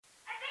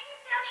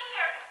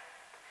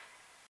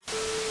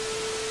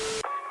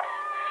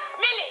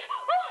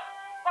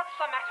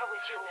the matter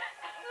with you?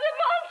 The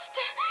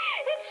monster!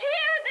 It's here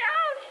in the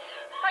house!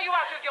 Are you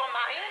out of your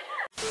mind?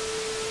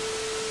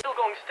 Still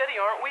going steady,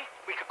 aren't we?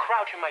 We could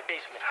crouch in my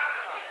basement.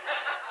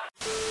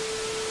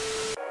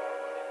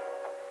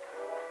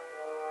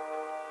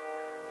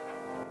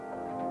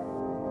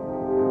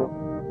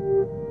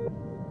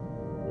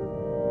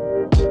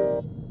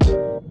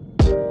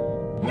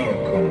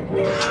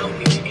 Allow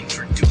me to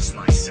introduce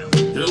myself.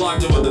 You're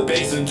locked in with the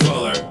Basement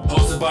Dweller,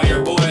 hosted by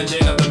your boy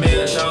Jacob the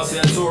Man Charles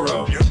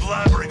Santoro. You're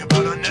blabbering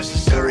about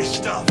unnecessary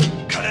stuff.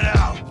 Cut it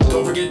out.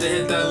 Don't forget to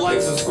hit that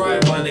like,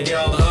 subscribe button to get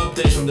all the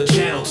updates from the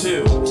channel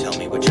too. Tell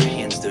me what your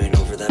hand's doing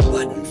over that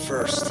button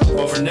first.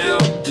 But for now,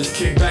 just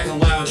kick back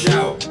and lounge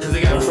out, cause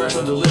they got a fresh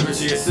one delivered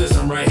to your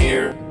system right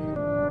here.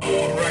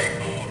 Alright.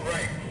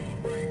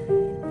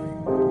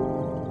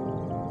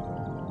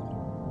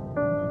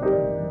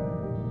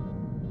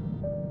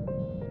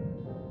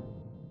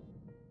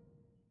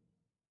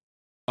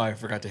 Oh, I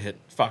forgot to hit.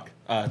 Fuck.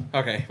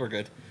 Okay, we're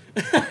good.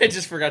 I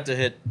just forgot to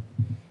hit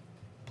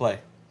play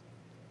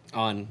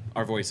on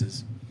our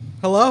voices.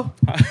 Hello?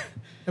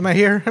 Am I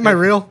here? Am I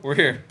real? We're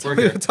here. We're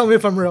good. Tell me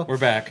if I'm real. We're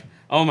back.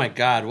 Oh my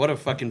god, what a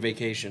fucking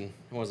vacation.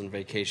 It wasn't a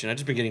vacation. I've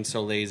just been getting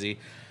so lazy.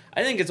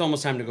 I think it's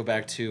almost time to go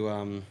back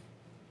to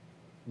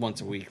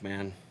once a week,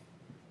 man.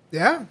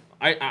 Yeah?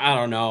 I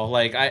don't know.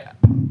 Like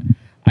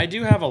I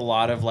do have a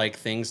lot of like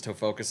things to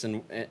focus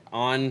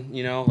on,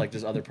 you know, like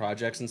just other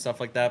projects and stuff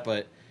like that,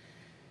 but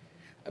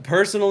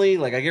personally,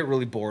 like I get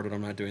really bored when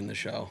I'm not doing the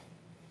show.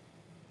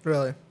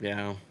 Really?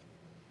 Yeah.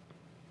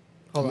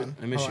 Hold on.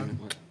 I miss Hold you. on.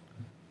 What?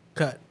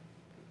 Cut.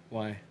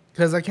 Why?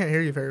 Because I can't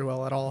hear you very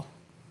well at all.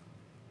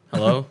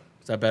 Hello?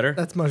 Is that better?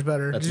 That's much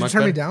better. That's Did you much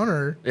turn me better? down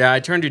or? Yeah, I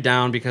turned you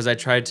down because I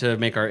tried to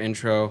make our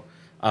intro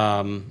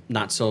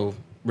not so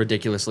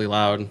ridiculously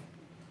loud.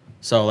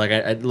 So like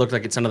it looked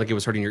like it sounded like it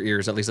was hurting your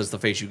ears. At least that's the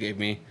face you gave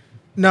me.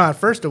 No, at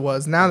first it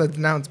was. Now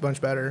it's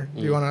much better.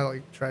 Do you want to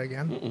like try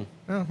again?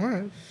 Oh, all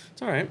right.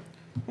 It's all right.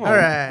 Well, All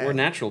right. We're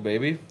natural,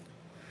 baby.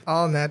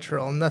 All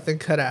natural, nothing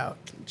cut out.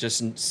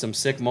 Just some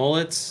sick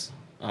mullets.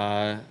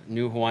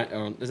 New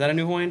Hawaiian. Is that a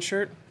new Hawaiian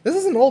shirt? This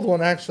is an old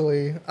one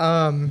actually.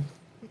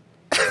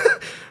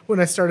 When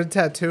I started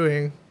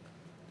tattooing,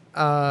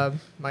 my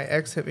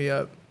ex hit me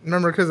up.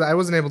 Remember, because I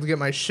wasn't able to get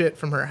my shit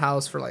from her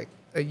house for like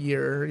a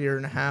year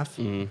and a half.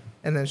 And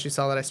then she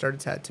saw that I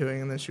started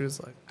tattooing, and then she was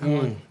like,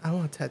 I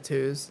want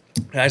tattoos.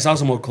 I saw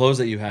some old clothes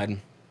that you had.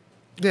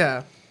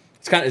 Yeah.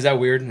 It's kind of, is that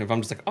weird? If I'm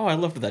just like, oh, I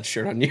loved that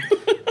shirt on you.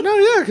 No,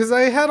 yeah, because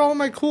I had all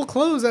my cool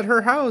clothes at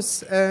her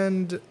house,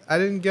 and I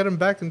didn't get them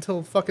back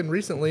until fucking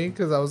recently,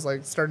 because I was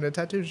like starting to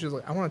tattoo. She was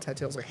like, I want a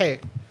tattoo. I was like, hey.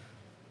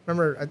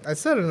 Remember, I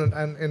said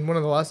in one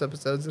of the last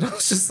episodes, and I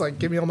was just like,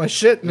 give me all my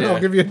shit, and Yeah. I'll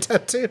give you a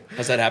tattoo.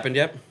 Has that happened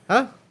yet?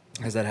 Huh?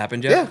 Has that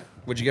happened yet? Yeah.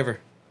 What'd you give her?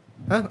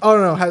 Huh? Oh,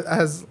 no,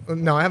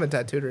 no, I haven't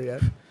tattooed her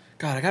yet.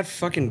 God, I got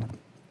fucking...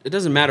 It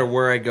doesn't matter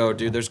where I go,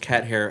 dude. There's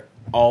cat hair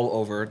all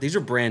over. These are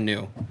brand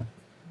new.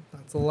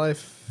 That's the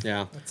life.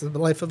 Yeah. That's the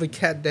life of a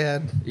cat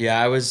dad.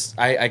 Yeah,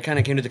 I kind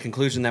of came to the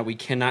conclusion that we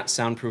cannot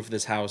soundproof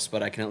this house,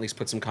 but I can at least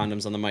put some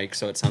condoms on the mic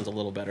so it sounds a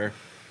little better.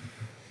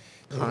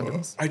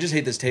 Condoms. I just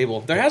hate this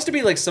table. There has to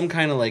be like some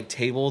kind of like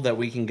table that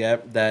we can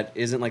get that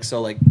isn't like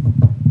so like...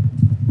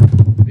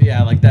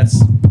 Yeah, like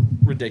that's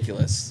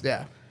ridiculous.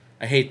 Yeah.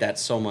 I hate that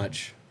so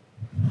much.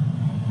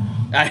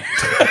 I'm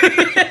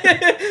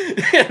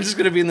just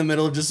gonna be in the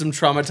middle of just some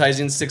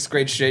traumatizing 6th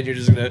grade shit. You're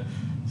just gonna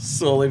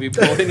slowly be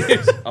pulling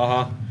it.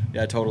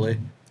 Yeah, totally.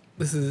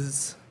 This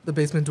is the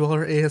Basement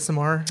Dweller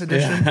ASMR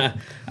edition. Yeah.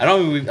 I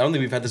don't think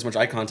we've had this much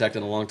eye contact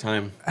in a long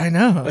time. I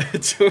know.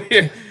 It's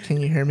weird. Can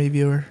you hear me,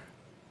 viewer?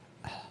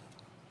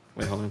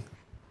 Wait, hold on.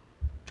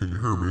 Can you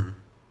hear me?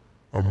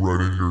 I'm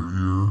right in your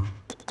ear.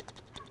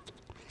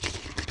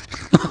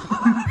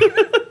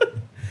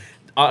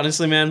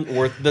 Honestly, man,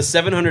 worth the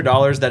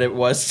 $700 that it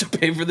was to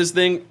pay for this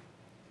thing.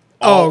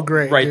 Oh,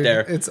 great. Right dude.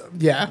 there. It's,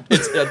 yeah.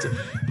 This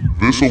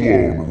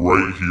alone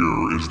right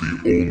here is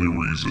the only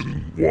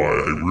reason why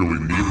I really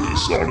need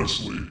this,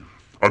 honestly.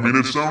 I mean,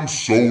 it sounds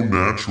so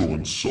natural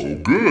and so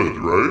good,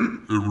 right?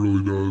 It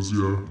really does,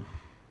 yeah.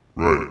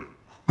 Right.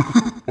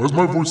 Why does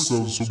my voice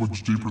sound so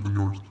much deeper than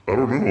yours? I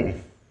don't know.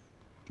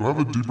 Do I have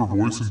a deeper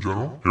voice in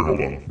general? Here, hold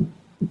on.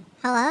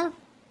 Hello?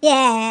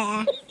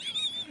 Yeah.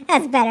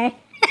 That's better.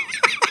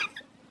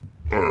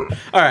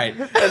 All right.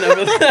 Enough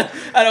of that.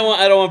 I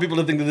don't want people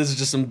to think that this is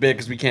just some bit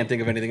because we can't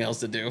think of anything else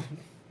to do.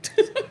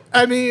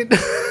 I mean,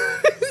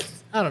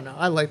 I don't know.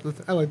 I like the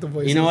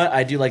voices. You know what?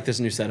 I do like this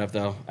new setup,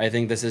 though. I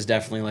think this is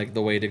definitely like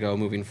the way to go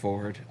moving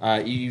forward.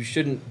 You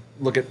shouldn't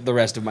look at the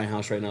rest of my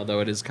house right now, though.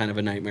 It is kind of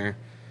a nightmare.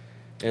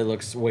 It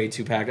looks way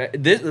too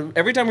packed.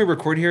 Every time we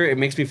record here, it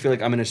makes me feel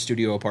like I'm in a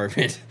studio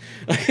apartment.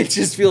 It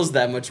just feels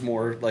that much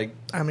more like...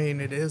 I mean,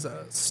 it is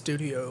a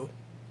studio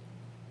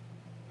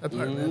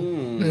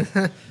apartment.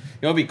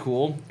 You know what'd be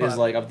cool? Is What?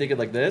 like, I'm thinking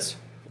like this,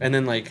 and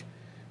then like,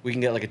 we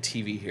can get like a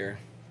TV here.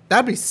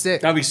 That'd be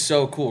sick. That'd be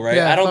so cool, right?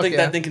 Yeah, I don't fuck think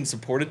yeah. that thing can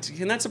support it.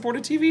 Can that support a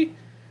TV?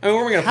 I mean,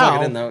 where are we going to How?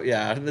 plug it in, though?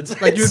 Yeah.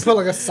 Like, you would put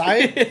like a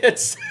site?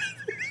 It's...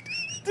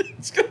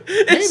 It's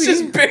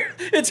just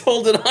it's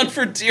holding on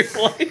for dear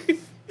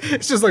life.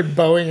 It's just like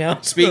bowing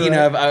out. Speaking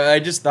of, I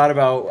just thought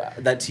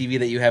about that TV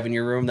that you have in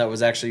your room that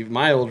was actually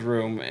my old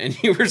room, and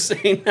you were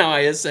saying how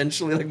I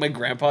essentially, like, my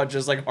grandpa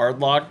just, like, hard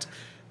locked,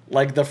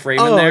 like, the frame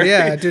in there. Oh,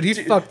 yeah, dude, he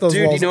fucked those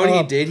walls you know what he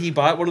up. did? He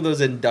bought one of those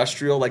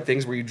industrial, like,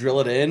 things where you drill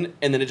it in,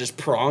 and then it just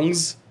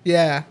prongs.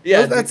 Yeah.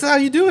 Yeah, That's how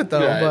you do it,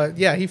 though. Yeah. But,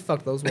 yeah, he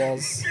fucked those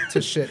walls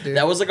to shit, dude.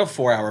 That was, like, a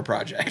 4-hour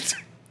project.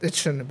 It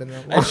shouldn't have been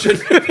that long. I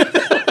shouldn't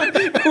have.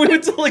 We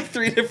went to, like,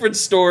 3 different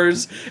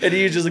stores, and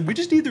he was just like, we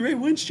just need the right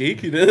ones,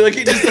 Jake. You know, like,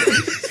 he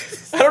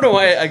just... I don't know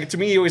why. To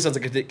me, he always sounds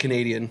like a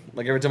Canadian.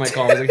 Like, every time I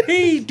call him, he's like,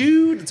 hey,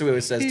 dude. That's what he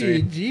always says to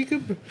me.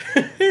 Jacob.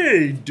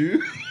 Hey,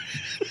 dude.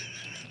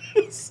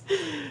 This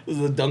is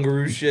the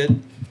dungaroo shit.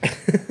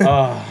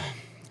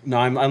 No,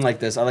 I'm like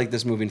this. I like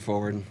this moving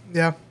forward.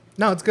 Yeah.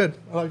 No, it's good.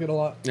 I like it a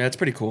lot. Yeah, it's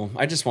pretty cool.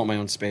 I just want my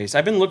own space.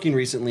 I've been looking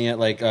recently at,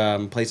 like,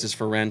 places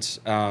for rent,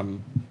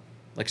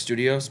 like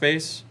studio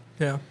space.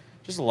 Yeah.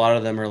 Just a lot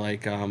of them are,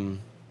 like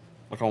on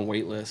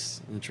wait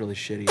lists, and it's really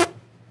shitty.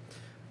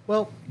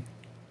 Well,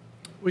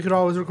 we could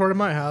always record at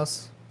my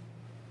house.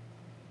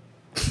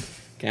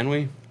 Can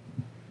we?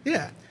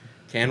 Yeah.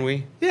 Can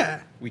we?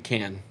 Yeah. We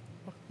can.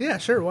 Yeah,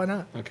 sure. Why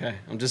not? Okay.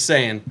 I'm just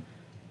saying.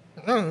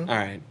 I don't know. All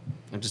right.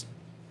 I'm just...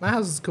 My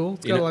house is cool.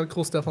 It's got a lot of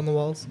cool stuff on the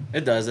walls.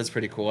 It does. That's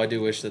pretty cool. I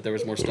do wish that there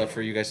was more stuff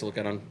for you guys to look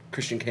at on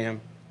Christian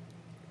Cam.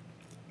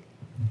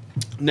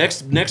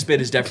 Next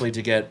bit is definitely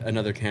to get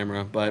another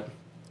camera, but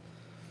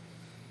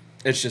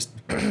it's just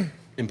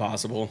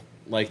impossible.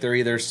 Like, they're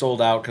either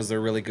sold out because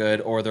they're really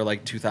good, or they're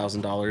like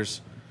 $2,000,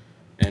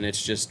 and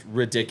it's just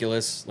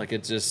ridiculous. Like,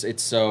 it's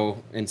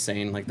so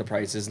insane, like the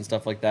prices and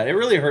stuff like that. It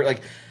really hurt.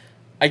 Like,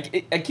 I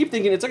keep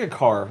thinking it's like a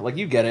car. Like,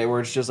 you get it, where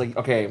it's just like,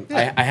 okay,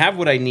 Yeah. I have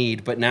what I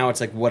need, but now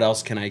it's like, what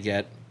else can I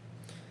get?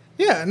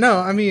 Yeah, no,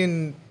 I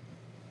mean,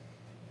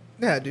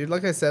 yeah, dude.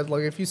 Like I said,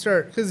 like if you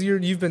start, because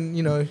you've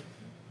been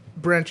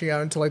branching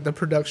out into like the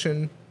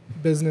production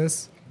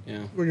business,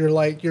 Yeah. where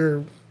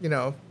you're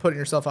putting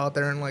yourself out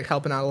there and like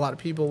helping out a lot of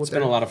people with It's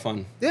been a lot of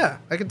fun. Yeah,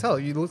 I can tell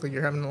you look like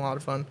you're having a lot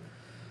of fun.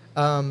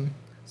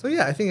 So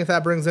yeah, I think if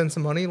that brings in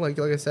some money, like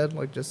I said,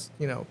 like just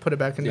put it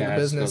back into Yeah, the it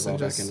just business goes all and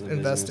back just into the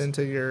invest business.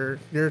 into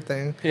your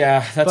thing. Yeah,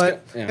 that's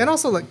But good. Yeah. and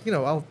also like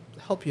I'll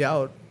help you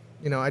out.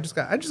 I just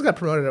got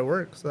promoted at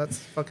work, so that's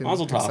fucking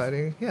Mazel tov.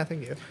 exciting. Yeah,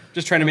 thank you.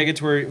 Just trying to make it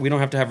to where we don't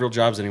have to have real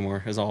jobs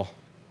anymore, is all.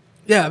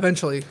 Yeah,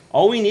 eventually.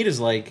 All we need is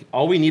like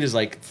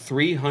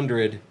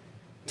 $310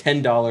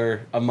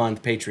 a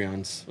month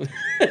Patreons.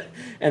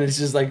 And it's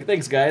just like,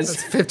 thanks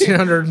guys. That's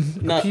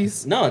 $1,500 No, a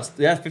piece. No, it's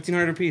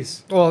 $1,500 a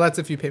piece. Well, that's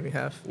if you pay me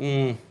half.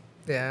 Mm.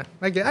 Yeah,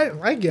 I get it.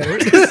 No,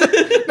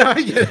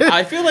 I get it.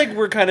 I feel like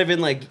we're kind of in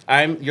like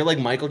you're like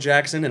Michael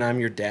Jackson and I'm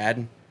your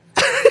dad.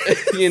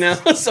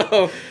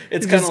 So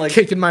it's kind of like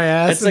kicking my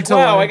ass. It's like, until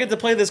wow, I get to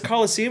play this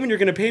Coliseum and you're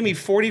gonna pay me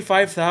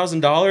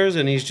 $45,000,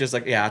 and he's just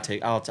like, yeah, I'll take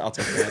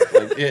that.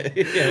 Like,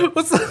 yeah.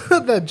 What's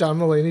that John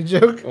Mulaney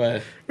joke?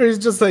 What? Where he's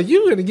just like,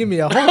 you gonna give me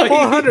a whole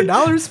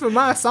 $400 for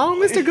my song,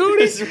 Mr.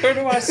 Gordy? Where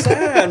do I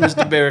sign,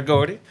 Mr. Barry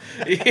Gordy?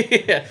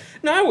 Yeah.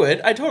 No, I would.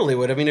 I totally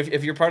would. I mean,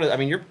 if you're part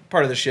of, you're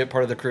part of the ship,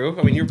 part of the crew.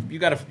 I mean,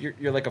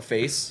 you're like a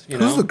face.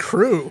 Who's the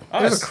crew?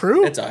 There's Us. a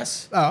crew? It's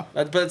us. Oh.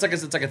 But it's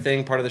like a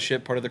thing, part of the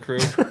ship, part of the crew.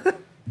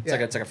 Yeah.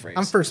 It's like a phrase.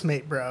 I'm first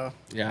mate, bro.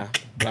 Yeah,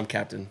 but I'm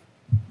captain.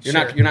 You're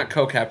Sure. not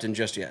co-captain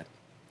just yet.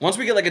 Once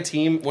we get like a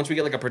team, once we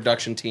get like a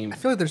production team, I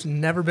feel like there's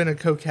never been a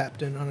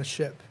co-captain on a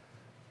ship.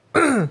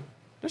 Maybe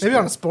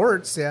on a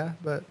sports, yeah,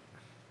 but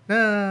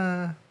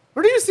where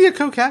do you see a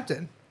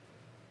co-captain?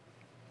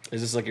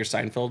 Is this like your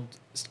Seinfeld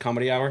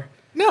comedy hour?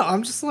 No,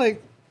 I'm just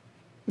like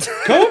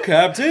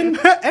Co-captain.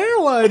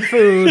 airline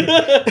food.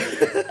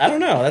 I don't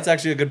know. That's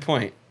actually a good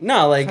point.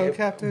 No, like,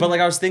 Co-captain? but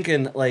like I was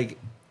thinking, like,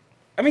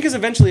 because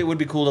eventually it would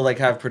be cool to like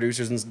have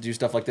producers and do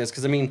stuff like this.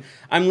 Because I'm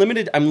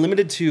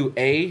limited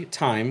to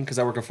time because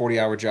I work a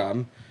 40-hour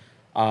job,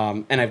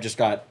 and I've just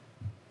got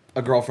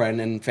a girlfriend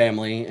and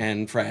family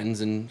and friends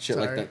and shit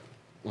like Sorry. that.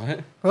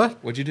 What? What?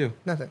 What'd you do?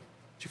 Nothing.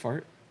 Did you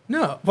fart?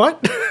 No.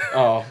 What?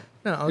 Oh,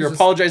 No, I was you're just-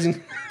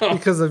 apologizing.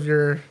 Because of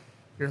your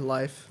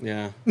life.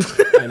 Yeah,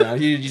 I know.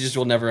 You just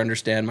will never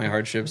understand my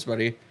hardships,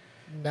 buddy.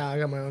 Nah, I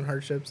got my own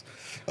hardships.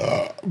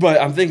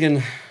 But I'm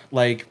thinking,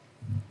 like,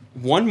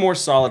 one more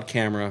solid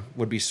camera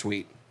would be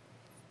sweet.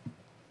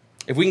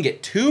 If we can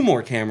get 2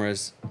 more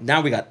cameras,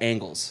 now we got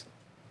angles.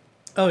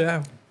 Oh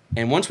yeah.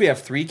 And once we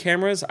have 3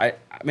 cameras,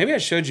 maybe I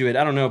showed you it.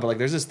 I don't know, but like,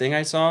 there's this thing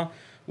I saw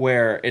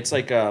where it's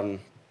like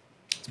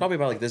it's probably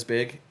about like this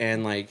big,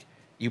 and like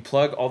you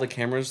plug all the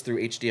cameras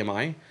through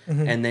HDMI,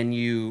 and then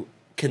you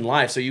can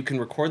live, so you can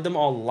record them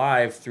all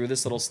live through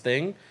this little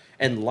thing.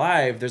 And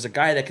live, there's a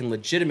guy that can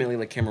legitimately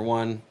like camera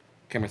 1,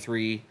 camera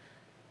 3.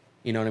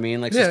 You know what I mean?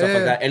 Like, so stuff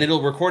like that. And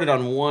it'll record it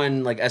on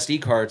one, like,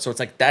 SD card. So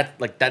it's like that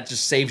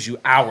just saves you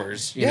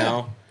hours, you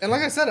know? And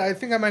like I said, I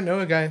think I might know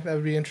a guy that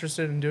would be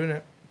interested in doing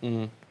it.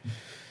 Mm-hmm.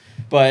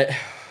 But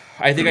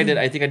I think I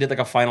did like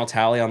a final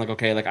tally on like,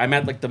 okay, like I'm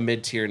at like the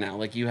mid tier now.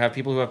 Like, you have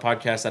people who have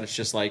podcasts that it's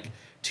just like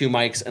 2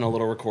 mics and a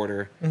little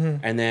recorder,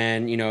 and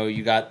then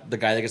you got the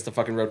guy that gets the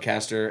fucking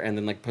Rodecaster and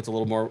then like puts a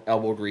little more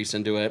elbow grease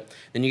into it.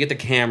 Then you get the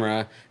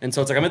camera, and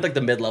so it's like I'm at like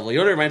the mid level. You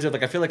know what it reminds me of?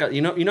 Like I feel like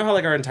you know how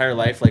like our entire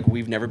life like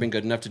we've never been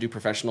good enough to do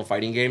professional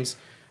fighting games,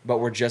 but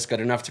we're just good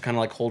enough to kind of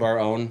like hold our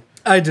own.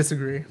 I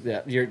disagree.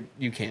 Yeah,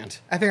 you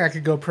can't. I think I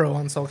could go pro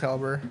on Soul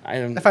Calibur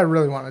don't. if I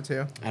really wanted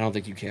to. I don't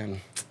think you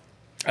can.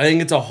 I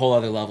think it's a whole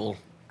other level.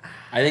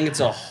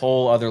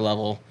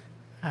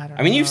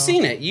 I mean, you've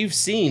seen it. You've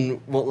seen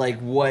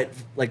what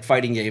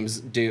fighting games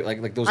do,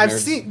 like those. I've nerds.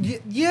 seen,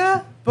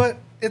 yeah, but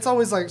it's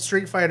always like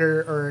Street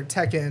Fighter or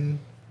Tekken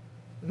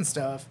and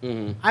stuff.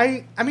 Mm-hmm.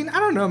 I mean, I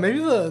don't know. Maybe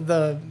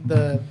the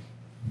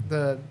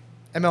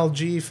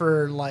MLG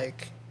for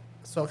like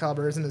Soul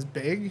Calibur isn't as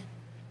big,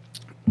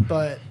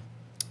 but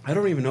I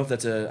don't even know if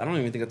that's I don't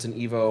even think that's an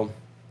Evo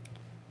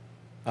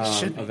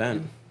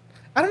event.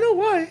 I don't know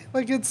why.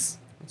 Like Let's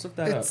look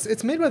that up.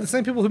 it's made by the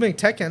same people who make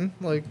Tekken.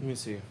 Like, Let me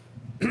see.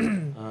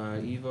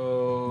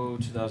 Evo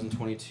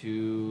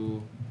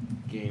 2022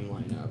 game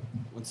lineup.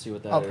 Let's see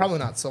what that is. oh, probably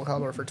not Soul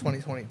Calibur for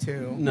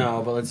 2022.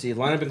 No, but let's see. The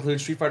lineup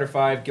includes Street Fighter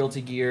V,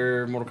 Guilty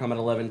Gear, Mortal Kombat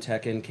 11,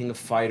 Tekken, King of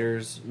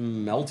Fighters,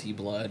 Melty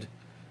Blood,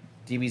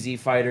 DBZ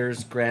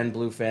Fighters, Grand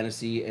Blue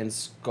Fantasy, and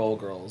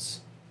Skullgirls.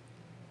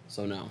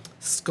 So no.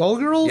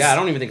 Skullgirls? Yeah, I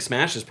don't even think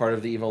Smash is part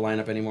of the Evo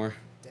lineup anymore.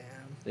 Damn.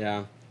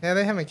 Yeah. Yeah,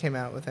 they haven't came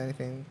out with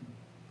anything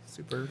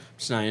super.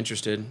 Just not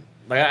interested.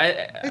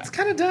 Like It's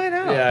kind of dying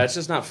out. yeah, it's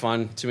just not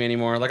fun to me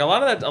anymore. Like a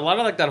lot of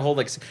like that whole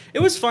like it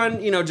was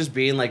fun, just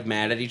being like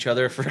mad at each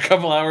other for a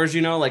couple hours,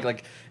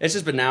 like it's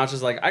just. But now it's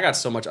just like I got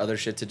so much other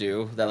shit to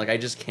do that like I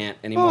just can't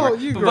anymore. Oh,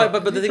 you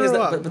but the you thing is grow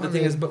that up. but the I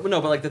thing is mean-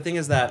 but the thing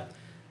is that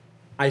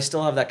I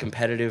still have that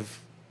competitive.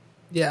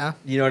 Yeah.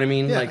 You know what I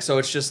mean? Yeah. Like so,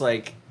 it's just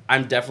like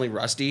I'm definitely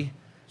rusty,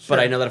 but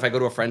I know that if I go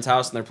to a friend's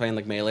house and they're playing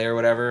like Melee or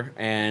whatever,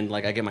 and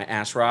like I get my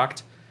ass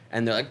rocked.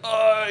 And they're like,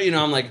 oh,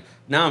 I'm like,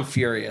 now I'm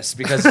furious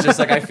because it's just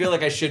like I feel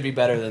like I should be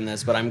better than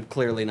this, but I'm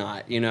clearly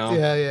not,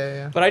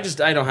 Yeah. But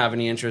I don't have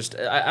any interest.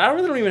 I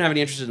really don't even have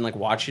any interest in like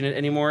watching it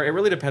anymore. It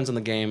really depends on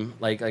the game.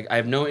 Like I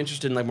have no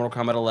interest in like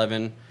Mortal Kombat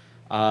 11,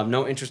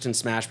 no interest in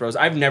Smash Bros.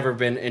 I've never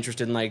been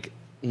interested in like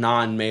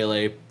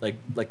non-melee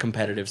like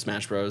competitive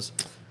Smash Bros.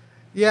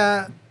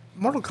 Yeah,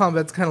 Mortal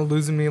Kombat's kind of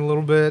losing me a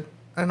little bit.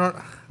 I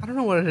don't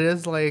know what it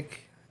is.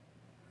 Like,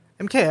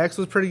 MKX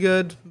was pretty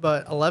good,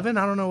 but 11,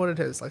 I don't know what it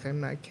is. Like,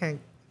 I can't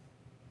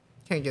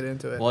get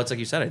into it. Well, it's like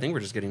you said. I think we're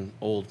just getting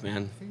old,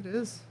 man. I think it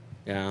is.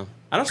 Yeah,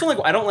 I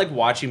don't like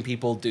watching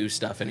people do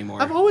stuff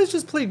anymore. I've always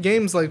just played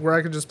games like where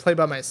I could just play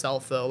by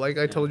myself, though. Like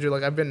I told you,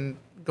 like I've been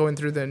going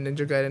through the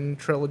Ninja Gaiden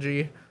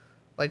trilogy,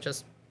 like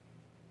just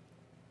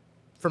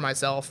for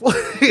myself,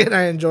 and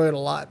I enjoy it a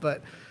lot.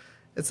 But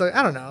it's like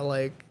I don't know,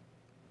 like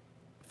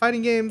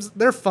fighting games,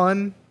 they're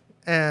fun,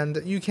 and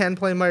you can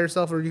play them by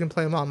yourself or you can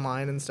play them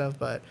online and stuff.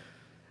 But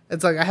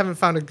it's like I haven't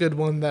found a good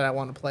one that I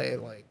want to play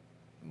like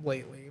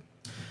lately.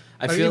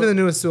 I Like, feel even the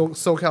newest Soul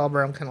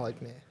Calibur, I'm kind of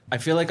like, meh. I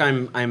feel like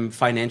I'm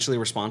financially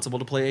responsible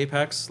to play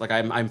Apex. Like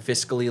I'm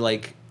fiscally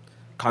like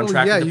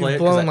contracted to play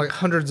you've it. 'cause blown like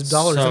hundreds of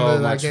dollars so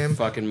into that much game.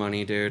 fucking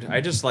money, dude.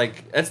 I just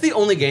like that's the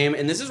only game,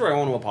 and this is where I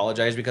want to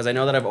apologize because I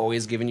know that I've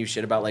always given you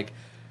shit about like,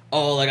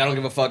 oh, like I don't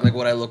give a fuck like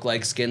what I look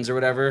like, skins or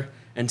whatever.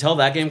 Until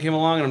that game came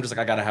along, and I'm just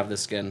like I gotta have this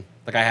skin.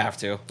 Like I have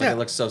to. Like Yeah. it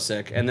looks so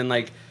sick. And then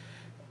like.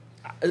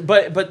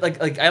 But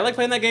like I like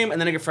playing that game and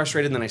then I get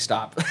frustrated and then I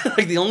stop.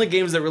 Like the only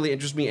games that really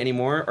interest me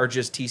anymore are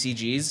just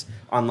TCGs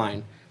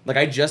online. Like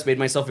I just made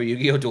myself a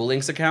Yu-Gi-Oh! Duel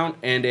Links account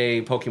and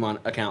a Pokemon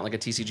account, like a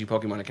TCG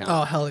Pokemon account.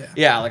 Oh hell yeah!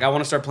 Yeah, like I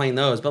want to start playing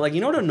those. But like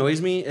you know what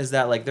annoys me is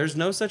that like there's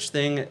no such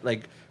thing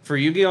like for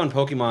Yu-Gi-Oh! And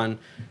Pokemon.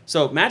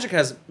 So Magic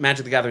has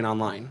Magic the Gathering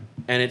Online.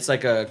 And it's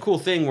like a cool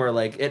thing where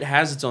like it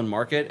has its own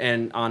market.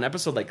 And on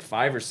episode like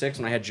 5 or 6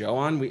 when I had Joe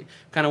on, we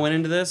kind of went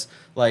into this.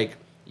 Like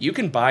you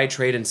can buy,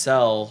 trade, and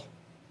sell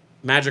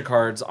Magic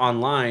cards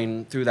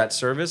online through that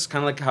service,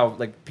 kind of like how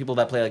like people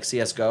that play like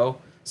CS:GO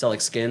sell like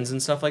skins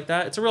and stuff like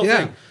that. It's a real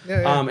thing.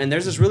 Yeah. And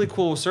there's this really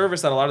cool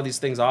service that a lot of these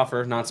things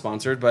offer, not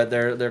sponsored, but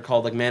they're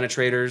called like Mana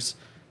Traders.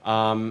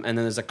 And then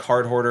there's a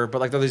Card Hoarder,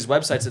 but like there are these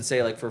websites that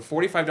say like for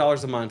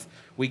 $45 a month,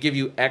 we give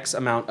you X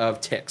amount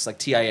of ticks, like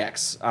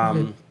TIX.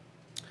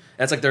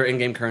 That's like their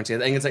in-game currency. I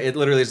think it's like, it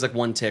literally is like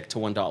 1 tick to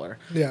 $1.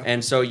 Yeah.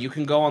 And so you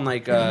can go on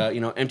like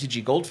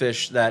MTG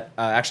Goldfish that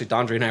actually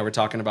Dondre and I were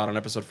talking about on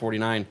episode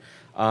 49.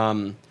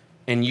 And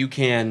you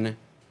can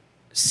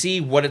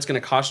see what it's going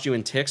to cost you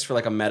in ticks for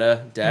like a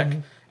meta deck,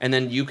 and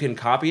then you can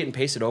copy it and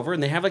paste it over.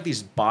 And they have like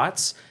these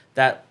bots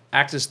that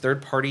act as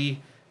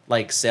third-party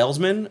like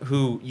salesmen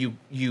who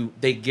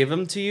they give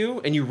them to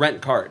you, and you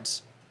rent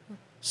cards.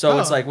 So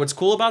it's like what's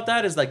cool about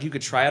that is like you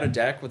could try out a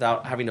deck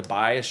without having to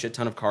buy a shit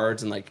ton of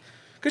cards and like.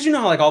 Because you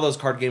know how like all those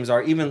card games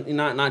are, even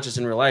not just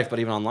in real life, but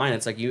even online.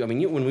 It's like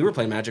when we were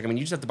playing Magic, you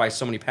just have to buy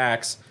so many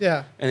packs. Yeah.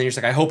 And then you're just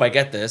like, I hope I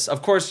get this.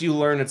 Of course, you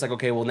learn. It's like,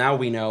 okay, well now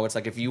we know. It's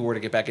like if you were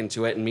to get back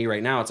into it, and me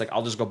right now, it's like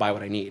I'll just go buy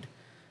what I need.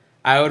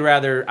 I would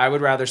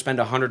rather spend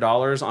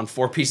 $100 on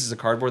 4 pieces of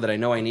cardboard that I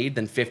know I need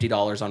than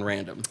 $50 on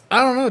random. I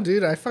don't know,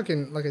 dude. I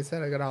fucking like I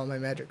said, I got all my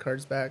Magic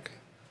cards back.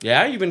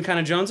 Yeah, you've been kind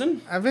of jonesing.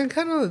 I've been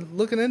kind of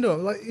looking into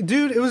them. Like,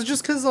 dude, it was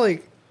just because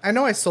like I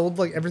know I sold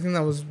like everything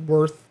that was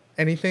worth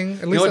anything.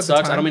 At You least know what at the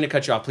sucks? I time. don't mean to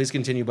cut you off. Please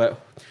continue. But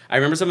I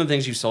remember some of the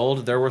things you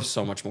sold. They're worth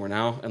so much more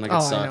now, and like Oh, it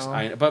I sucks.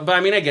 know. But I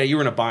mean, I get it. You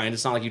were in a bind.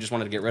 It's not like you just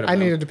wanted to get rid of I them.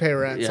 needed to pay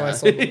rent, so Yeah. I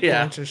sold a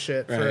Yeah. bunch of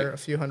shit Right. for a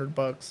few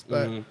 $100.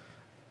 But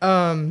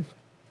Mhm.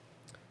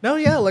 no,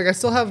 yeah, like I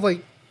still have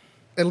like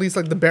at least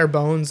like the bare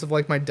bones of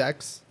like my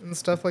decks and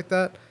stuff like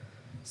that.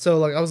 So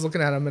like I was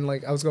looking at them and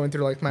like I was going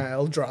through like my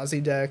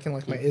Eldrazi deck and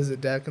like my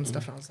Izzet deck and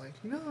stuff, and I was like,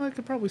 I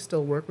could probably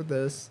still work with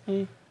this,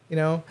 you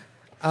know.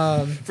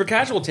 For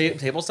casual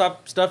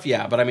tabletop stuff,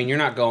 yeah. But I mean, you're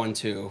not going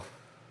to.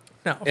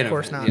 No, of In a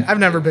course event, not. yeah. I've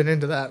never been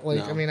into that. Like,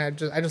 No. I mean, I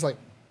just like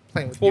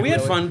playing with. Well, you, we had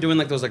really. fun doing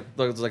like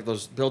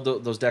those build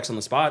those decks on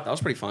the spot. That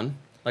was pretty fun.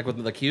 Like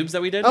with the cubes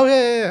that we did. Oh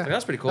yeah. Like,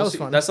 that's pretty cool. That was So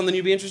fun. that's something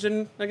you'd be interested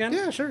in again.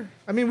 Yeah, sure.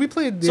 I mean, we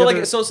played. The So other,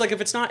 like, so it's like if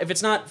it's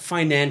not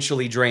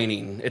financially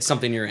draining, it's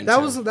something you're into.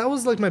 that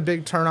was like my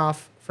big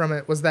turnoff from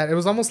it was that it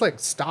was almost like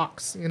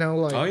stocks, you know,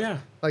 like Oh yeah.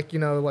 like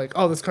like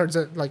oh this card's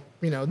at, like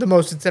the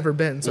most it's ever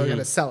been, so I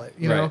gotta sell it,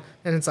 you know, Right.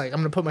 and it's like I'm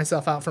gonna put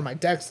myself out for my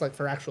decks like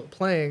for actual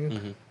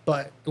playing,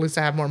 but at least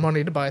I have more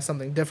money to buy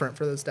something different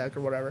for this deck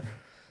or whatever.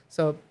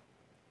 So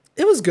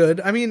it was good.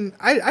 I mean,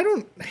 I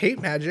don't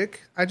hate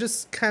Magic. I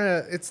just kind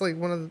of it's like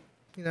one of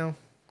the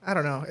I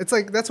don't know. It's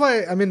like that's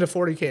why I'm into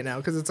 40K now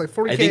because it's like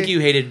 40K. I think you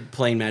hated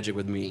playing Magic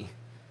with me.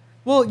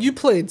 Well, you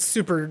played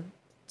super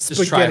Just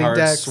try spaghetti hard,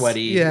 decks.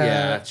 sweaty.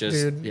 Yeah, just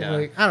dude, yeah.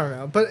 Like, I don't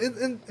know, but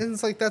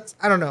it's like that's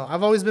I don't know.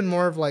 I've always been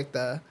more of like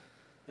the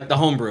Like the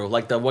homebrew,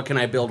 like the what can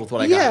I build with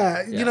what I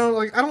yeah, got. you know,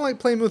 like I don't like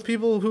playing with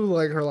people who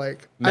like are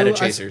like Meta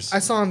chasers. I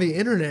saw on the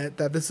internet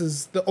that this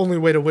is the only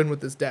way to win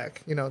with this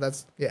deck. You know,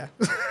 that's yeah.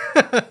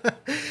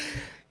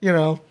 You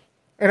know,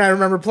 and I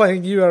remember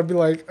playing you. I'd be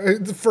like,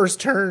 the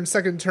first turn,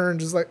 second turn,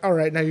 just like, all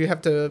right, now you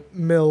have to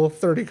mill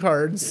 30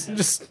 cards.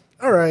 Just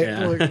all right.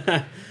 Yeah. Like,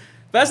 But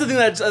that's the thing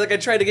that like I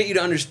try to get you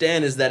to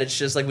understand is that it's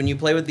just like when you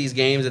play with these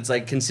games, it's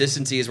like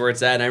consistency is where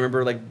it's at. And I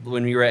remember like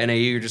when you were at NAU,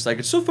 you're just like,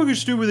 it's so fucking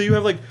stupid that you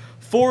have like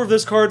 4 of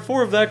this card,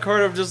 4 of that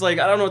card. I'm just like,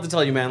 I don't know what to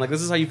tell you, man. Like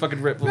this is how you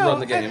fucking run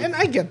the game. and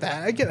I get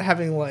that. I get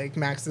having like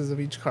maxes of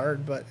each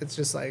card, but it's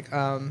just like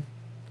I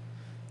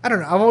don't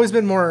know. I've always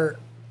been more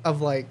of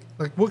like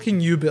what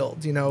can you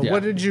build? You know, Yeah.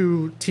 what did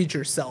you teach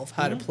yourself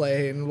how to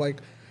play, and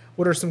like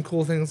what are some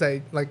cool things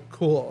not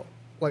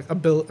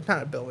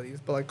abilities,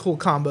 but like cool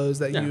combos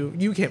that Yeah.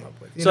 you came up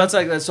with. You So know? that's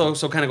like that's so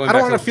kind of going. I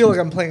don't back want to feel like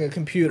I'm playing a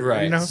computer,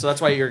 right. You know, So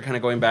that's why you're kind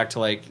of going back to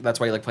like that's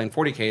why you like playing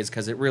 40Ks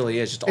because it really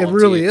is just all it up to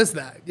really you. is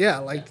that. Yeah,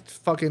 like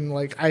fucking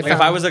like I. Like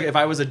found, if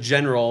I was a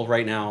general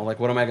right now, like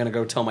what am I gonna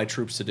go tell my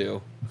troops to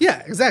do?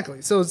 Yeah,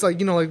 exactly. So it's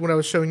like like when I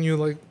was showing you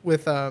like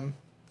with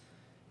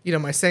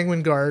my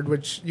Sanguine Guard,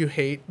 which you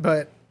hate,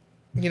 but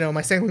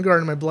my Sanguine Guard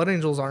and my Blood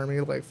Angels army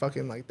like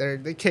fucking like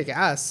they kick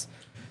ass.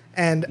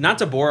 And Not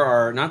to bore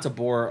our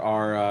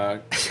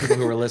people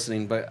who are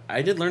listening, but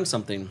I did learn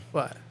something.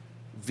 what?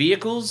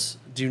 Vehicles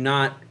do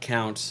not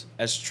count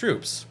as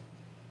troops.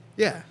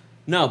 Yeah,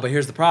 No, but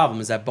here's the problem: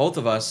 is that both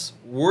of us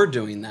were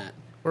doing that.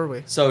 were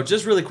we? So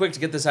just really quick to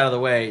get this out of the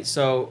way.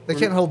 So They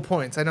can't hold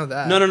points. I know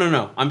that.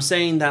 No. I'm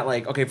saying that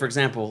like okay, for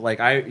example, like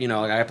I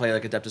play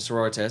like Adeptus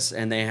Sororitas,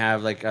 and they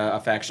have like a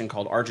faction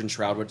called Argent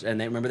Shroud, and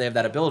they have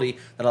that ability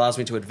that allows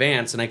me to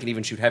advance, and I can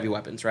even shoot heavy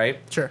weapons, right?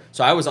 Sure.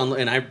 So I was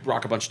and I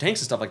rock a bunch of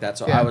tanks and stuff like that.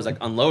 So Yeah. I was like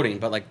unloading,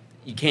 but like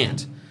you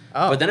can't.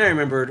 Oh. But then I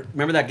remember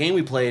that game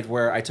we played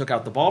where I took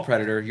out the Ball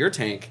Predator, your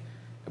tank,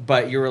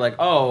 but you were like,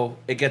 oh,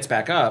 it gets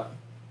back up,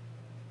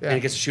 Yeah. and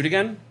it gets to shoot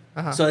again.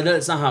 Uh-huh. So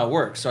that's not how it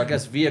works. So I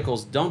guess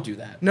vehicles don't do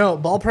that. No,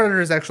 Ball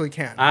Predators actually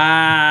can.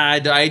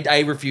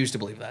 I refuse to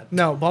believe that.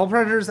 No, Ball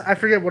Predators. I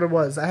forget what it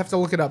was. I have to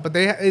look it up. But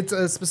it's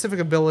a specific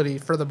ability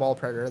for the Ball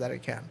Predator that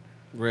it can.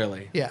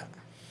 Really? Yeah.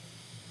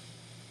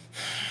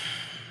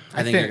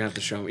 I think you're gonna have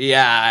to show me.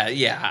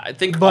 Yeah.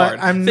 Think But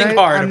hard. Think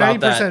hard about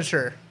that. 90%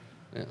 sure.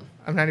 Yeah.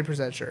 I'm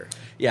 90% sure.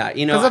 Yeah,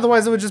 Because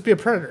otherwise it would just be a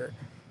Predator.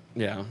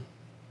 Yeah.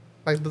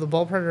 Like, but the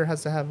Ball Predator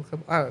has to have a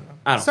couple. I don't know.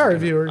 I don't Sorry,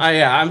 fucking know. viewers.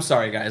 I'm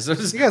sorry, guys. You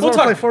guys wanna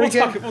play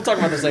 40K? We'll talk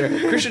about this later.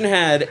 Christian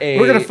had a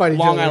We're gonna fight each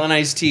Long other. Island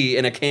iced tea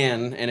in a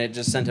can, and it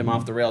just sent him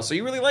off the rails. So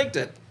you really liked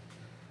it.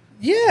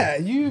 Yeah,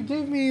 you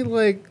gave me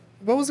like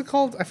what was it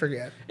called? I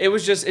forget. It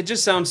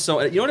just sounds so.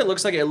 You know what it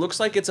looks like? It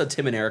looks like it's a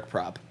Tim and Eric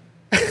prop.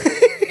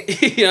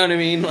 You know what I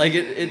mean? Like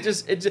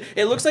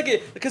it looks like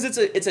it because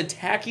it's a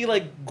tacky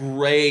like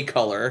gray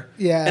color.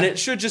 Yeah. And it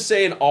should just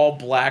say in all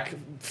black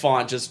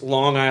font, just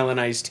Long Island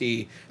iced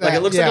tea. Like it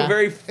looks like a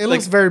very. It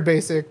looks very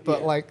basic,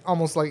 but like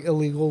almost like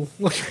illegal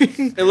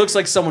looking. It looks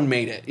like someone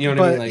made it. You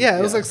know what I But mean? Like, yeah,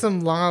 it was like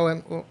some Long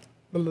Island.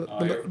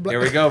 Here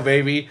we go,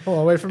 baby. Hold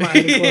on, wait for my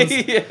eye to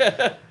close.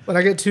 Yeah. When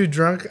I get too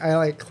drunk, I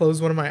like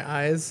close one of my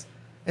eyes,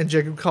 and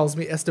Jacob calls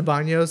me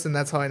Estebanos, and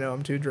that's how I know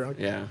I'm too drunk.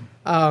 Yeah.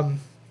 I'm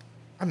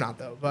not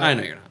though. But I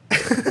know you're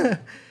not.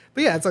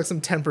 But yeah, it's like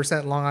some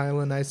 10% Long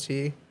Island iced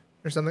tea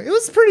or something. It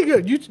was pretty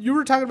good. You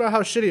were talking about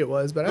how shitty it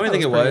was, but You know I what I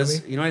think thought it pretty was?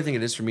 yummy. You know what I think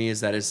it is for me is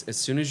that as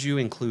soon as you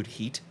include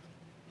heat,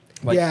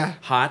 like Yeah.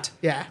 hot,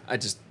 Yeah. I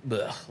just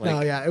ugh, like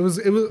No, yeah, it was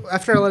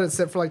after I let it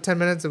sit for like 10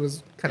 minutes, it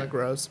was kind of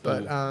gross,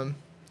 but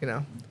you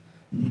know.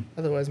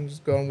 Otherwise, I'm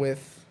just going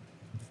with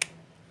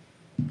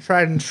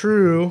tried and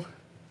true.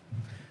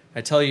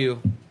 I tell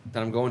you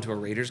that I'm going to a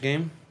Raiders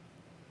game.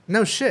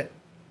 No shit.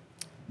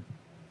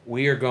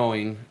 We are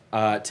going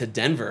to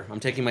Denver. I'm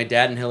taking my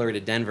dad and Hillary to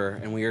Denver,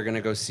 and we are going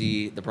to go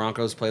see the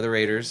Broncos play the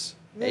Raiders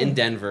in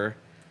Denver.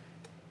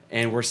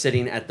 And we're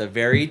sitting at the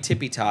very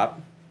tippy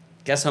top.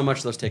 Guess how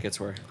much those tickets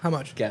were? How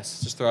much?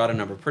 Guess. Just throw out a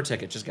number per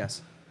ticket. Just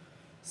guess.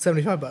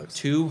 $75.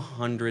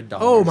 $200.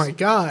 Oh my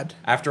god.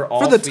 After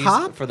all For the fees,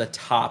 top? For the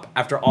top.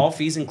 After all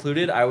fees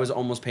included, I was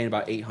almost paying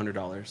about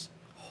 $800.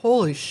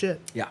 Holy shit.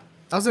 Yeah.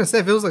 I was gonna say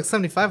if it was like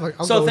 75, like I'll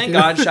go So with thank you.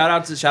 God. Shout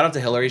out to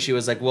Hillary. She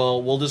was like,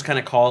 "Well, we'll just kind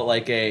of call it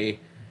like a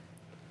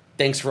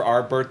thanks for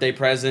our birthday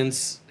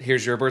presents.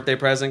 Here's your birthday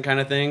present kind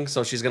of thing."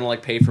 So she's gonna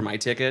like pay for my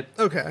ticket.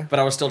 Okay. But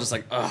I was still just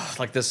like, ugh,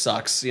 like this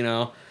sucks, you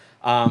know.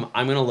 I'm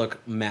gonna look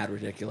mad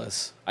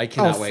ridiculous. I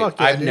cannot wait. fuck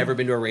yeah, I've dude. never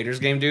been to a Raiders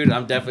game, dude.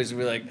 I'm definitely just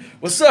gonna be like,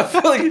 "What's up?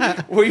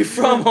 Like, where you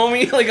from,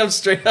 homie?" Like, I'm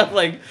straight up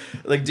like,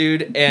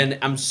 dude. And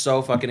I'm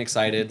so fucking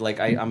excited.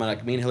 Like, I'm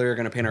like, me and Hillary are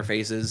gonna paint our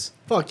faces.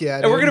 Fuck yeah.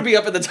 And we're dude. gonna be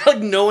up at the top.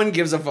 Like, no one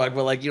gives a fuck,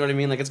 but like, you know what I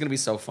mean? Like, it's gonna be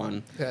so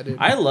fun. Yeah, dude.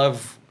 I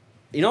love.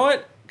 You know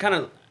what? Kind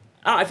of.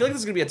 I feel like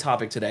this is gonna be a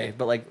topic today,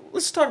 but like,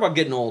 let's talk about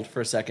getting old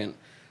for a second.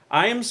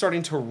 I am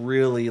starting to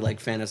really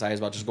like fantasize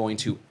about just going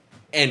to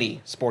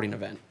any sporting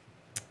event.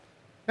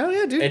 Oh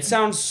yeah, dude. It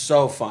sounds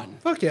so fun.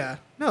 Fuck yeah.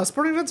 No,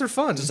 sporting events are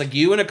fun. Just like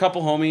you and a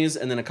couple homies,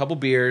 and then a couple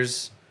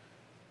beers.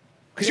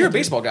 Because you're a dude.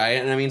 baseball guy,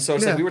 and I mean, so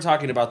it's Yeah. like we were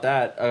talking about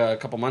that a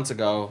couple months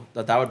ago.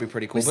 That would be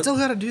pretty cool. we But still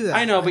gotta do that.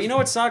 I know, but you know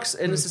what sucks?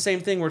 And it's the same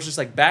thing where it's just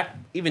like back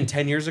even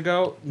 10 years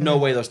ago, no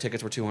way those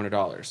tickets were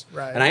 $200.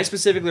 Right. And I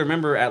specifically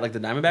remember at like the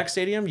Diamondback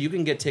Stadium, you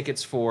can get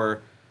tickets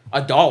for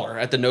 $1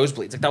 at the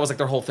nosebleeds. Like that was like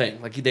their whole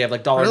thing. Like they have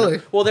like dollar.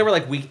 Really? Well, they were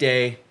like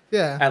weekday.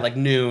 Yeah. At like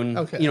noon.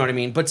 Okay. You know what I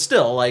mean? But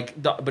still, like,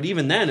 but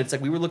even then, it's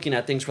like we were looking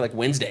at things for like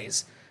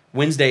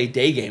Wednesday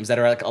day games that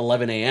are like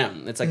 11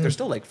 a.m. It's like they're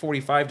still like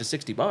 $45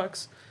 to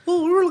 $60.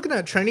 Well, we were looking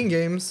at training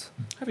games,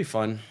 That'd be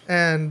fun.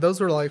 and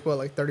those were like what,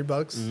 like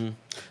 $30.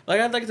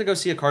 Like I'd like to go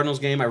see a Cardinals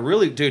game. I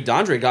really, dude,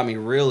 Dondre got me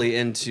really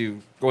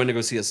into going to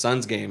go see a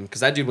Suns game because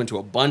that dude went to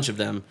a bunch of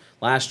them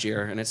last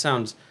year, and it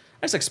sounds.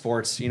 I just like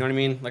sports. You know what I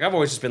mean? Like I've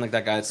always just been like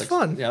that guy. It's like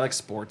fun. Yeah, I like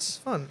sports.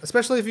 Fun,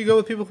 especially if you go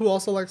with people who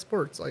also like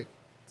sports. Like,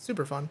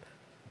 super fun.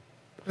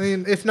 I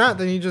mean, if not,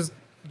 then you just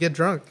get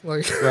drunk.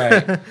 Like,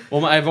 Right.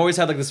 Well, I've always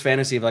had like this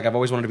fantasy of like I've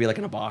always wanted to be like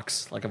in a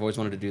box. Like I've always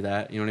wanted to do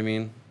that. You know what I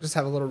mean? just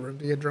have a little room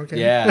to get drunk in.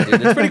 Yeah,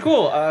 dude, it's pretty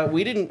cool.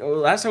 We didn't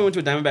last time we went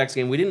to a Diamondbacks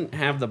game. We didn't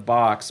have the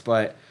box,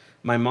 but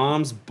my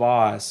mom's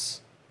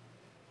boss.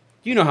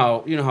 You know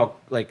how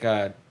like.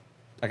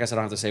 I guess I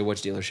don't have to say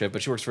which dealership,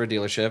 but she works for a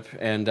dealership,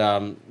 and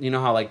you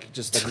know how like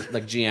just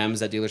like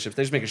GMs at dealerships,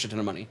 they just make a shit ton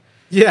of money.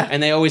 Yeah.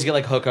 And they always get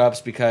like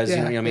hookups because you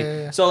know what I mean.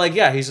 Yeah. So like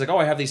yeah, he's like, oh,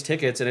 I have these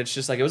tickets, and it's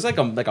just like it was like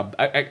the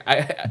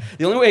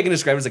only way I can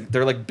describe it is like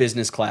they're like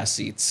business class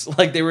seats.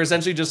 Like they were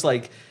essentially just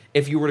like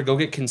if you were to go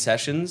get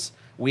concessions,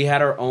 we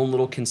had our own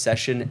little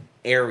concession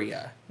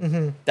area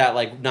that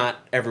like not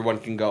everyone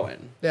can go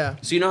in. Yeah.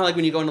 So you know how like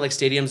when you go into like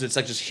stadiums, it's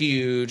like just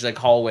huge like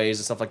hallways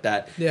and stuff like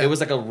that. Yeah. It was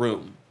like a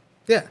room.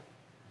 Yeah.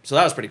 So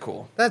that was pretty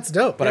cool. That's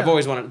dope. But yeah. I've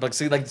always wanted like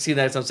see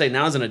that as I'm saying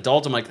now as an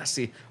adult, I'm like that's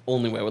the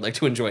only way I would like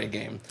to enjoy a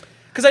game.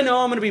 Because I know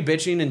I'm gonna be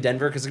bitching in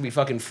Denver because it's gonna be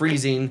fucking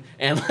freezing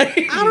and like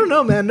I don't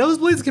know, man.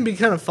 Nosebleeds can be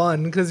kind of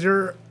fun because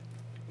you're.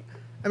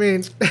 I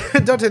mean,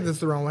 don't take this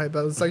the wrong way,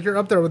 but it's like you're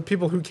up there with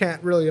people who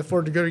can't really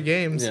afford to go to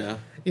games. Yeah.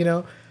 You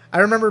know, I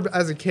remember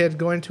as a kid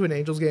going to an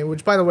Angels game,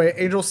 which, by the way,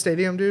 Angels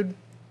Stadium, dude,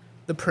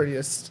 the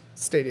prettiest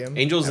stadium.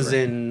 Angels ever. is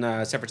in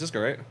San Francisco,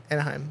 right?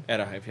 Anaheim.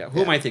 Anaheim, yeah. Who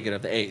am I thinking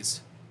of? The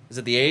A's. Is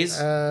it the A's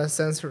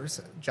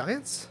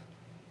Giants.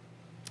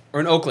 or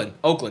in Oakland?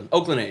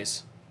 Oakland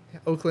A's. Yeah,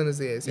 Oakland is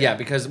the A's. Yeah,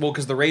 because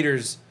the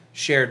Raiders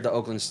shared the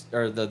Oakland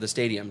or the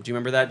stadium. Do you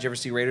remember that? Did you ever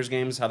see Raiders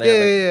games? How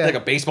they had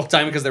like a baseball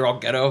time because they're all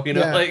ghetto, you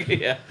know? Yeah. Like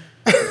yeah.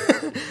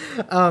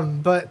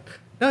 But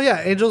no,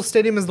 yeah, Angels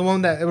Stadium is the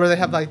one where they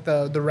have like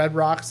the red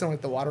rocks and like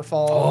the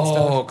waterfall. And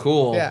stuff. Oh,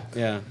 cool. Yeah.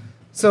 Yeah.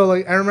 So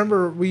like I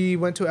remember we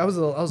went to I was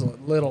a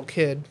little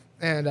kid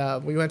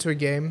and we went to a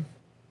game.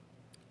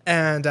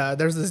 And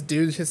there's this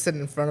dude who's sitting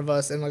in front of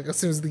us, and like as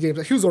soon as the game's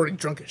like, he was already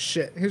drunk as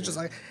shit. He was just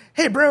like,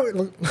 "Hey, bro,"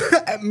 look,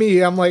 at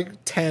me, I'm like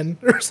 10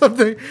 or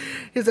something.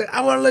 He's like,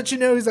 "I want to let you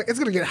know." He's like, "It's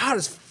gonna get hot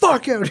as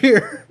fuck out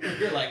here."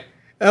 You're like,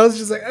 I was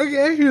just like,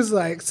 "Okay." He was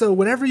like, "So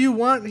whenever you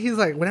want," he's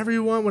like, "Whenever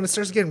you want, when it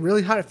starts getting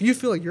really hot, if you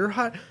feel like you're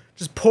hot,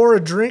 just pour a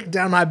drink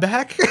down my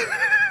back."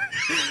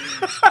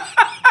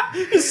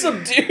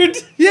 some dude.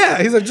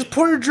 Yeah, he's like, "Just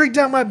pour your drink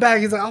down my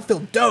back." He's like, "I'll feel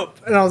dope,"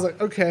 and I was like,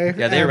 "Okay."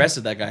 Yeah, they And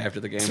arrested that guy after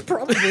the game.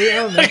 Probably, I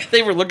don't know.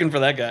 They were looking for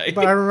that guy.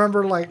 But I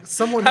remember like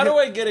someone. How do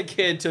I get a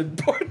kid to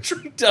pour a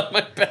drink down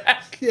my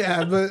back?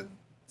 Yeah, but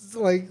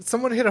like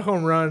someone hit a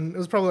home run. It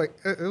was probably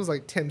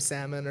like Tim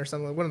Salmon or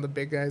something, like one of the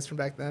big guys from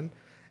back then.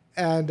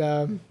 And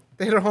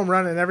they hit a home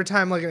run, and every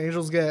time like an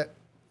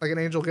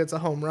angel gets a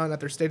home run at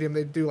their stadium,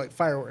 they do like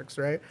fireworks,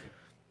 right?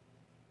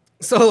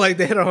 So like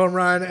they hit a home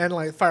run and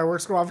like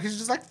fireworks go off. He's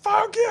just like,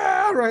 "Fuck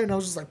yeah!" Right? And I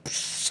was just like,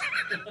 psh.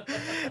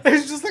 And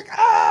he's just like,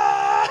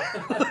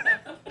 "Ah!"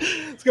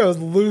 This guy was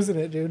losing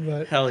it, dude.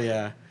 But Hell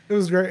yeah. it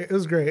was great. It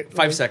was great.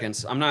 5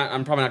 seconds. I'm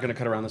probably not gonna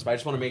cut around this, but I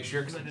just want to make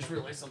sure because I just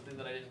realized something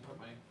that I didn't put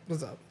my.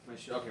 What's up?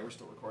 Okay, we're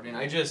still recording.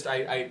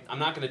 I'm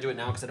not gonna do it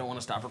now because I don't want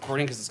to stop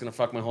recording because it's gonna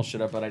fuck my whole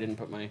shit up. But I didn't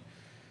put my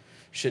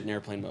shit in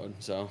airplane mode,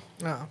 so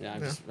Oh, yeah.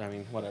 I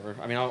mean, whatever.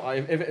 I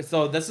mean,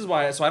 so this is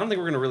why. So I don't think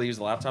we're gonna really use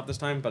the laptop this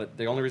time. But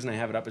the only reason I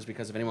have it up is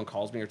because if anyone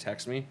calls me or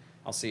texts me,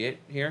 I'll see it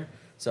here.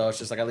 So it's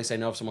just like at least I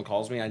know if someone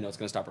calls me, I know it's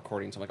gonna stop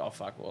recording. So I'm like, oh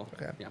fuck, well,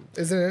 Okay. yeah.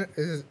 Isn't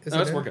it?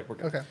 No, we're good. We're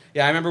good. Okay.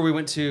 Yeah, I remember we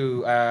went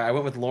to. I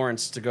went with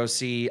Lawrence to go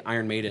see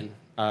Iron Maiden.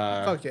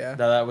 Fuck yeah.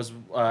 That was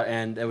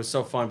and it was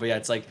so fun. But yeah,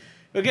 it's like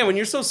again when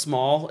you're so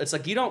small, it's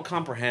like you don't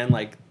comprehend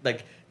like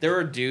there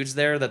are dudes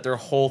there that their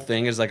whole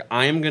thing is like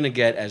I am gonna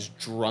get as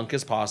drunk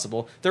as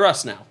possible. They're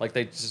us now. Like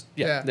they just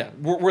yeah.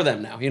 We're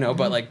them now, you know.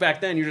 But like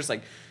back then, you're just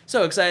like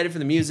so excited for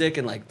the music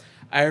and like.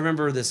 I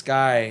remember this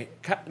guy,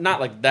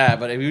 not like that,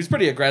 but he was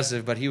pretty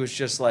aggressive, but he was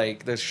just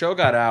like, the show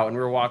got out and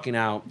we were walking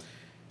out,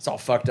 it's all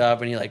fucked up,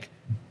 and he like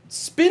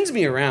spins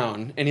me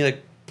around and he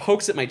like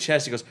pokes at my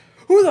chest. He goes,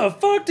 who the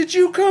fuck did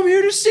you come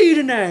here to see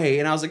tonight?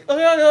 And I was like,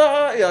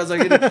 I was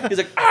like, he's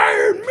like,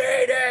 Iron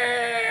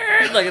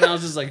Maiden! Like, and I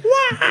was just like,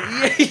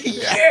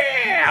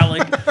 yeah!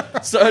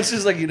 Like, so it's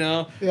just like, you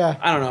know, Yeah.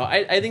 I don't know.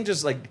 I think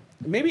just like,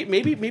 maybe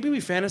we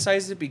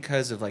fantasized it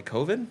because of like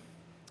COVID.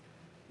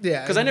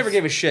 Yeah. Because I never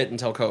gave a shit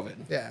until COVID.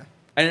 Yeah.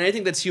 And I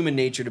think that's human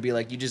nature to be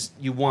like,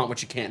 you want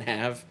what you can't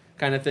have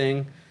kind of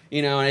thing.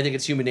 You know, and I think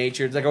it's human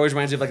nature. It's like, always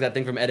reminds me of like that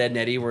thing from Ed, Ed, and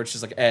Eddie where it's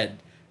just like, Ed,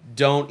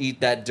 don't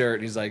eat that dirt.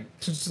 And he's like,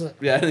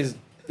 yeah, you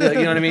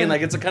know what I mean?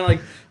 Like, it's kind of like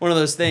one of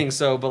those things.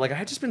 So, but like, I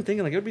had just been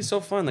thinking like, it would be so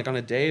fun, like on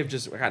a day of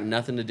just, I got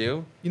nothing to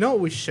do. You know what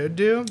we should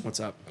do? What's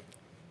up?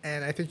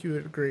 And I think you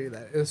would agree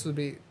that this would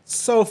be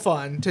so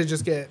fun to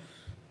just get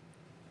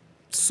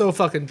so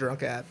fucking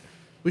drunk at.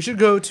 We should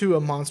go to a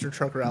monster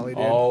truck rally,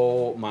 dude.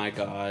 Oh my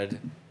God.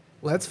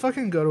 Let's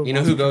fucking go to a You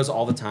know who goes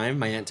all the time?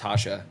 My Aunt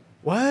Tasha.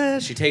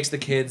 What? She takes the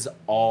kids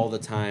all the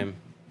time.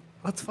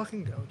 Let's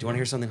fucking go. Do you want to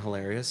hear something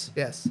hilarious?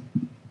 Yes.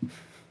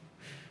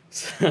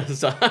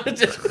 So I'm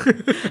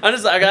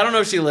just like, I don't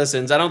know if she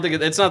listens. I don't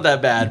think it's not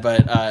that bad,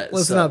 but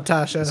Listen up,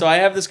 Tasha. So I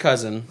have this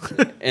cousin,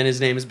 and his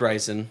name is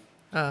Bryson,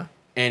 Uh,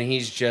 and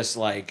he's just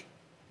like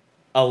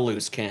a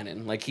loose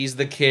cannon. Like he's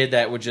the kid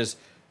that would just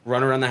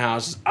run around the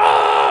house,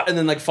 and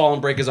then like fall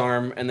and break his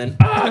arm, and then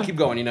keep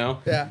going. You know.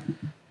 yeah.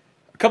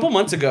 A couple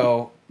months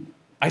ago,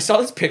 I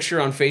saw this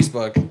picture on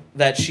Facebook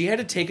that she had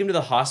to take him to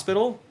the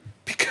hospital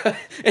because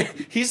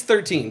he's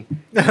 13.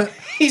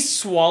 He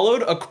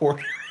swallowed a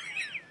quarter.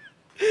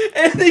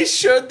 And they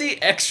showed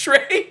the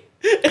X-ray.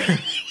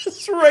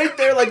 It's right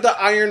there, like the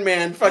Iron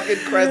Man fucking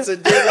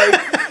crescent, dude.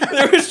 Like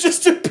there was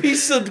just a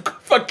piece of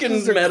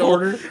fucking metal.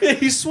 quarter? Yeah,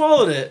 he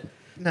swallowed it.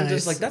 I'm Nice.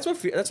 just like that's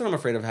what I'm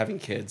afraid of having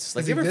kids.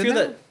 Like, Is do you he ever good feel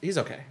now? that he's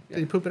okay? Yeah. Did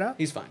you poop it out?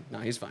 He's fine. No,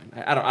 he's fine.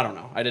 I don't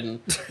know. I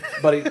didn't,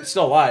 but he's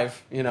still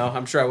alive. You know,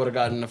 I'm sure I would have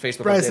gotten a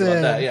Facebook Bryson. update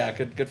about that. Yeah,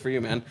 good for you,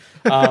 man.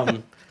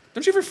 Don't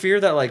you ever fear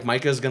that like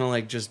Micah's gonna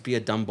like just be a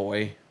dumb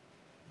boy?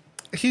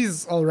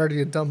 He's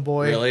already a dumb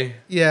boy. Really?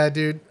 Yeah,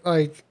 dude.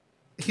 Like,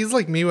 he's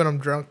like me when I'm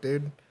drunk,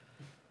 dude.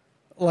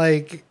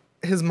 Like,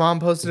 his mom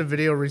posted a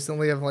video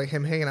recently of like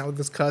him hanging out with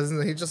his cousins,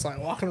 and he's just like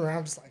walking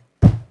around, just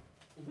like,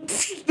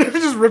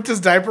 just ripped his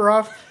diaper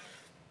off.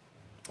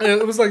 And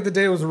it was like the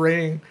day it was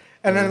raining,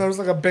 and then there was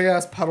like a big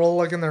ass puddle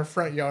like in their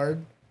front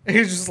yard, and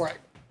he's just like,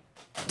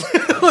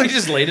 He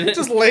just laid in it.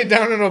 just laid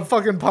down in a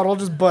fucking puddle,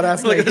 just butt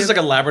ass like naked this is like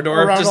a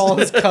Labrador. around Just, all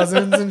his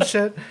cousins and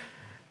shit.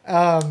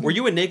 were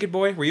you a naked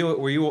boy? Were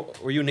you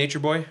a nature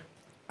boy?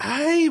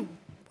 I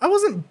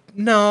wasn't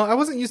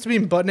used to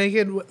being butt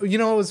naked. You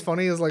know what was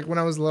funny is like when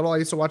I was little, I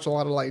used to watch a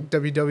lot of like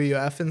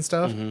WWF and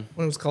stuff when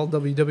it was called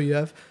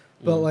WWF.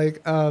 But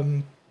like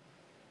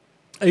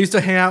I used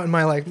to hang out in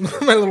my like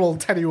my little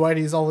Teddy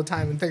Whiteys all the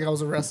time and think I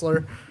was a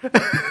wrestler.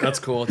 That's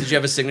cool. Did you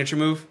have a signature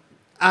move?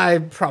 I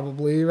don't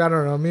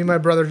know. Me and my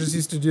brother just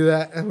used to do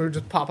that, and we would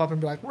just pop up and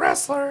be like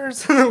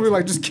wrestlers, and then we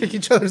like just kick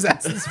each other's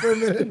asses for a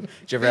minute.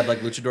 Did you ever have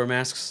like luchador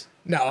masks?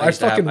 No, I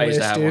fucking wish,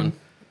 dude.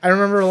 I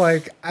remember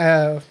like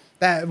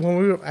that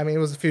when it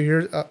was a few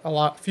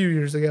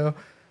years ago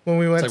when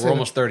we went It's like to, we're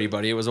almost 30,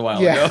 buddy. It was a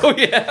while Yeah. ago.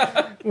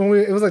 Yeah.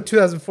 it was like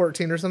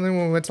 2014 or something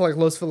when we went to like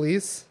Los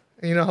Feliz.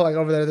 And you know how like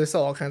over there they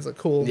sell all kinds of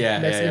cool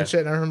Mexican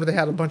shit. And I remember they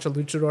had a bunch of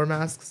luchador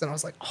masks, and I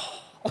was like,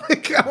 oh,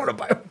 like I want to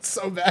buy one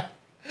so bad.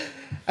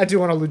 I do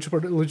want a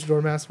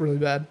luchador mask really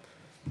bad.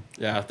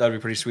 Yeah, that would be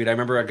pretty sweet. I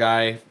remember a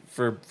guy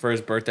for his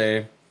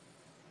birthday.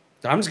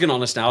 I'm just getting all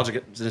nostalgic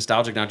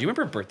now. Do you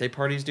remember birthday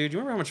parties, dude? Do you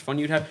remember how much fun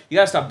you'd have? You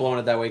gotta stop blowing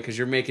it that way because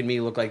you're making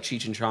me look like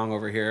Cheech and Chong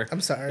over here.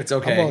 I'm sorry. It's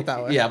okay. I'll blow it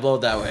that way. Yeah, blow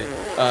it that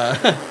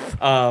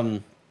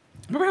way.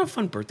 Remember how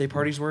fun birthday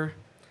parties were?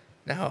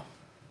 No.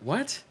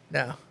 What?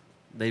 No.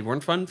 They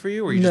weren't fun for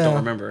you, or you just don't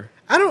remember?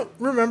 I don't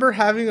remember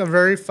having a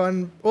very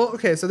fun. Well,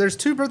 okay, so there's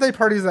two birthday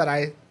parties that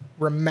I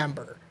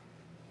remember,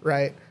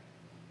 right?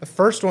 The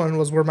first one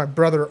was where my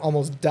brother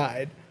almost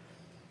died.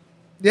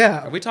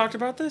 Yeah. Have we talked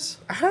about this?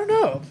 I don't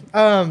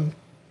know.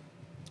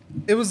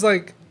 It was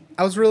like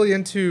I was really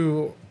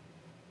into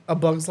A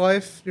Bug's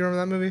Life. You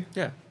remember that movie?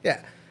 Yeah.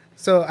 Yeah.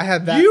 So I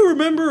had that. You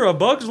remember A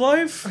Bug's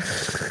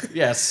Life?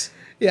 Yes.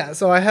 Yeah,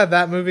 so I had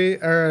that movie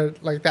or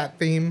like that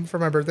theme for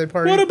my birthday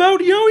party. What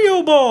about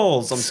yo-yo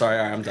balls? I'm sorry.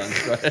 All right, I'm done.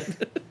 Go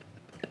ahead.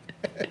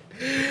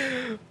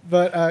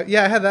 But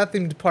yeah, I had that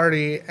themed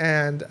party,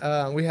 and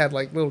we had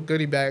like little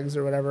goodie bags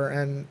or whatever.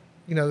 And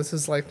you know, this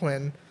is like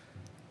when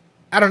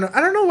I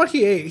don't know what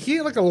he ate. He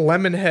ate like a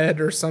lemon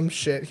head or some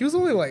shit. He was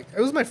only like,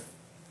 it was my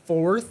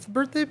 4th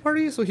birthday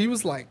party, so he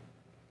was like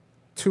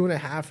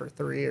 2.5 or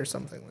 3 or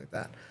something like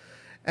that.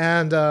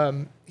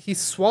 And he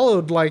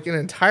swallowed like an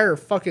entire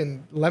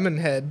fucking lemon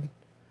head,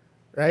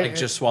 right? Like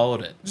just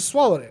swallowed it. Just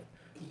swallowed it,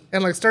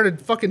 and like started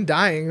fucking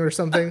dying or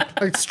something,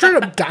 like straight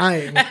up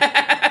dying.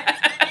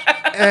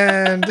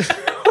 And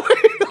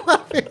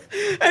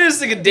I just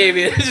think of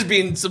David just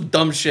being some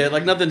dumb shit.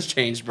 Like nothing's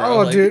changed, bro. oh,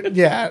 like, dude,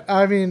 yeah.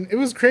 I mean, it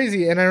was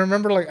crazy, and I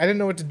remember like I didn't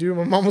know what to do.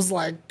 My mom was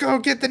like, "Go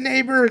get the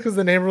neighbor," because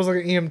the neighbor was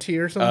like an EMT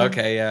or something.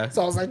 Okay, yeah.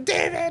 So I was like,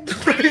 "David,"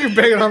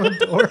 banging on the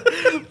door,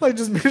 like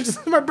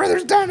just my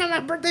brother's dying on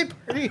my birthday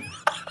party.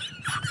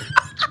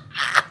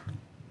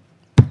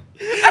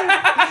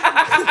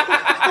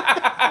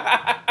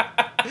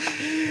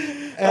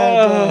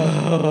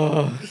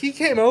 And he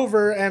came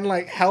over and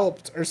like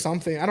helped or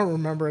something. I don't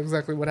remember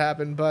exactly what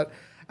happened, but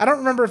I don't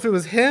remember if it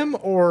was him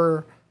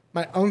or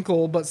my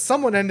uncle, but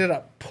someone ended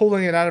up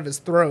pulling it out of his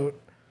throat.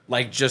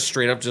 Like just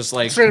straight up, just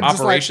like Straight up,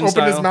 operation just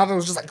like opened style. his mouth and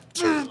was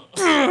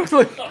just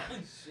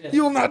like,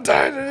 "You will not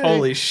die today."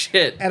 Holy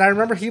shit! And I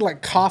remember he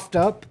like coughed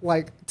up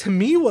like to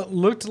me what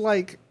looked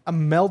like a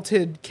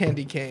melted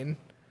candy cane,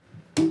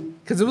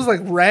 because it was like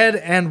red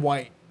and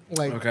white.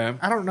 Like Okay.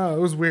 I don't know, it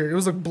was weird. It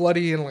was like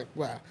bloody and like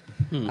wow.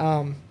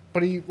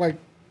 But he like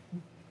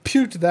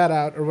puked that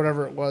out or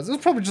whatever it was. It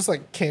was probably just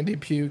like candy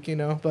puke, you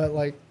know. But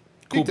like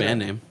Cool puked it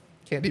band out. name.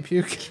 Candy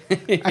puke.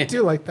 I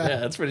do like that. Yeah,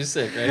 that's pretty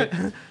sick,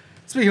 right?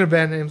 Speaking of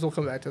band names, we'll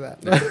come back to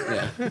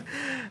that.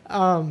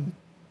 Yeah.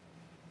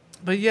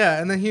 But yeah,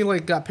 and then he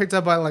like got picked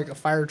up by like a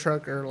fire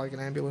truck or like an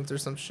ambulance or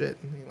some shit,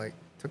 and he like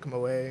took him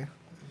away.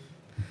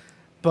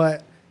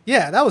 But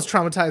yeah, that was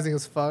traumatizing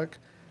as fuck.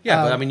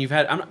 Yeah, but I mean, you've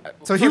had.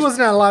 So he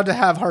wasn't allowed to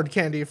have hard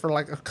candy for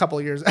like a couple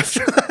of years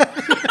after that,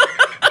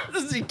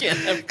 You can't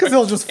have. because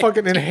he'll just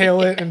fucking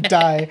inhale it and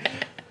die.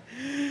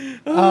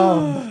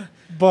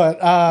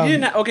 But You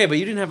didn't but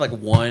you didn't have like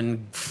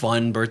one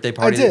fun birthday I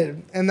party.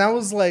 did, and that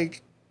was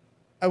like,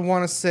 I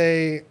want to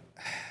say,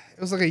 it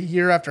was like a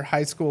year after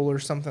high school or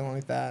something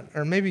like that,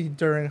 or maybe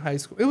during high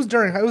school. It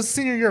was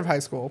senior year of high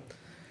school,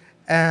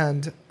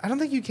 and I don't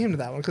think you came to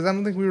that one because I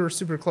don't think we were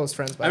super close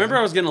friends. I remember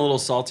I was getting a little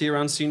salty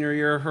around senior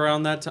year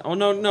around that time. Oh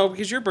no,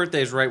 because your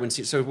birthday is right when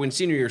when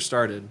senior year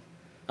started.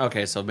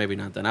 Okay, so maybe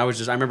not then. I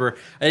remember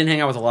I didn't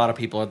hang out with a lot of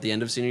people at the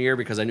end of senior year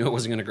because I knew I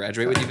wasn't going to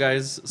graduate with you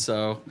guys.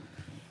 So,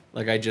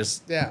 like I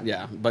just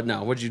yeah. But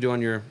no, what did you do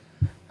on your?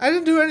 I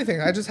didn't do anything.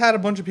 I just had a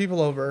bunch of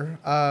people over.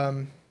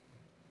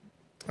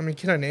 I mean,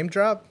 can I name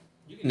drop?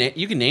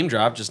 You can name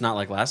drop, just not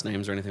like last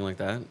names or anything like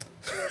that.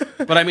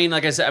 But I mean,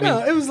 like I said,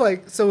 No, it was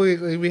like, so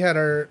we had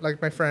our,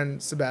 like my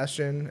friend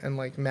Sebastian and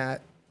like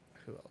Matt,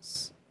 who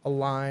else?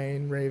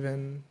 Align,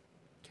 Raven,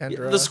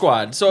 Kendra. the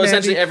squad. So Mandy.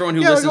 essentially, everyone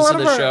who Yeah, like, listens a to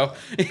lot the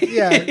of show.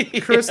 Yeah,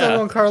 Carissa,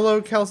 Juan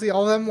Carlo, Kelsey,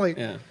 all of them. Like,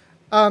 Yeah.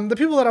 the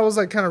people that I was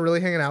like kind of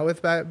really hanging out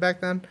with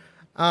back then.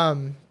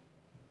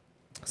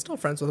 Still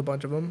friends with a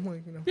bunch of them.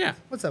 Like, you know, Yeah.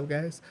 what's up,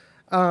 guys?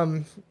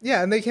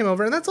 Yeah, and they came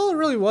over, and that's all it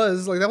really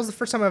was. Like, that was the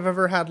first time I've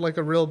ever had like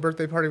a real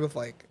birthday party with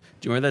like.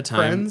 Do you remember that time?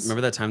 Friends?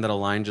 Remember that time that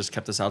Align just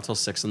kept us out till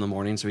 6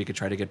 a.m. so we could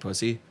try to get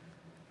pussy?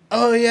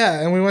 Oh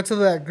yeah, and we went to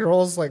that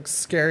girl's like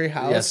scary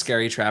house. Yeah,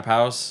 scary trap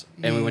house,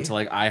 and we went to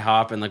like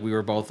IHOP, and like we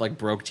were both like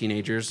broke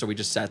teenagers, so we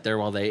just sat there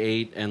while they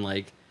ate, and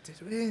like Did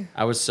we?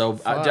 I was so,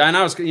 and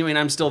I was, I mean,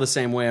 I'm still the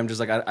same way. I'm just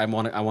like, I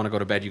want to go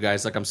to bed, you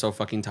guys. Like, I'm so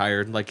fucking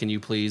tired. Like, can you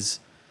please,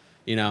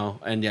 you know?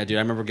 And yeah, dude,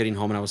 I remember getting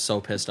home and I was so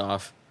pissed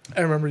off.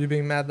 I remember you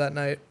being mad that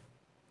night.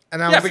 And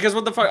Yeah, because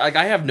what the fuck? Like,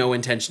 I have no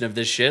intention of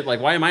this shit. Like,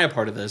 why am I a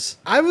part of this?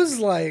 I was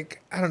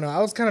like, I don't know. I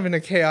was kind of in a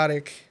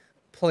chaotic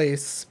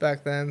place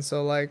back then.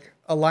 So like,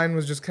 Align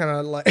was just kind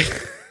of like,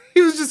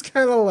 he was just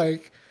kind of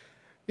like,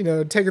 you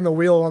know, taking the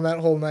wheel on that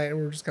whole night, and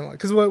we were just kind of like,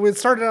 because we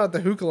started out at the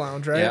hookah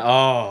lounge, right? Yeah.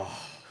 Oh,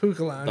 Hookah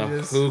the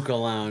lounges. hookah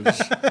lounge.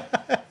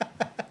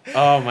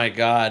 Oh my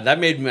god, that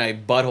made my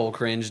butthole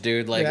cringe,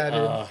 dude. Like, Yeah, dude.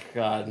 oh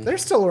god. They're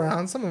still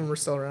around. Some of them are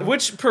still around.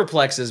 Which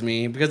perplexes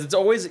me because it's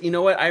always, you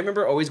know what? I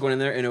remember always going in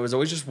there and it was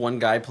always just one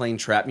guy playing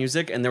trap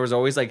music, and there was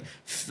always like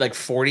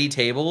 40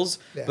 tables,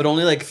 Yeah. but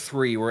only like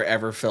 3 were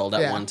ever filled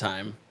at Yeah. one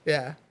time.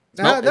 Yeah.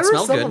 Smelled- There it were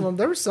smelled some good. of them.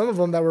 There were some of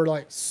them that were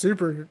like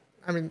super.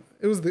 I mean,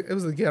 it was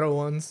the ghetto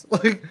ones.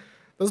 Like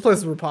those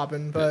places were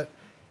popping, but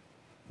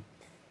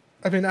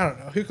I mean, I don't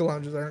know. Hookah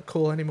lounges aren't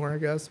cool anymore, I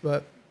guess.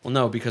 But Well,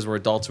 no, because we're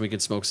adults and we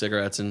could smoke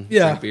cigarettes and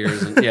Yeah. drink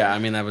beers. And, yeah, I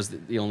mean, that was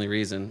the only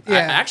reason. Yeah.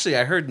 Actually,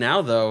 I heard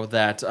now, though,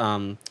 that, you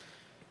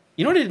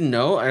know what I didn't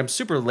know? I'm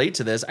super late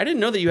to this. I didn't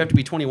know that you have to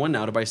be 21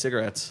 now to buy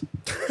cigarettes.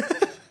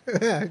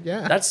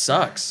 yeah, That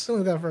sucks. it's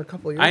only that for a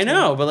couple of years. I now.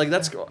 know, but like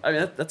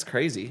that's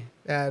crazy.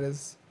 Yeah, it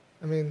is.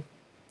 I mean,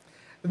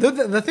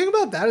 the thing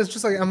about that is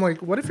just like I'm like,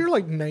 what if you're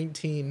like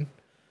 19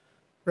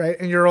 right?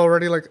 And you're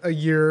already like a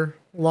year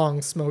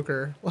long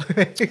smoker.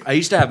 Like, I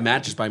used to have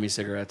Matt just buy me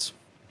cigarettes,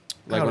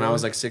 like Oh, when I really?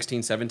 was like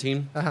 16,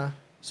 17. uh-huh.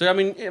 So I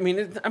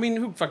mean,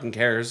 who fucking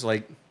cares?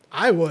 Like,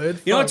 I would.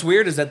 you know what's Fuck.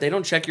 weird is that they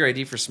don't check your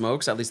ID for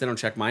smokes. At least they don't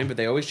check mine, but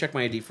they always check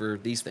my ID for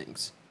these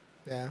things.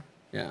 Yeah.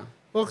 Yeah.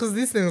 Well, because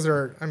these things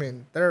are, I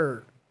mean,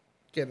 they're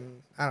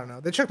getting, I don't know.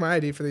 They check my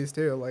ID for these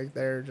too. Like,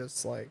 they're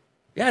just like,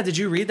 Yeah. Did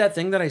you read that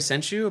thing that I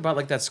sent you about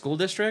like that school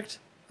district?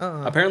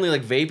 uh-uh. Apparently,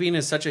 like vaping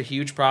is such a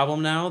huge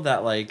problem now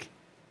that like.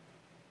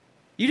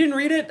 You didn't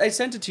read it? I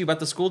sent it to you about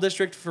the school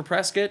district for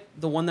Prescott,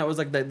 the one that was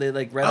like they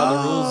like read all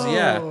the rules.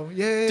 Yeah,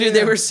 yeah, dude, yeah.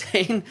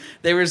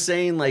 they were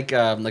saying like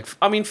I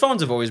mean,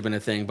 phones have always been a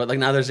thing, but like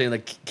now they're saying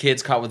like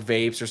kids caught with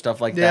vapes or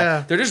stuff like Yeah.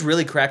 that. They're just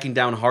really cracking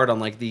down hard on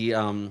like the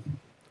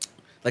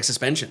like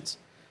suspensions.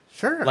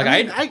 Sure. Like,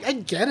 I mean, I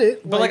get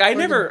it. But like I fucking-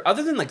 never,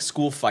 other than like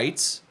school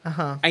fights,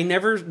 Uh-huh. I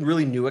never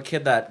really knew a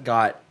kid that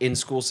got in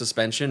school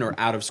suspension or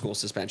out of school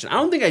suspension. I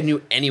don't think I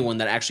knew anyone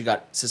that actually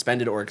got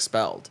suspended or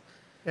expelled.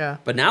 Yeah.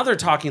 But now they're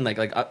talking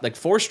like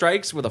 4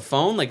 strikes with a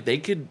phone, like they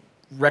could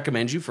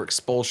recommend you for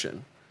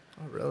expulsion.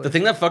 Oh, really? The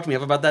thing that fucked me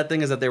up about that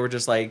thing is that they were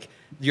just like,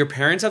 your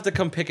parents have to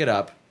come pick it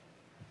up,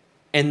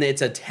 and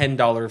it's a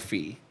 $10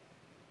 fee.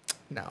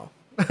 No.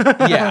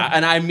 Yeah,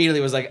 and I immediately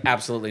was like,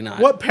 absolutely not.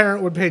 What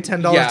parent would pay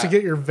 $10 Yeah. to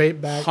get your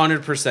vape back?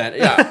 100%.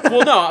 Yeah.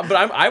 Well, no,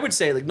 but I would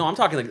say like, no, I'm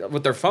talking like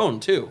with their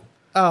phone too.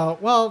 Oh,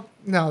 well,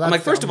 no. That's I'm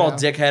like, first of all, dumb,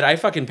 dickhead, I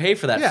fucking pay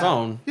for that yeah.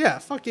 phone. Yeah,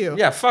 fuck you.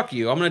 Yeah, fuck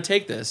you. I'm gonna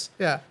take this.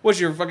 Yeah. What's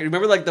your fucking?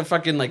 Remember like the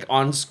fucking like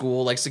on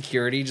school like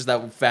security, just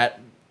that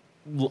fat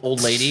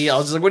old lady. I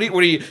was just like,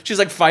 what are you? She's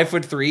like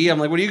 5'3". I'm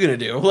like, what are you gonna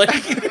do? Like,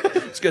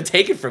 just gonna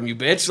take it from you,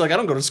 bitch. Like, I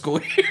don't go to school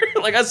here.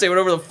 Like, I say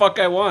whatever the fuck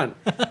I want.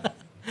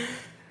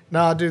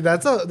 No, dude,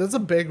 that's a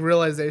big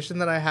realization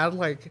that I had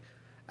like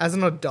as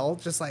an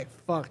adult. Just like,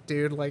 fuck,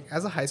 dude. Like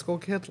as a high school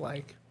kid,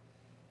 like.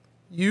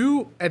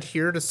 You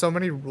adhere to so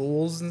many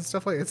rules and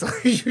stuff like it's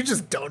like you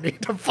just don't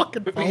need to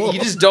fucking follow. You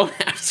just don't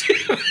have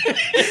to.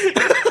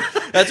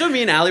 That's what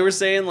me and Allie were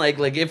saying. Like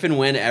if and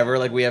whenever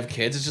like we have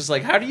kids, it's just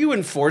like, how do you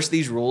enforce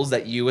these rules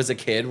that you as a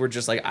kid were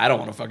just like, I don't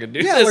want to fucking do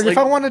Yeah, this. like if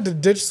I wanted to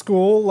ditch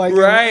school, like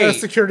Right. a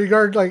security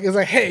guard like is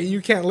like, hey,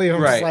 you can't leave.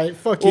 I'm just like,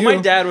 fuck well, you. my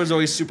dad was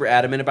always super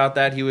adamant about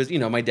that. He was,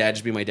 my dad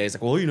just be my dad. He's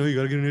like, well, you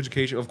gotta get an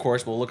education. Of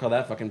course. Well, look how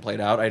that fucking played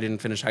out. I didn't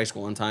finish high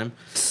school in time.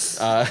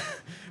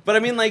 But I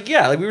mean, like,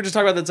 yeah, like we were just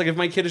talking about that. It's like if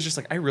my kid is just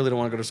like, I really don't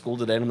want to go to school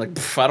today, and I'm like,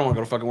 I don't want to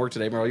go to fucking work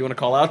today, bro. You want to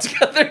call out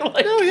together?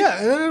 Like, No, yeah,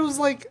 and then it was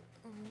like,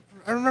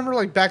 I remember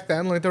like back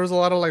then, like there was a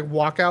lot of like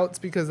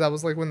walkouts because that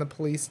was like when the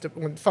police,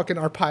 when fucking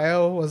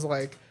Arpaio was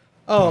like,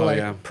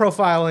 yeah.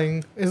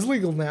 profiling is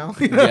legal now.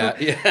 You know?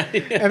 yeah.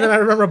 And then I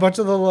remember a bunch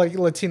of the like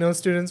Latino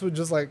students would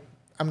just like,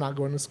 I'm not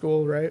going to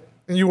school, right?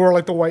 And you wore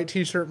like the white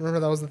T-shirt. Remember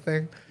that was the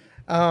thing.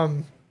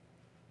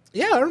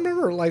 Yeah, I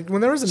remember like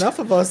when there was enough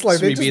of us, like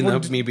So they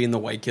just me being the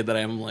white kid that I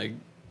am, like,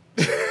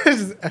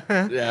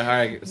 yeah, all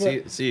right,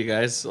 see you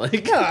guys.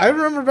 Like, Yeah, I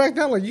remember back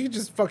then, like you could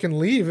just fucking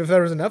leave if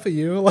there was enough of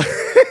you. Like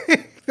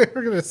they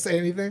were gonna say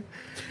anything.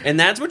 and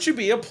that's what should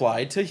be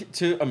applied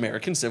to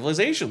American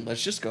civilization.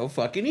 Let's just go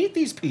fucking eat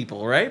these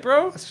people, right,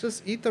 bro? Let's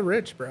just eat the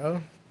rich,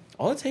 bro.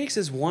 All it takes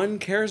is one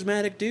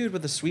charismatic dude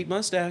with a sweet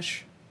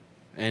mustache,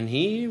 and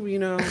he,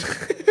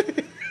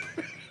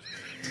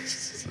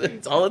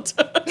 it's all it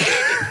took.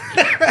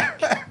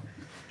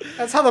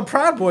 That's how the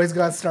Proud Boys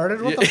got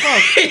started. What the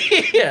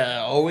fuck?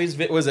 Yeah,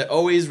 was it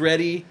always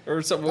ready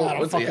or something? I don't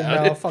What's fucking it?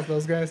 know. Fuck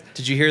those guys.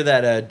 Did you hear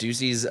that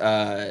Ducey's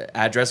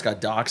address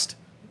got doxxed?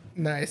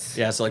 Nice.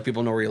 Yeah, so like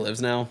people know where he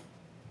lives now.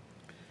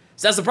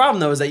 So that's the problem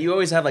though, is that you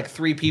always have like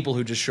 3 people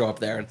who just show up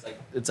there.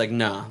 It's like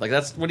nah, like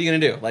that's what are you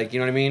gonna do? Like, you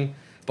know what I mean?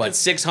 But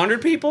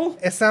 600 people?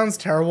 It sounds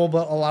terrible,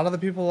 but a lot of the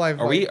people I've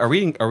Are we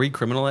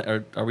criminal?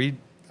 Are we?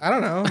 I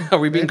don't know. Are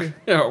we being? Maybe.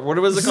 What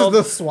was it This called?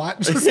 is the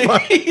SWAT. Just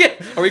Yeah.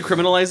 Are we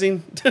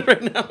criminalizing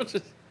right now?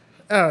 Just-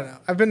 I don't know.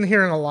 I've been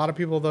hearing a lot of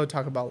people though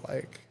talk about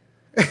like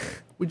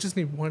we just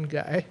need one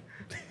guy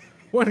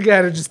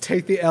to just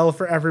take the L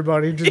for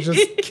everybody to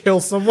just kill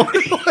someone.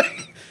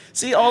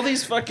 See all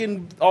these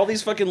fucking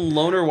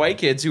loner white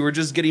kids who were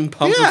just getting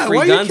pumped Yeah, with free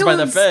why are you guns by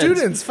the killing feds.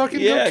 students? Fucking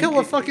go kill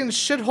a fucking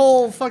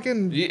shithole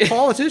fucking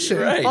politician.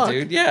 Right, Fuck.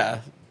 dude.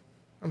 Yeah,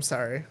 I'm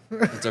sorry.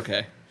 it's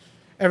okay.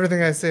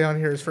 Everything I say on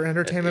here is for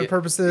entertainment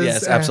purposes.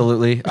 Yes, and-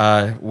 absolutely.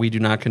 We do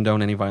not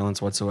condone any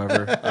violence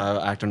whatsoever.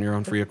 Act on your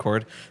own free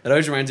accord. That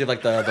always reminds me of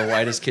like the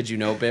whitest kid you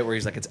know bit, where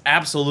he's like, it's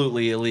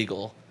absolutely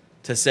illegal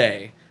to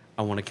say,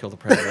 I want to kill the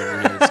president of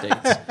the United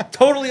States.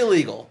 Totally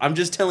illegal. I'm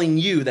just telling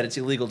you that it's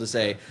illegal to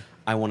say,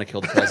 I want to kill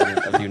the president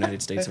of the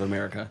United States of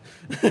America.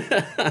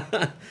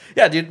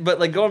 Yeah, dude. But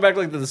like going back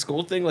like to the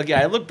school thing, like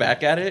I look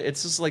back at it,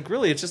 it's just like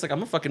really, it's just like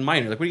I'm a fucking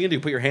minor. Like, what are you gonna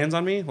do? Put your hands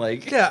on me?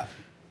 Like, Yeah.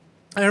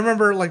 I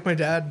remember like my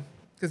dad,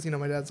 because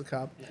my dad's a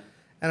cop,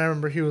 and I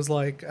remember he was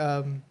like,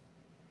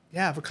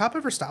 yeah, if a cop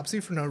ever stops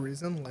you for no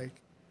reason, like,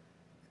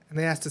 and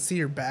they ask to see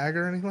your bag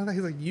or anything like that,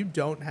 he's like, you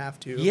don't have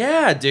to.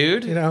 yeah,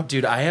 dude. You know?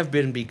 Dude, I have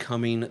been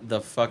becoming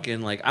the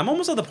fucking like I'm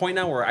almost at the point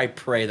now where I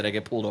pray that I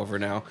get pulled over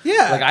now.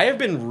 Yeah. Like I have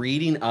been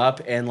reading up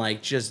and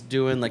like just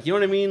doing like, you know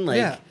what I mean? Like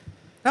Yeah.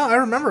 No, I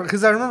remember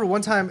because I remember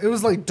one time it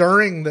was like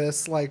during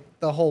this like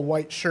the whole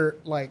white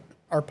shirt like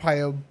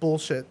Arpaio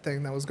bullshit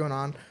thing that was going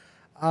on.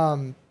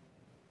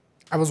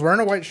 I was wearing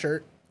a white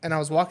shirt and I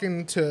was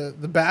walking to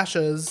the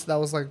Bashas' that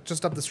was like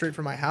just up the street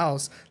from my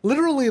house.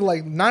 Literally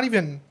like not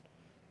even.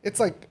 It's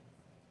like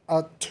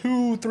a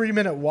 2-3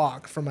 minute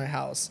walk from my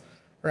house,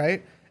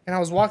 right? And I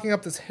was walking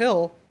up this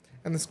hill,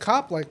 and this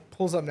cop like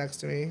pulls up next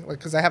to me, like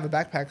because I have a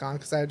backpack on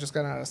because I had just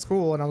gotten out of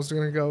school and I was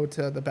gonna go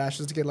to the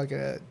Bashas' to get like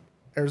a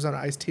Arizona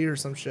iced tea or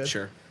some shit.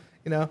 Sure.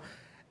 You know,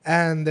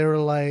 and they were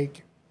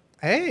like,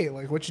 "Hey,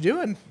 like what you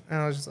doing?"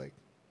 And I was just like,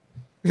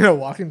 you know,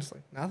 walking, just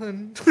like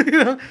nothing, you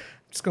know,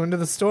 just going to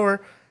the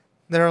store.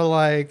 They were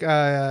like,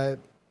 "Did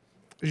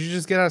you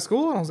just get out of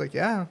school?" And I was like,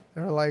 "Yeah."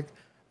 They were like,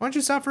 "Why don't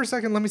you stop for a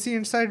second? Let me see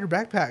inside your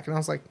backpack." And I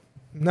was like,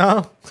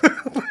 "No."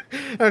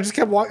 And I just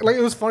kept walking. Like,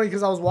 it was funny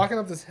because I was walking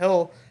up this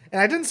hill and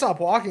I didn't stop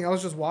walking. I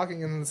was just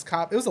walking, and this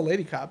cop, it was a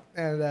lady cop.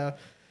 And,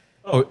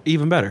 Oh,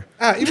 even better.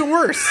 Even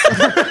worse.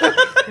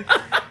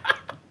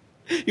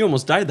 You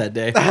almost died that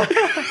day.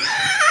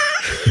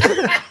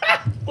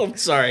 I'm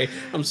sorry.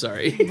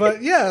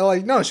 But yeah,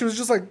 like, no, she was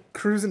just like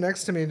cruising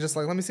next to me and just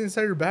like, "Let me see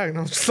inside your bag." And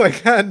I was just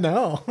like,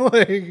 no.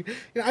 Like, you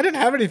know, I didn't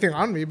have anything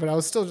on me, but I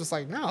was still just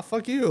like, "No,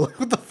 fuck you." Like,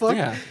 what the fuck?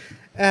 Yeah.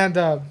 And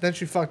then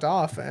she fucked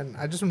off. And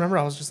I just remember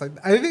I was just like,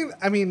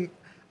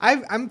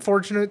 I'm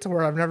fortunate to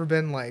where I've never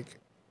been like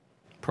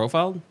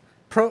Profiled?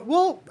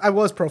 well, I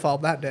was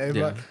profiled that day,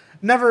 Yeah. but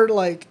never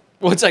like.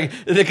 Well, it's like,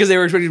 because they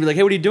were expecting you to be like,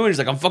 "Hey, what are you doing?" He's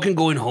like, "I'm fucking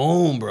going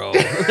home, bro."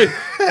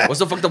 What's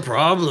the fuck the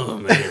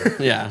problem, man?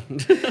 Yeah.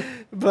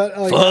 But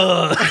like,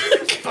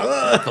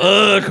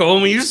 Fuck,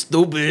 homie, you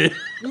stupid.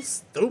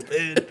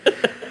 stupid.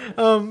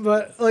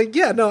 But like,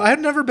 yeah, no, I had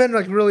never been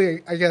like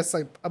really, I guess,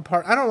 like a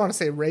part. I don't want to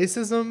say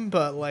racism,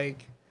 but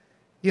like,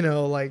 you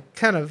know, like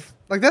kind of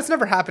like that's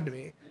never happened to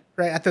me,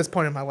 right? At this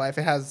point in my life,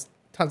 it has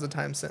tons of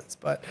times since,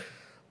 but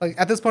like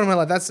at this point in my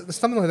life, that's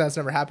something like that's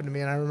never happened to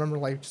me. And I remember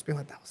like just being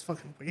like, that was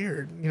fucking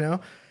weird, you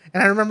know?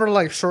 And I remember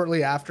like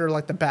shortly after,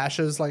 like the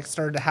Bashas like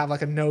started to have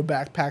like a no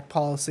backpack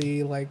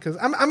policy, like because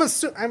I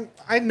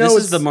know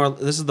This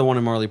is the one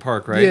in Marley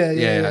Park, right? Yeah.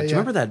 Do you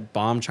remember that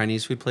bomb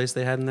Chinese food place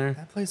they had in there?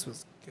 that place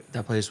was good.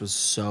 That place was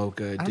so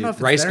good, I don't know if dude.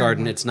 it's Rice there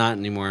Garden, anymore. it's not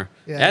anymore.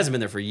 Yeah. It hasn't been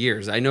there for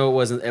years. I know it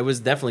wasn't. It was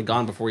definitely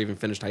gone before we even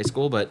finished high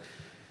school, but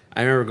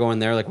I remember going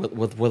there like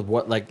with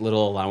what like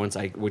little allowance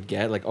I would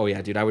get. Like, oh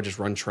yeah, dude, I would just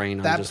run train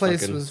on That just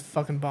place fucking, was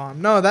fucking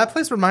bomb. No, that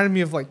place reminded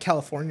me of like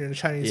California and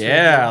Chinese food.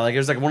 yeah, like it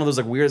was like one of those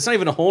like weird. It's not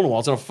even a hole in the wall.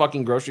 It's in a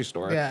fucking grocery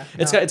store. Yeah,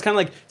 it's no. kind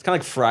of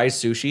like Fry's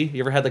sushi. You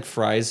ever had like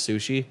Fry's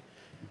sushi?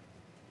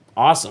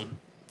 Awesome,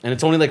 and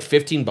it's only like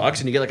 $15,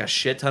 and you get like a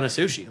shit ton of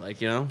sushi.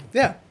 Like, you know.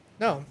 Yeah.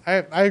 No,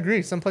 I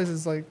agree. Some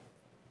places like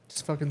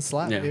just fucking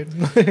slap, Yeah.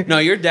 dude. No,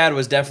 your dad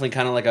was definitely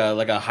kind of like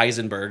a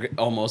Heisenberg,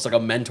 almost like a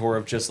mentor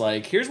of just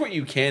like, here's what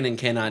you can and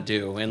cannot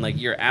do, and like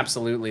you're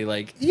absolutely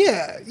like,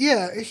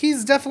 Yeah.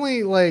 He's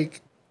definitely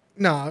like,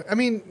 no, I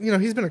mean, you know,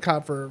 he's been a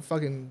cop for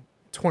fucking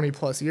 20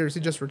 plus years.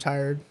 He just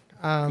retired.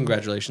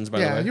 congratulations, by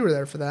the Yeah, way. you were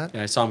there for that.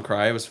 Yeah, I saw him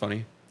cry. It was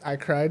funny. I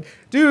cried,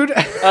 dude.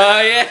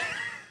 Yeah.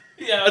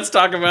 Yeah, let's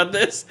talk about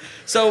this.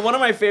 So one of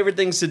my favorite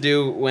things to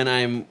do when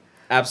I'm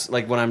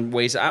when I'm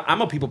wasted,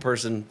 I'm a people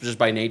person just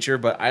by nature,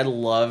 but I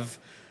love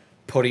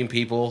putting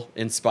people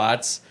in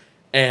spots.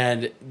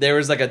 And there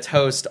was like a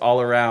toast all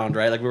around,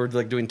 right? Like we were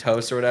like doing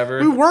toasts or whatever.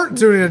 We weren't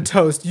doing a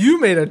toast.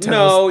 You made a toast.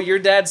 No, your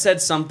dad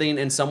said something,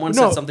 and someone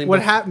said something.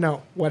 What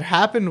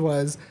happened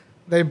was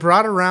they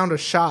brought around a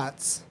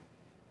shots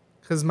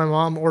because my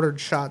mom ordered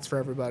shots for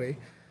everybody,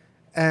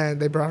 and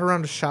they brought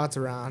around a shots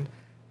around.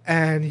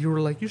 And you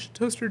were like, "You should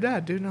toast your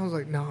dad, dude." And I was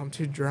like, "No, I'm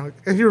too drunk."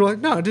 And you were like,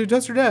 "No, dude,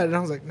 toast your dad." And I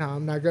was like, "No,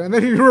 I'm not gonna." And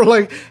then you were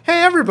like,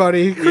 "Hey,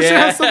 everybody, Christian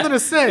has something to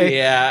say."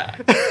 Yeah.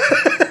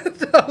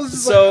 I was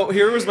just So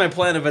here was my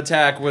plan of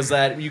attack: was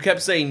that you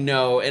kept saying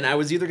no, and I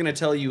was either going to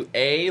tell you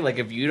A, like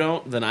if you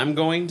don't, then I'm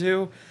going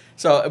to.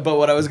 So, but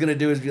what I was going to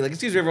do is be like,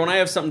 "Excuse me, everyone, I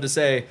have something to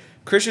say."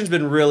 Christian's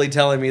been really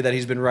telling me that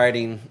he's been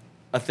writing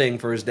a thing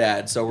for his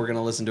dad, so we're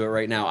gonna listen to it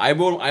right now. I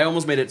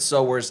almost made it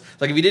so worse.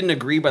 Like if you didn't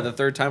agree by the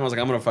third time, I was like,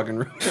 I'm gonna fucking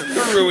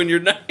ruin your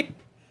night.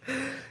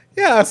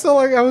 Yeah, so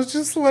like I was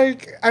just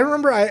like I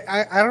remember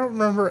I don't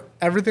remember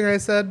everything I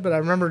said, but I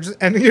remember just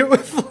ending it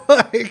with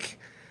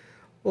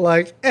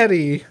like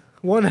Eddie,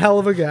 one hell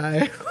of a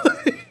guy.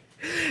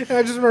 And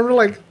I just remember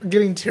like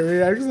getting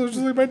teary eyed because I was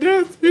just like, my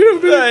dad,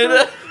 you know,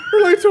 been for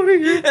like 20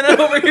 years. And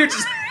I'm over here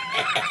just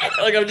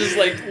like I'm just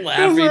like I was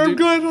laughing. like, I'm Dude.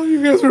 glad all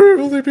you guys were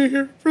able to be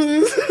here for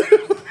this.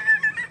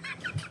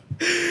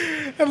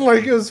 And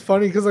like it was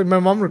funny because like my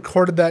mom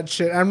recorded that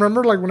shit. I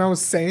remember like when I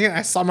was saying it,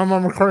 I saw my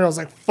mom recording. I was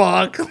like,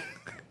 fuck.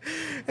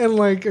 And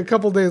like a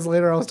couple days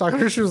later, I was talking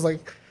to her. She was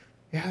like,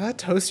 "Yeah, that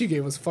toast you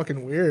gave was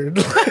fucking weird."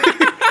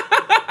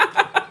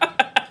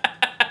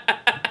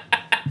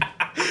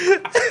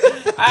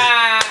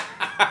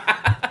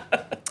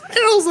 And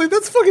I was like,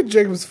 "That's fucking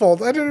Jacob's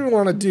fault. I didn't even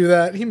want to do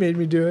that. He made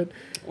me do it."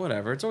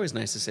 Whatever. It's always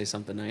nice to say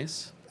something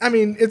nice. I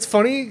mean, it's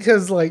funny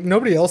because like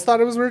nobody else thought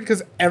it was weird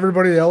because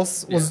everybody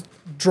else was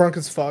drunk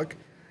as fuck.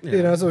 Yeah.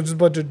 You know, so it was just a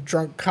bunch of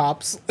drunk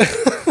cops.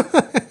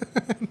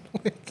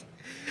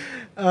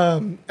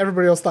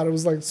 Everybody else thought it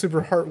was like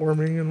super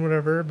heartwarming and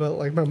whatever, but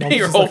like my mom was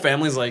Your just whole like,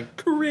 family's like,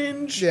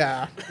 cringe.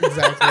 yeah,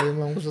 exactly. My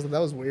mom was just like, that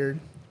was weird.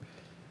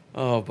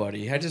 Oh,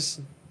 buddy, I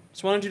just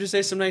wanted you to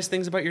say some nice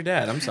things about your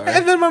dad. I'm sorry.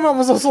 And then my mom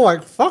was also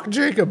like, fuck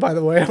Jacob, by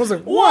the way. I was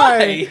like,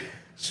 why?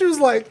 She was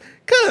like,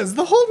 cause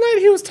the whole night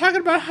he was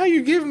talking about how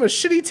you gave him a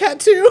shitty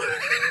tattoo.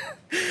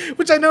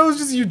 Which I know is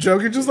just you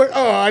joking, just like,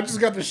 oh, I just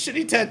got the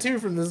shitty tattoo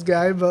from this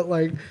guy, but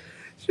like,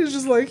 she was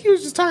just like, he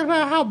was just talking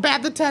about how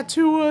bad the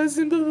tattoo was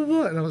and blah, blah,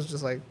 blah. And I was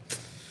just like,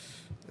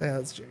 yeah,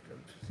 that's Jacob.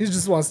 He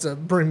just wants to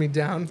bring me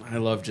down. I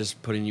love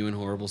just putting you in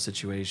horrible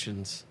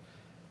situations.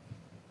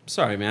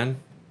 Sorry, man.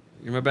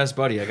 You're my best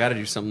buddy. I got to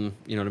do something,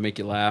 to make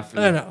you laugh.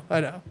 I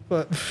know.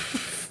 But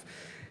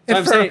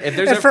I'm saying, if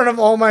there's in front of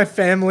all my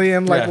family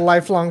and like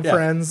lifelong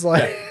friends,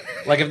 like,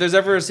 like if there's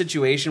ever a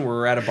situation where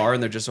we're at a bar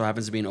and there just so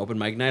happens to be an open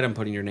mic night, I'm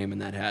putting your name in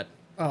that hat.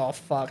 oh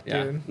fuck,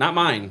 Yeah, dude. not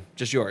mine,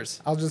 just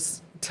yours. I'll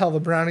just tell the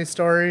brownie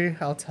story.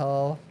 I'll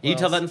tell. Can you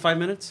tell that in 5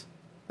 minutes?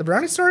 The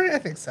brownie story? I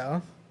think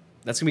so.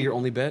 That's gonna be your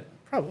only bit.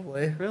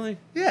 Probably. Really?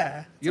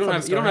 Yeah. You don't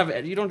ever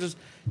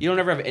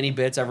have any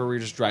bits ever where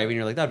you're just driving.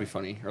 You're like, that'd be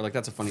funny, or like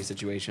that's a funny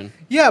situation.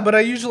 Yeah, but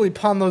I usually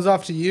pawn those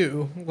off to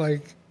you.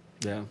 Like,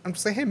 Yeah. I'm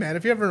just like, hey man,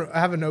 if you ever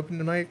have an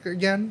open mic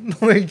again,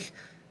 like,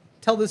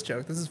 tell this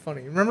joke. This is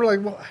funny. Remember, like,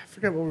 I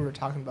forget what we were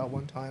talking about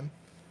one time.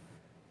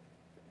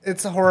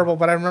 It's horrible,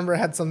 but I remember it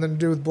had something to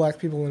do with black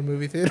people in a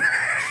movie theater.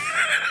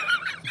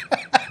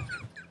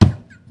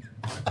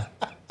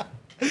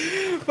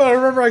 But I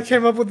remember I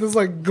came up with this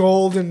like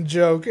golden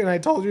joke, and I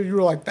told you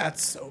were like,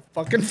 "That's so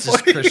fucking This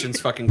funny." is Christian's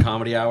fucking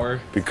comedy hour.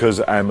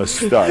 Because I'm a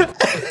stud.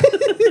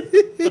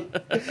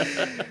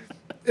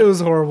 It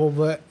was horrible,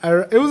 but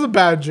it was a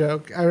bad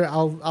joke.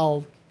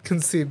 I'll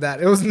concede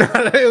that it was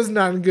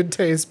not in good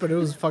taste, but it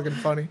was fucking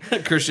funny.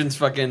 Christian's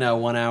fucking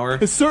 1 hour.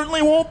 It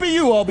certainly won't be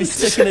you. I'll be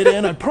sticking it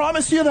in. I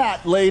promise you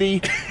that,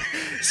 lady.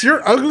 So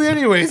you're ugly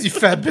anyways, you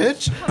fat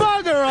bitch.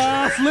 Bugger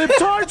off,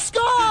 libtard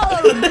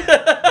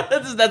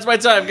scum! That's my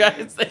time,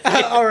 guys.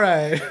 All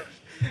right.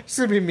 It's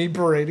gonna be me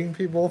berating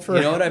people for.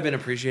 You know what I've been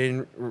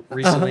appreciating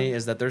recently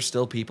is that there's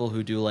still people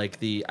who do like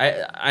the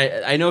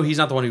I know he's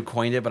not the one who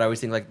coined it, but I always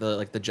think like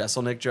the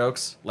Jesselnick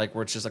jokes, like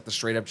where it's just like the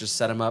straight up just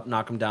set him up,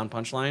 knock him down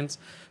punchlines.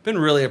 Been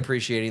really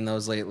appreciating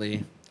those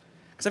lately.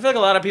 Because I feel like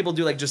a lot of people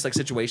do like just like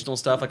situational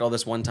stuff, like, oh,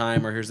 this one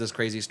time, or here's this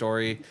crazy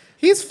story.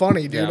 He's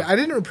funny, dude. Yeah. I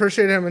didn't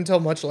appreciate him until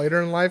much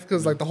later in life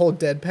because like the whole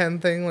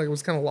deadpan thing like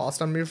was kind of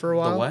lost on me for a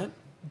while. The what?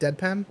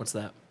 Deadpan? What's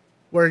that?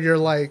 Where you're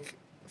like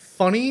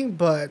funny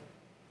but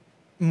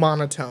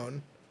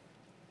monotone.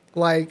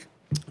 Like,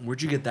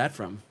 where'd you get that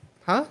from?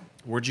 huh?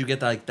 Where'd you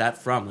get that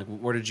from? Like,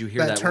 where did you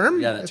hear that term?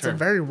 Yeah, that it's term. a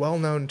very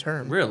well-known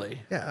term.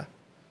 Really? Yeah.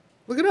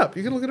 Look it up.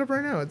 You can look it up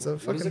right now. It's a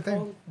What fucking is it thing.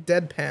 called?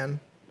 Deadpan.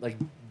 Like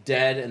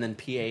dead and then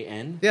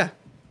PAN? Yeah.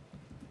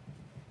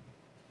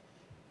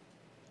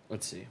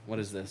 Let's see. What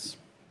is this?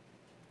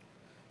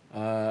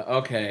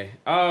 Okay.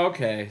 Oh,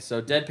 okay.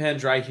 So deadpan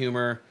dry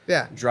humor.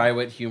 Yeah. Dry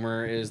wit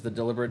humor is the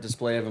deliberate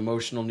display of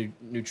emotional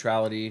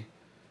neutrality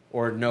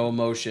or no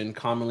emotion,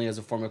 commonly as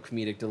a form of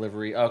comedic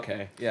delivery.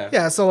 Okay. Yeah.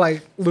 Yeah, so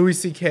like Louis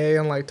C.K.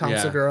 and like Tom Yeah.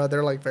 Segura,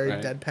 they're like very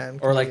Right. deadpan.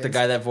 Or like the comedians.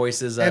 guy that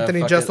voices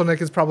Anthony fucking-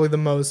 Jeselnik is probably the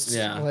most.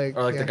 Yeah. Like,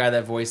 or like yeah. the guy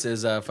that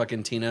voices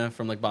fucking Tina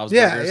from like Bob's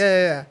Yeah, Burgers.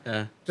 yeah.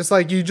 Yeah. Just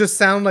like you just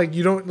sound like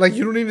you don't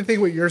even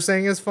think what you're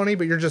saying is funny,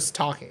 but you're just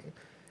talking,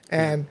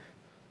 and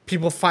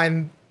people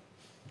find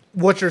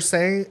what you're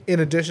saying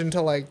in addition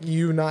to like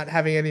you not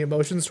having any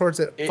emotions towards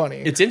it funny.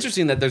 It's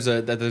interesting that there's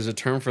a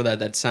term for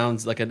that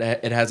sounds like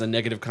it has a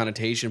negative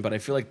connotation, but I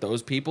feel like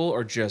those people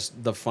are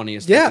just the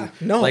funniest. Yeah,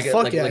 fucking- no, like,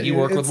 fuck like, yeah. Like you dude.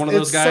 work with one of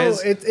those It's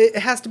guys. So, it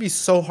has to be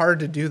so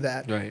hard to do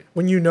that. Right.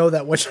 When you know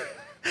that what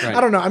Right.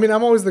 I don't know. I mean,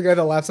 I'm always the guy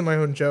that laughs at my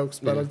own jokes,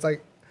 but Yeah. it's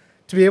like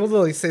to be able to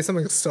like say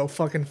something so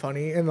fucking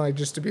funny and like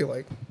just to be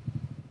like,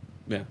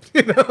 Yeah.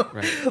 you know,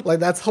 Right. like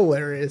that's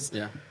hilarious.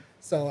 Yeah.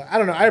 So I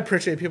don't know. I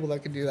appreciate people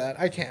that can do that.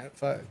 I can't,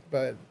 but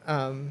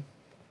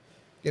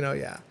you know,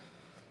 yeah.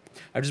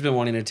 I've just been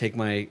wanting to take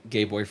my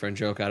gay boyfriend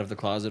joke out of the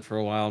closet for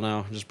a while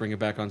now. Just bring it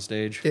back on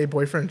stage. Gay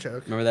boyfriend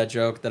joke. Remember that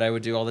joke that I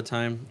would do all the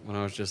time when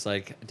I was just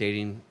like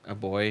dating a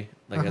boy,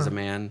 like as a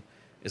man,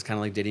 is kind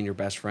of like dating your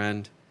best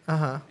friend.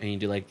 Uh-huh. And you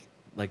do like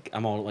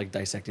I'm all like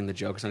dissecting the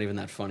joke. It's not even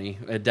that funny.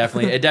 It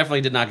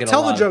definitely did not get.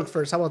 Tell a lot the joke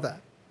first. How about that?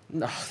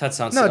 No, that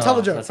sounds. No, tell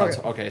the joke. That sounds,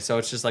 Fuck it. okay, so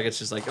it's just like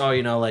oh,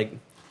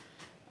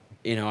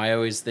 I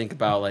always think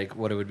about like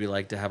what it would be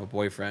like to have a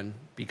boyfriend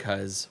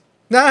because.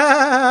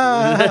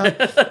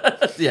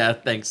 Yeah,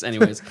 thanks.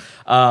 Anyways, Do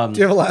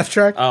you have a laugh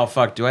track? Oh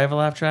fuck, do I have a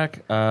laugh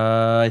track?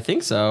 I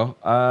think so.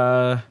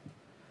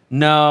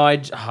 No, I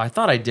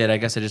thought I did. I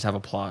guess I just have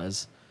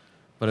applause.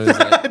 But it was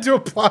like, Do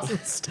applause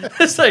instead.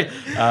 it's like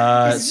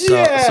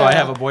so I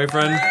have a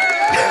boyfriend.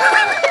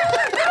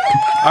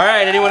 All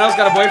right, anyone else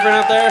got a boyfriend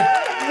out there?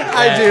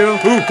 I do.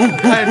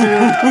 I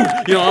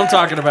do. You know what I'm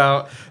talking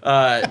about.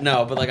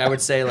 No, but like I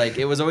would say like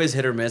it was always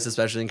hit or miss,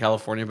 especially in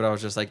California. But I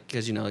was just like,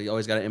 because you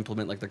always got to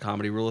implement like the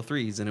comedy rule of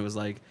threes, and it was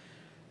like,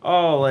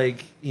 oh,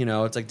 like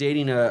it's like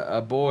dating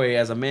a boy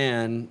as a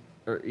man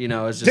or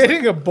it's just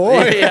Dating a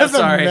boy Yeah, as a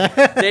sorry. man.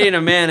 Dating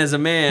a man as a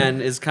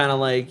man is kind of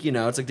like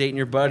it's like dating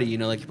your buddy.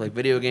 Like you play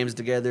video games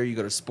together, you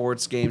go to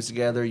sports games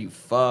together, you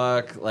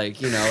fuck,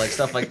 like like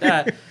stuff like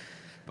that.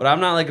 But I'm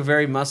not like a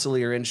very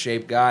muscly or in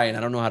shape guy, and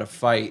I don't know how to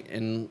fight.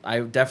 And I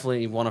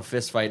definitely want to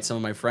fist fight some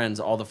of my friends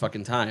all the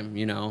fucking time,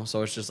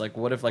 So it's just like,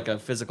 what if like a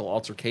physical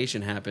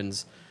altercation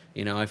happens?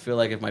 I feel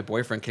like if my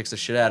boyfriend kicks the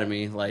shit out of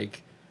me,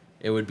 like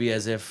it would be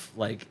as if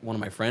like one of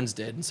my friends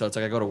did. And so it's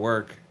like I go to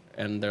work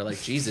and they're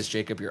like, Jesus,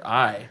 Jacob, your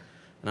eye.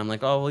 And I'm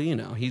like, oh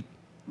well, we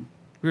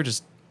were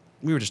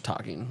just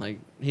talking. Like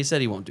he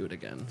said he won't do it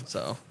again.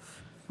 So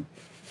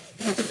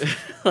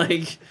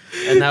like,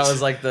 and that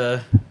was like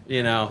the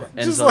and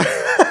Just so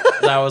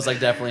that was like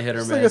definitely hit or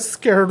It's miss. like a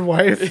scared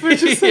wife.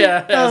 It's just like,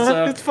 Yeah,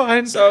 so- it's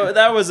fine. So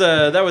that was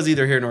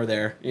either here nor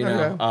there,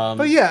 Okay. Um,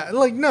 But yeah,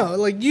 like no,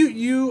 like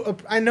you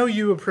I know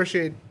you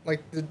appreciate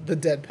like the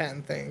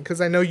deadpan thing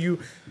because I know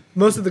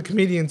most of the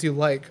comedians you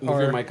like move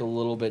are your mic a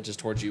little bit just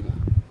towards you.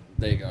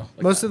 There you go.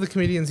 Like most that. of the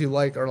comedians you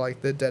like are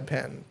like the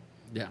deadpan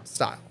Yeah.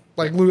 style.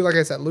 Like like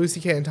I said, Louis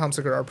C.K. and Tom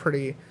Segura are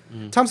pretty.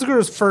 Mm-hmm. Tom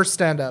Segura's first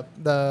stand up,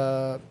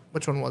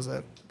 which one was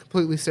it?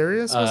 Completely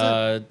Serious was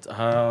it?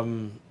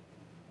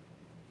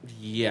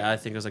 Yeah, I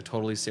think it was like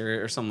Totally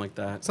Serious or something like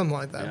that. Something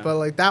like that. Yeah. But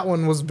like that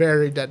one was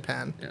very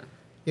deadpan.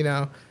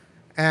 Yeah.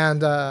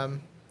 And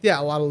yeah,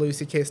 a lot of Louis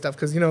C.K. stuff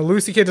because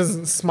Louis C.K.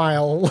 doesn't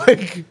smile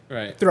like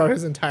Right. throughout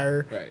his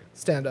entire Right.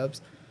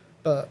 stand-ups.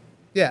 But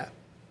yeah.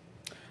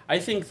 I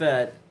think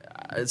that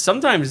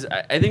sometimes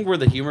I think where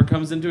the humor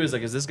comes into is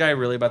like, is this guy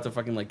really about to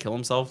fucking like kill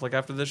himself like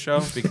after this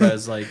show?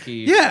 Because like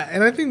he Yeah,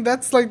 and I think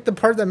that's like the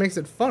part that makes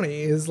it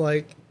funny is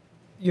like,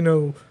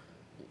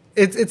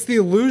 it's the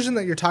illusion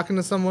that you're talking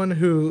to someone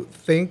who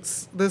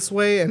thinks this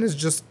way and is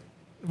just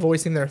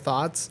voicing their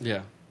thoughts,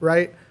 Yeah.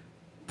 right?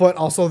 But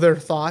also their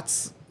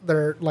thoughts,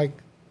 their like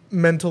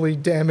mentally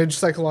damaged,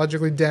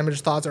 psychologically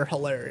damaged thoughts are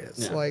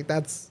hilarious. Yeah. Like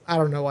I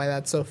don't know why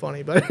that's so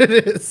funny, but it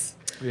is.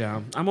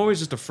 Yeah. I'm always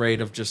just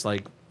afraid of just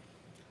like,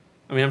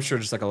 I mean, I'm sure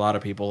just like a lot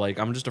of people, like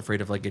I'm just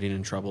afraid of like getting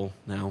in trouble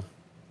now.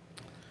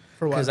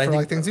 For what? 'Cause For I think-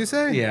 like things you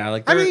say? Yeah,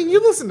 like I there- mean, you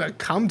listen to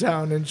Come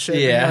Down and shit.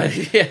 and, Yeah.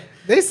 like, Yeah.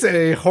 they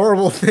say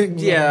horrible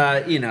things.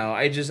 Yeah,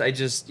 I just,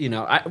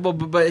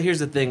 but here's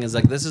the thing is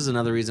like, this is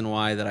another reason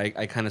why that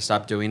I kind of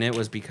stopped doing it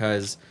was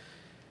because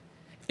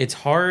it's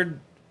hard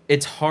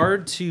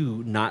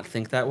to not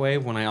think that way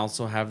when I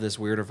also have this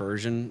weird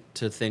aversion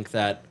to think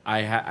that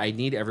I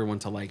need everyone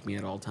to like me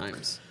at all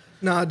times.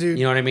 Nah, dude.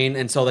 You know what I mean?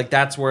 And so like,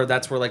 that's where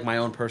like my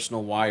own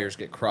personal wires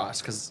get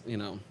crossed. 'Cause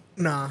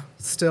Nah,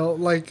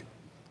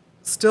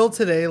 still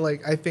today,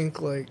 like I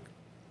think like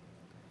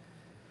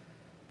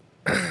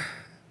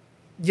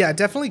yeah,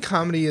 definitely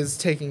comedy is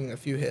taking a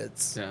few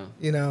hits.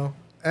 Yeah.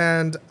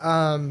 And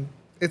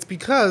it's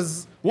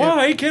because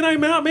why can I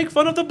not make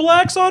fun of the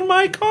blacks on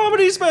my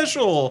comedy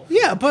special?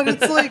 yeah, but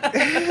it's like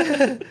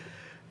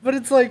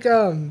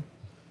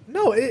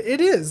no,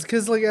 it is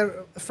because like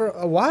for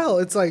a while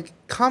it's like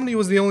comedy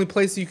was the only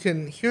place you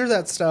can hear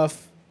that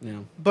stuff. Yeah.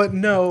 But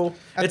no,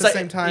 at It's the like-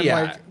 same time,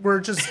 yeah. like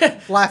we're just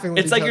laughing with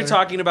It's each like other. you're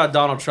talking about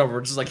Donald Trump, where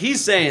it's just like he's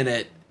saying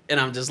it,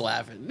 and I'm just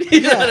laughing. You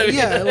know what I mean?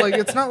 Yeah, like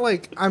it's not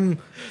like I'm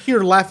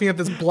here laughing at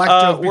this black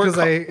joke because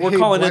I hate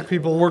black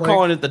people. We're like,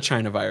 calling it the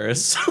China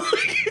virus.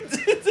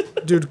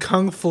 dude,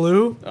 Kung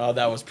Flu, Oh,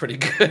 that was pretty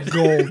good.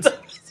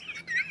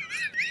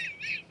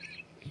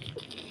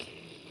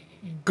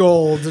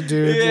 gold,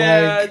 dude.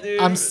 Yeah, like, dude.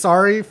 I'm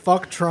sorry,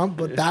 fuck Trump,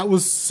 but that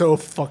was so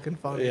fucking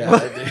funny. Yeah,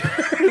 dude.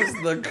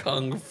 It's the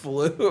Kung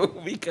Flu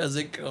because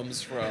it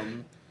comes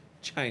from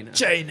China.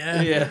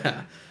 China.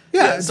 Yeah.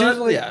 Yeah, so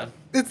dude, like, yeah.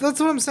 that's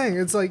what I'm saying.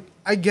 It's like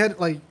I get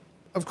like,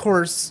 of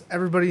course,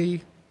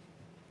 everybody.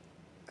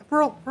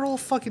 We're all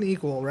fucking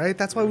equal, right?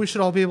 That's why we should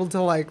all be able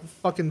to like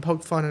fucking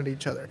poke fun at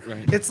each other.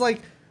 Right. It's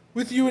like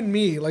with you and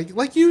me,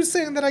 like you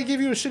saying that I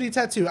gave you a shitty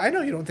tattoo. I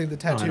know you don't think the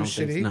No, tattoo I don't is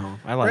think- shitty. no,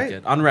 I like right?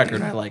 it. On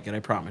record, I like it. I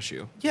promise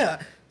you.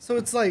 Yeah. So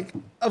it's like,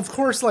 of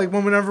course, like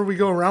whenever we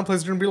go around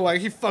places, you're gonna be like,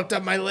 he fucked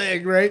up my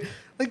leg, right?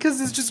 Like, cause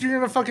it's just you're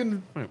gonna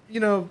fucking,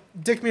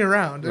 dick me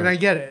around, and I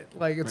get it.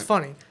 Like, it's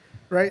funny,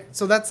 right?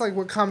 So that's like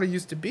what comedy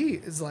used to be.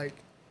 Is like,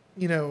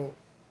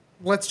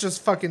 let's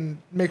just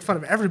fucking make fun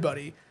of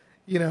everybody,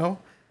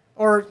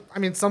 Or I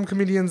mean, some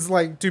comedians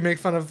like do make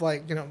fun of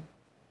like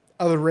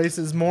other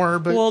races more,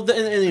 but Well,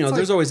 and like-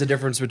 there's always a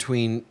difference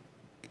between.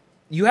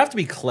 You have to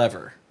be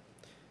clever.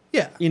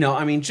 yeah.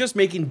 I mean, just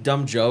making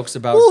dumb jokes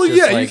about Well, just,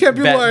 yeah, you like, can't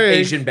be like,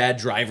 Asian bad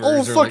drivers.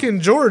 Old or fucking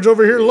like, George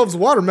over here loves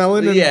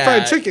watermelon and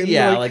fried chicken.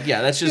 Yeah,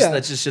 that's just yeah.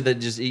 that's just shit that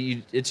just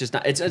it's just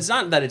not it's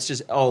not that it's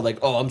just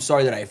I'm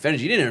sorry that I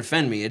offended you. You didn't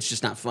offend me. It's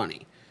just not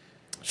funny.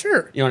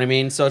 Sure. You know what I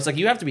mean? So it's like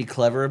you have to be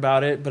clever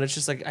about it, but it's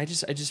just like I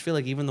just feel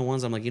like even the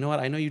ones I'm like, you know what?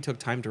 I know you took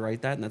time to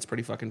write that, and that's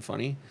pretty fucking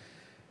funny.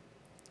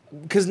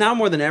 Because now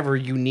more than ever,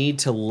 you need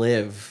to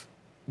live.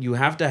 You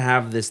have to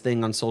have this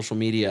thing on social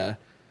media,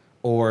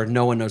 or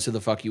no one knows who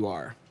the fuck you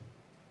are.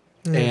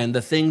 And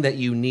the thing that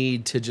you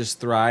need to just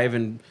thrive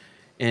and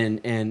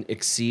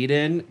exceed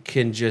in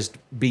can just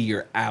be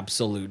your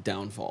absolute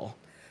downfall.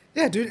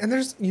 Yeah, dude. And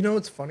there's, you know,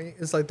 what's funny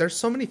is like there's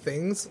so many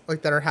things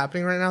like that are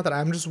happening right now that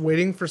I'm just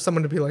waiting for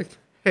someone to be like,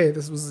 "Hey,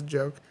 this was a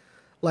joke."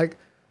 Like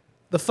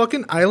the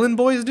fucking Island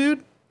Boys,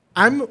 dude.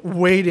 I'm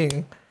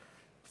waiting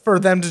for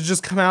them to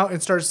just come out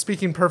and start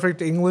speaking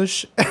perfect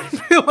English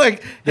and be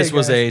like, This "Hey,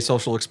 was guys." a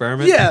social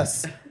experiment?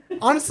 Yes.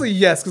 Honestly,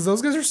 yes, because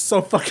those guys are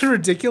so fucking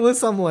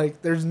ridiculous. I'm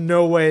like, there's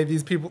no way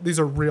these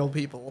are real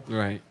people.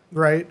 Right.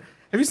 Right?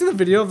 Have you seen the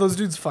video of those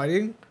dudes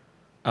fighting?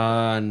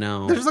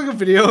 No. There's like a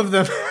video of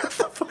them at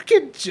the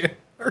fucking gym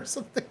or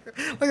something.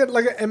 Like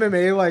an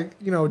MMA, like,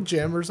 you know,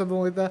 gym or something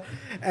like that.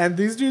 And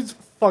these dudes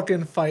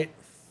fucking fight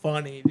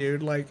funny,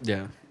 dude. Like,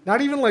 Yeah.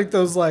 not even like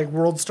those like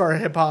World Star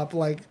Hip Hop,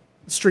 like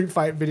street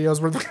fight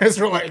videos where the guys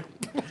are like,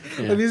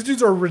 Yeah. like, these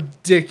dudes are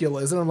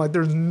ridiculous. And I'm like,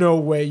 there's no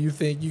way you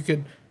think you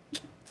could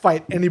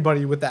fight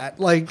anybody with that.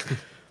 Like,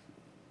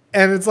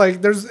 and it's like,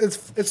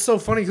 it's so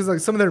funny because like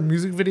some of their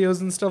music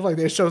videos and stuff, like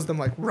they shows them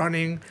like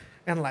running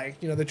and like,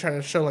 you know, they try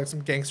to show like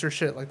some gangster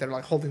shit. Like they're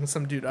like holding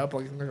some dude up,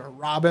 like they're gonna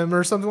rob him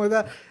or something like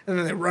that. And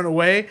then they run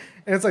away.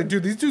 And it's like,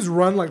 dude, these dudes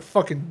run like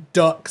fucking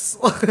ducks.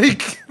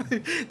 Like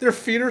their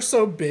feet are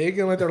so big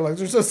and like their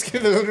legs are so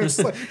skinny. They're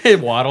just like, Hey,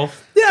 waddle.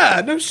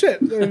 yeah, no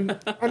shit. And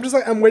I'm just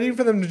like, I'm waiting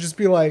for them to just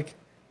be like,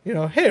 you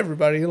know, hey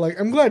everybody, like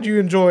I'm glad you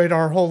enjoyed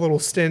our whole little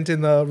stint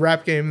in the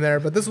rap game there,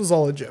 but this was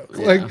all a joke.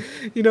 Yeah. Like,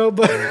 you know,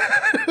 but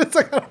it's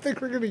like I don't think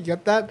we're gonna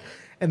get that,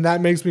 and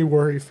that makes me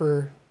worry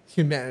for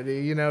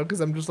humanity, you know, because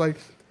I'm just like,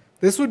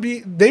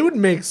 they would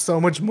make so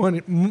much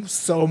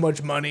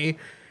money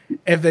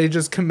if they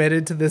just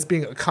committed to this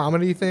being a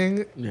comedy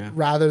thing, Yeah.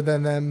 rather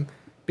than them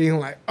being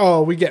like,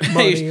 oh, we get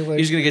money. He's, Like,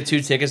 he's gonna get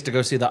 2 tickets to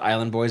go see the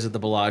Island Boys at the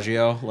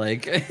Bellagio.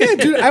 Like, yeah,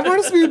 dude, I've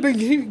honestly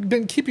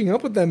been keeping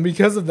up with them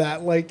because of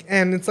that. Like,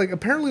 and it's like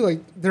apparently like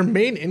their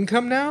main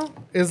income now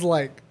is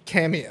like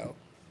Cameo.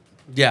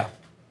 yeah.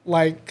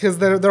 Like, cause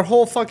their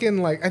whole fucking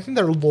like I think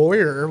their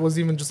lawyer was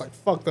even just like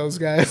fuck those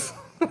guys.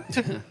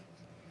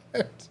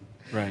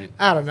 Right.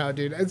 I don't know,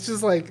 dude. It's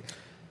just like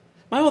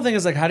My whole thing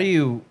is like, how do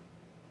you?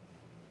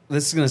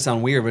 This is gonna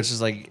sound weird, but it's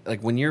just like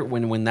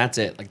when that's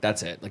it, like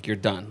that's it, like you're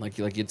done, like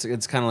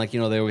it's kind of like,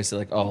 you know, they always say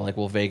like, oh, like,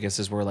 well, Vegas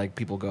is where like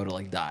people go to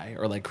like die,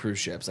 or like cruise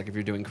ships, like if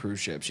you're doing cruise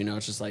ships, you know,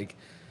 it's just like,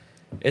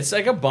 it's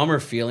like a bummer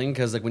feeling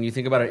because like when you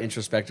think about it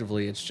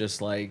introspectively, it's just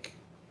like,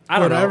 I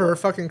don't whatever. know,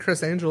 Fucking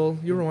Chris Angel,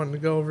 you were wanting to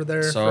go over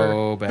there.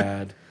 so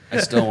bad. I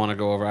still want to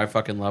go over. I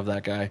fucking love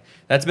that guy.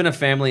 That's been a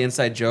family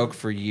inside joke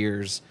for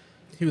years.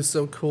 He was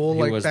so cool, He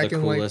like was back the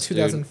in like coolest, dude.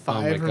 2005.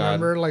 Oh my God.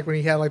 Remember, like when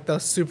he had like the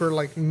super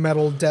like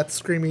metal death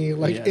screamy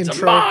like Yeah, it's a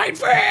intro. mind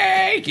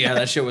freak. Yeah,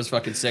 that shit was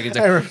fucking sick. He's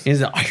I remember.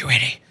 like, are you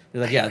ready?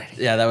 He's like,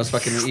 yeah, that was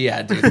fucking,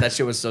 yeah, dude, that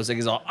shit was so sick.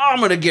 He's all, I'm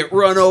gonna get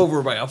run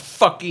over by a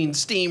fucking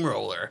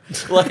steamroller.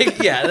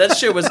 Like, yeah, that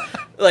shit was,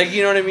 like,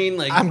 you know what I mean?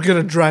 Like, I'm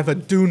gonna drive a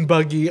dune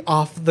buggy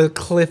off the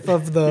cliff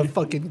of the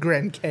fucking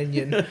Grand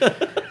Canyon.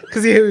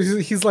 Because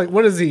he's like,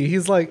 what is he?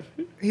 He's like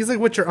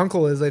what your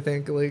uncle is, I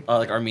think. Like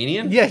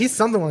Armenian? yeah, he's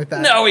something like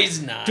that. No,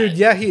 he's not. Dude,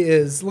 yeah, he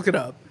is. Look it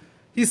up.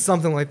 He's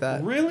something like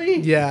that. Really?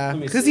 Yeah, Let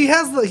me because see. he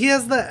has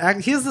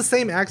the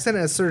same accent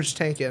as Serge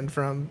Tankian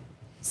from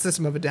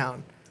System of a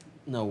Down.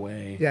 No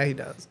way. Yeah, he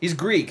does. He's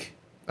Greek.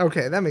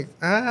 Okay, that makes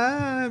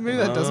maybe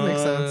that does make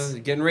sense.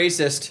 Getting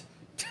racist.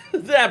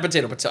 That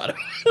potato.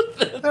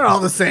 They're all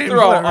the same. They're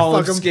all Whatever, fuck 'em.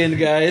 olive skinned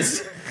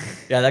guys.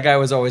 Yeah, that guy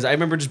was always. I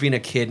remember just being a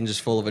kid and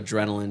just full of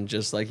adrenaline.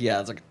 Just like, yeah,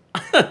 it's like,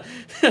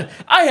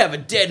 I have a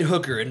dead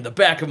hooker in the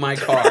back of my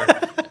car,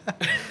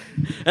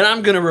 and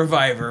I'm gonna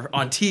revive her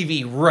on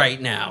TV right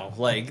now.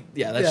 Like,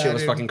 yeah, that Yeah, shit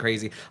was dude. fucking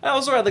crazy. I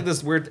also had like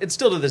this weird. It's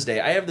still to this day.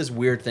 I have this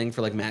weird thing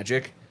for like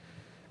magic.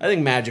 I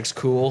think magic's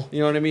cool. You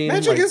know what I mean?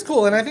 Magic Like, is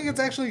cool, and I think it's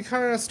actually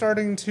kind of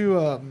starting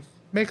to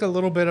make a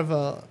little bit of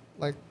a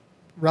like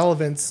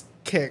relevance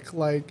kick.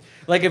 Like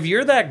if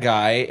you're that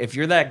guy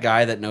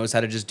that knows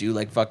how to just do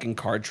like fucking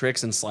card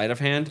tricks and sleight of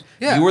hand,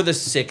 Yeah. you are the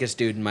sickest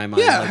dude in my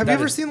mind. yeah, Like, have that you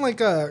ever is- seen like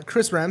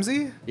Chris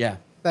Ramsey? Yeah.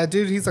 That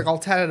dude, he's like all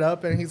tatted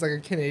up, and he's like a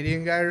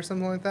Canadian guy or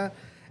something like that.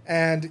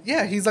 And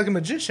yeah, he's like a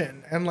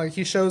magician, and like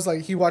he shows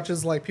like he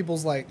watches like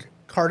people's like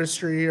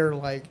cardistry or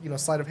like, you know,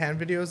 sleight of hand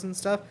videos and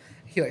stuff.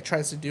 He like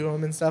tries to do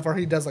them and stuff, or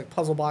he does like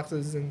puzzle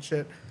boxes and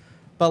shit.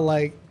 But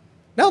like,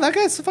 no, that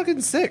guy's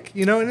fucking sick,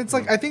 you know. And it's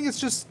like I think it's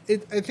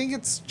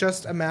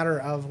just a matter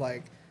of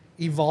like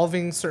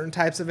evolving certain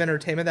types of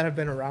entertainment that have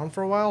been around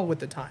for a while with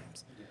the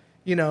times,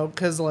 you know,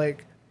 because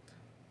like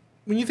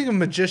when you think of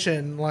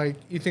magician, like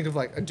you think of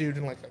like a dude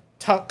in like a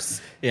tux,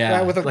 Yeah,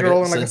 right, with a like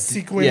girl in like a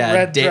sequin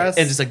red dress,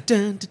 and just like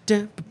dun, dun,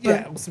 dun,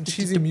 yeah, with some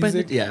cheesy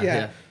music,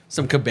 yeah,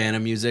 some cabana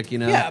music, you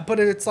know. Yeah, but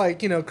it's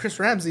like, you know, Chris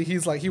Ramsey,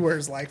 he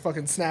wears like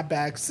fucking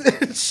snapbacks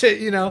and shit,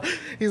 you know.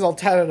 He's all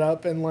tatted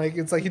up and like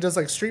it's like he does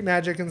like street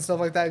magic and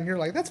stuff like that, and you're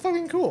like, that's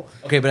fucking cool.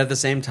 Okay, but at the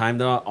same time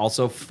though,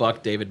 also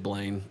fuck David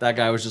Blaine. That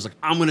guy was just like,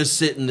 I'm gonna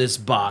sit in this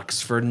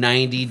box for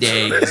 90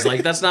 days.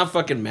 Like, that's not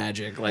fucking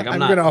magic. Like, I'm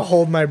not gonna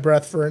hold my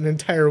breath for an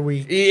entire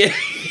week Yeah.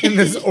 in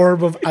this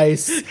orb of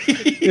ice.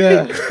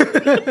 Yeah.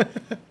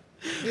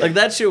 Like,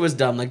 that shit was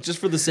dumb. Like, just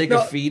for the sake No.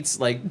 of feats,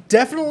 like,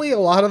 Definitely a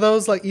lot of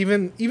those, like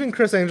even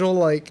Chris Angel,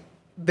 like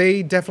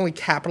they definitely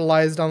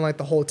capitalized on like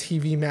the whole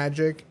TV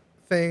magic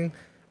thing,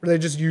 where they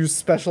just use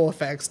special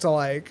effects to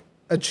like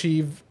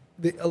achieve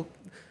the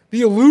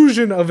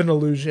illusion of an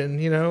illusion,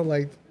 you know,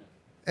 like,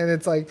 and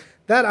it's like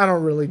that I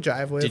don't really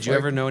jive with. Did you like,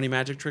 ever know any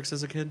magic tricks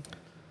as a kid?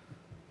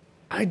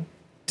 I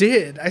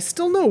did. I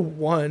still know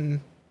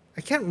one.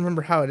 I can't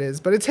remember how it is,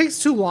 but it takes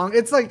too long.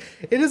 It's like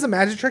it is a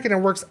magic trick and it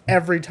works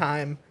every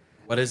time.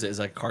 What is it? Is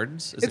it like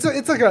cards? It's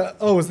like a,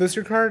 oh, is this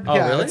your card? Oh,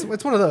 yeah, really?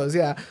 It's one of those,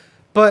 yeah.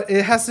 But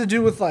it has to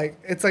do with like,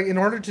 it's like in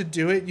order to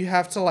do it, you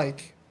have to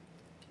like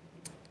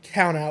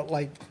count out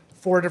like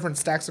 4 different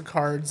stacks of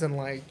cards and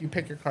like you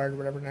pick your card or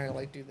whatever, and I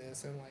like do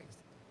this and like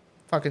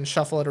fucking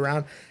shuffle it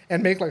around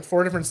and make like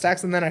 4 different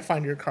stacks, and then I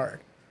find your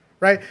card,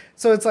 right?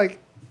 So it's like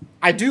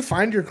I do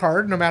find your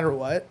card no matter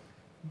what,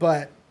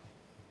 but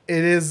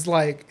it is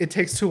like it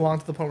takes too long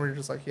to the point where you're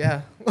just like,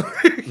 yeah,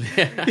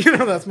 you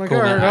know, that's my Cool,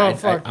 card. man. Oh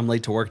fuck, I'm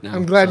late to work now.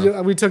 I'm glad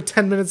so. we took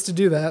 10 minutes to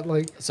do that.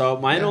 Like, So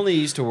mine Yeah. only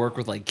used to work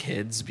with like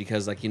kids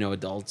because like, you know,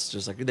 adults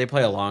just like they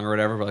play along or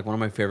whatever. But like one of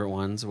my favorite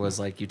ones was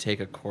like you take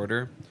a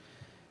quarter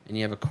and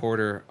you have a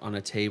quarter on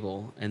a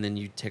table and then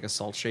you take a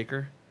salt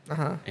shaker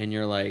and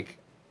you're like,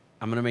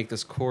 I'm going to make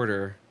this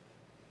quarter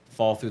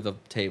fall through the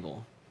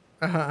table.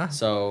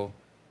 So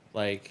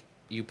like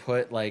you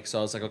put like, so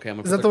I was like, okay, I'm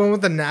going to is that the one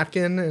with the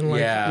napkin and like,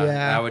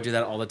 yeah, I would do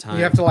that all the time.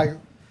 You have to like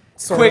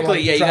sort quickly, of,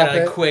 like, yeah, you drop gotta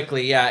like it.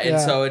 quickly, yeah. And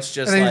so it's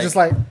just and then like, you just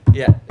like,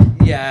 yeah,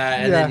 and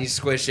Yeah. then you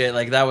squish it.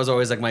 Like that was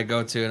always like my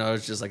go-to, and I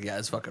was just like, yeah,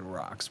 it's fucking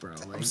rocks, bro.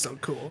 Like, so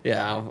cool.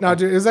 Yeah. No,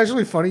 dude, it was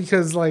actually funny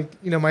because like,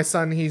 you know, my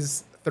son,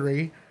 he's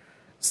 3,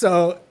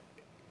 so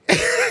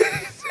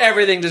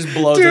Everything just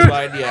blows Dude. his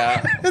mind.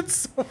 Yeah.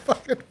 it's so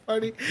fucking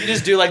funny. You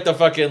just do like the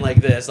fucking like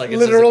this, like it's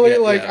Literally,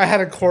 just, like yeah. I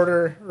had a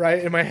quarter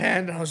right in my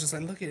hand, and I was just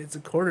like, "Look, it's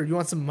a quarter. You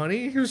want some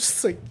money?" He was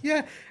just like, "Yeah."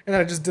 And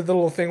then I just did the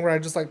little thing where I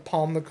just like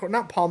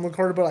not palm the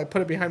quarter, but I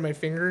put it behind my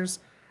fingers,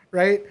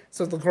 right?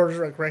 So the quarter's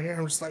like right here.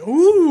 I'm just like,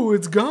 "Ooh,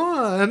 it's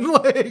gone!"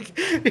 Like,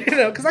 you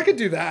know, because I could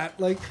do that.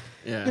 Like,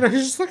 Yeah. you know,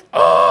 he's just like,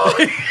 "Oh,"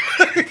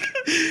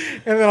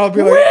 and then I'll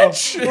be like,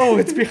 oh,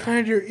 it's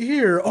behind your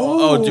ear."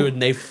 Oh, dude,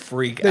 and they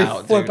freak They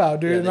out. flip dude. out,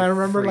 dude. Yeah, and they I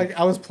remember, freak. like,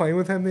 I was playing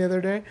with him the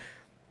other day,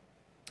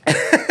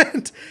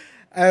 and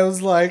I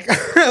was like,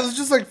 I was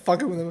just like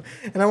fucking with him,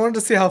 and I wanted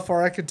to see how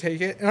far I could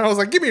take it, and I was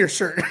like, "Give me your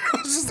shirt." I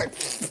was just like,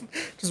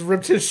 just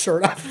ripped his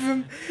shirt off of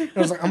him, and I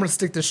was like, "I'm gonna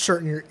stick this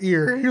shirt in your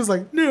ear." He was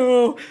like,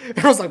 "No," and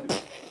I was like,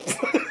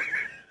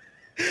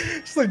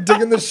 just like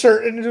digging the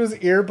shirt into his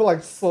ear, but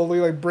like slowly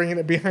like bringing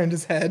it behind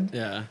his head,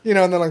 Yeah. you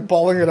know, and then like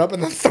balling it up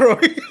and then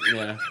throwing it.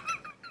 Yeah.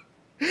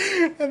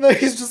 And then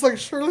he's just like,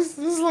 Shirley's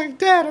this is like,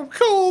 "Dad, I'm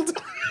cold."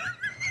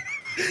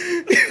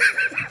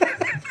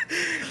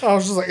 I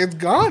was just like, "It's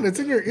gone. It's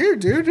in your ear,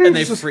 dude." And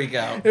they freak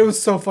out. It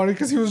was so funny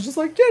because he was just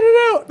like, "Get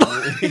it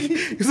out."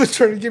 He was like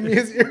trying to give me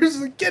his ears. He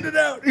was like, "Get it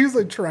out." He was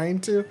like trying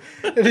to,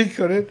 and he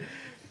couldn't.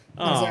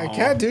 I was like, "I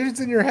can't, dude. It's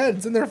in your head.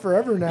 It's in there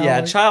forever now." Yeah,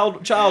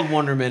 Like, child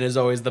wonderment is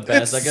always the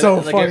best. It's Like, so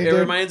like funny, it dude.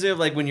 reminds me of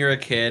like when you're a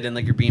kid and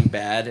like you're being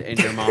bad and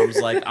your mom's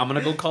like, "I'm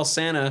gonna go call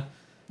Santa."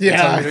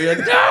 Yeah. And you're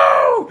like,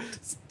 "No,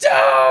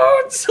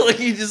 don't!" So like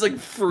you just like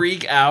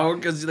freak out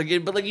because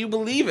like, but like you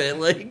believe it.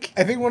 Like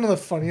I think one of the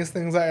funniest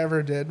things I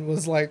ever did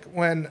was like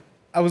when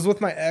I was with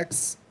my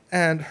ex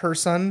and her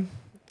son.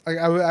 Like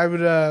I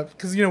would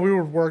because you know we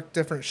would work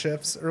different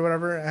shifts or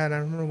whatever, and I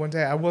remember one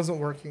day I wasn't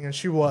working and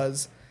she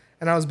was,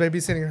 and I was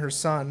babysitting her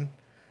son.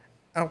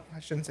 I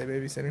shouldn't say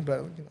babysitting,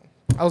 but you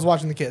know I was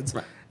watching the kids,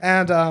 Right.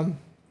 and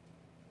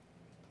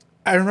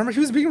I remember he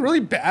was being really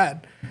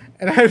bad,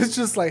 and I was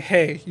just like,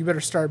 "Hey, you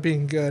better start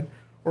being good,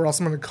 or else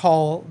I'm gonna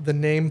call the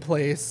name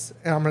place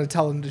and I'm gonna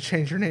tell them to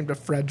change your name to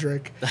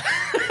Frederick."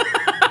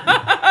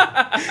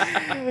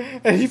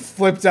 And he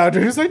flipped out.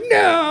 He was like,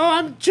 "No,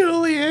 I'm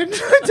Julian.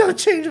 Don't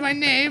change my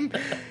name."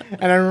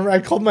 And I remember I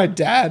called my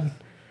dad.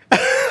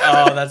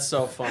 oh, that's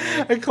so funny.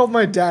 I called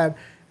my dad.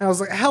 And I was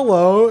like,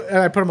 "Hello." And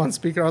I put him on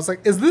speaker. I was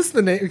like, "Is this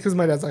the name?" Because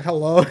my dad's like,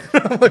 "Hello."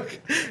 I'm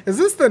like, "Is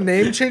this the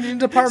name changing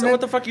department?" So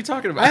what the fuck are you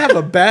talking about? I have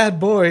a bad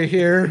boy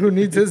here who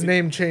needs his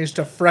name changed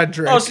to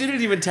Frederick. Oh, so you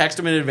didn't even text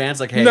him in advance,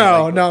 like, "Hey."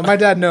 No, like, no, my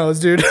dad knows,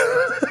 dude.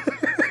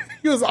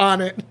 He was on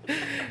it.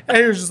 And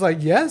he was just like,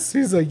 "Yes."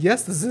 He's like,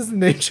 "Yes, this is the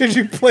name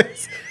changing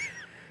place."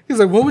 He's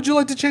like, "What would you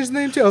like to change the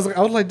name to?" I was like,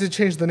 "I would like to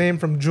change the name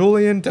from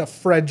Julian to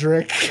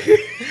Frederick."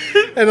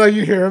 And like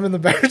you hear him in the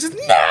back, just,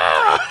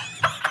 "No!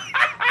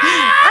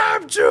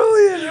 I'm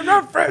Julian, I'm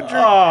not Frederick."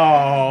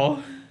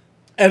 Oh.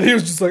 And he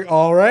was just like,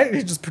 "All right." And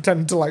he just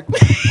pretended to like,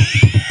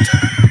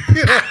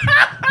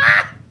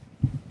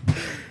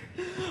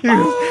 you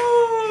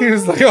know? He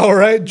was like, "All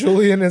right,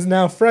 Julian is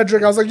now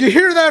Frederick." I was like, "You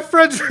hear that,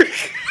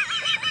 Frederick?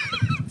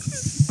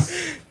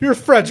 You're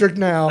Frederick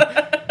now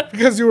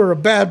because you were a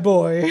bad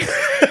boy."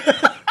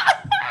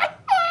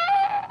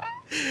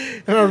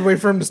 And I would wait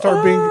for him to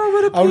start being.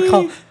 I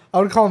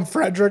would call him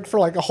Frederick for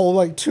like a whole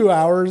like 2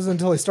 hours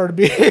until he started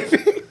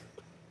behaving.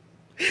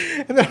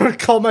 And then I would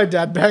call my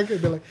dad back and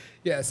be like,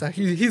 "Yes,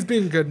 he's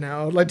being good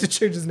now. I'd like to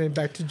change his name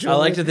back to Julian."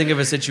 I like to think of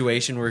a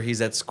situation where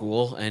he's at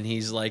school and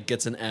he's like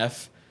gets an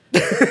F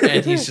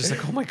And he's just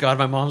like, oh my God,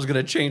 my mom's going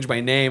to change my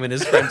name. And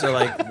his friends are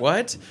like,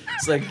 what?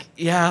 It's like,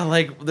 yeah,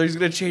 like, they're going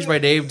to change my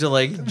name to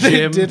like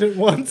Jim. They did it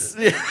once.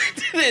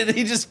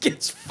 He just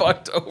gets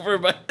fucked over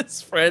by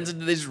his friends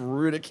and they just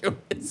ridicule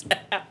his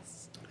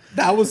ass.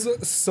 That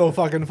was so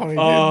fucking funny, dude.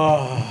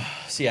 Oh,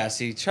 so yeah,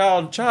 see,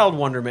 child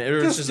wonderment. It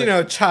was just like, you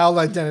know, child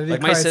identity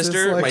like crisis.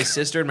 my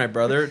sister and my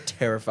brother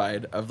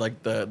terrified of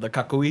like the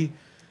kakui.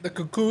 The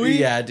kukui?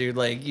 Yeah, dude,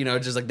 like, you know,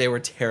 just like they were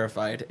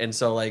terrified. And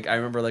so like I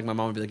remember like my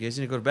mom would be like, you guys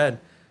need to go to bed.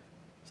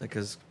 It's like,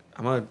 cause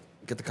I'm gonna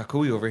get the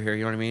kakui over here,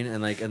 you know what I mean?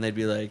 And like, and they'd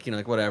be like, you know,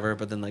 like whatever.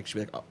 But then like she'd be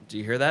like, oh, do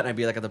you hear that? And I'd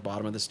be like at the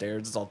bottom of the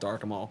stairs. It's all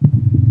dark. I'm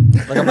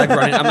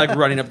like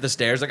running up the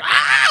stairs, like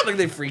like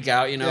they freak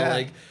out, you know, Yeah.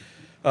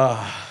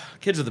 like,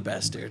 kids are the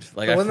best, dude.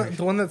 Like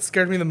The one that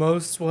scared me the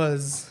most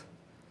was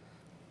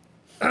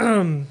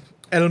El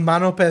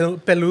Mano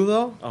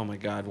Peludo. Oh my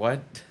God,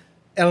 what?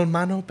 El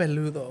Mano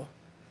Peludo.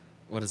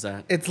 What is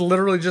that? It's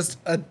literally just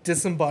a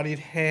disembodied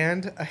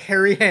hand, a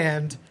hairy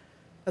hand.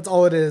 That's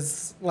all it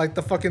is. Like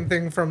the fucking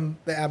thing from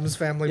the Addams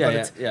Family,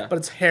 but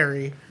it's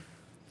hairy.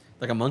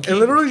 Like a monkey? It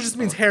literally just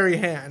means hairy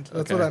hand.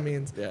 That's Okay. what that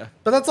means. Yeah.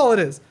 But that's all it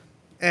is.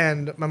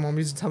 And my mom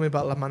used to tell me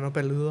about La Mano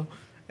Peludo,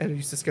 and it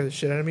used to scare the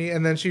shit out of me.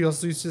 And then she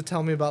also used to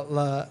tell me about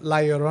La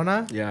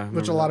Llorona, Yeah, I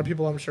which a remember lot that. of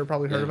people I'm sure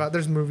probably heard Yeah. about.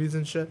 There's movies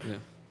and shit. Yeah.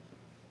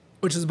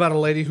 Which is about a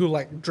lady who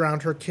like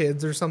drowned her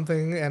kids or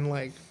something, and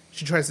like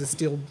she tries to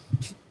steal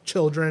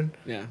children,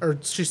 Yeah. or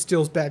she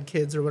steals bad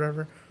kids or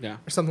whatever, Yeah.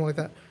 or something like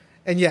that.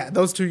 And yeah,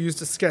 those two used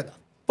to scare the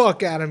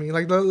fuck out of me.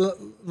 Like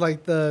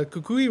the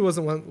kukui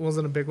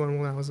wasn't a big one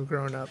when I was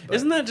growing up. But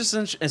Isn't that just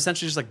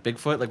essentially just like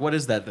Bigfoot? Like, what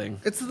is that thing?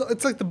 it's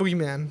like the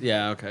boogeyman.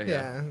 Yeah. Okay.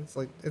 Yeah, it's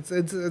like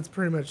it's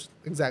pretty much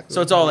exactly.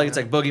 So it's all like it's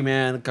like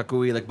Boogeyman,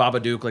 Kakui, like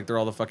Babadook, like they're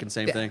all the fucking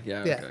same Yeah, thing. Yeah.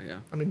 Okay. Yeah.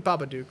 I mean,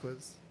 Babadook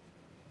was.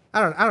 I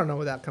don't know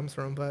where that comes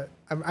from, but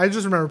I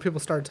just remember people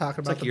started talking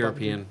It's about like the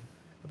European. Babadook,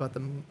 about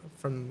them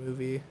from the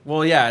movie.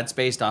 Well, yeah, it's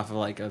based off of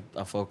like a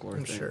folklore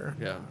I'm thing. sure.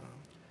 Yeah.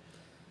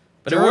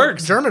 But it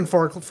works. German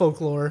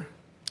folklore.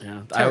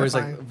 Yeah, I always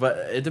Terrifying. like, but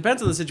it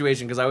depends on the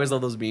situation because I always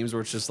love those memes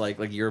where it's just like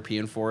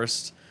European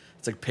forest.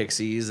 It's like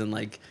pixies and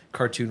like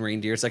cartoon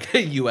reindeer. It's like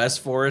a U.S.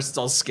 forest. It's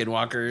all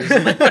skinwalkers.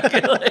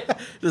 And like,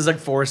 there's like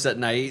forest at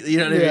night. You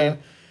know what I Yeah. mean?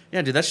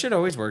 Yeah, dude, that shit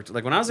always worked.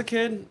 Like when I was a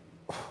kid,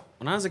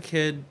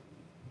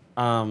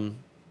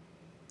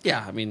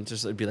 yeah, I mean,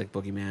 just it'd be like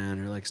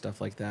Boogeyman or like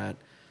stuff like that.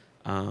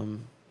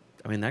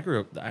 I mean, I grew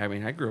up.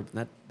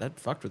 And that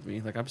fucked with me.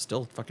 Like, I'm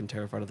still fucking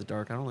terrified of the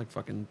dark. I don't like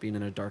fucking being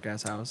in a dark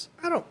ass house.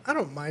 I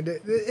don't mind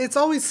it. It's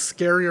always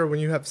scarier when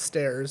you have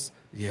stairs.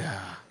 Yeah.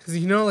 Because,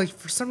 you know, like,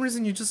 for some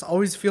reason, you just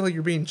always feel like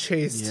you're being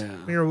chased Yeah.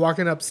 when you're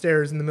walking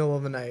upstairs in the middle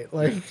of the night.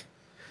 Like,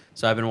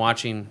 So I've been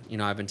watching, you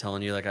know, I've been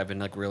telling you, like, I've been,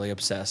 like, really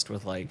obsessed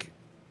with, like,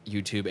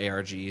 YouTube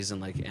ARGs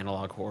and, like,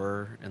 analog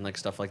horror and, like,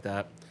 stuff like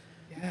that.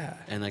 yeah.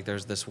 And, like,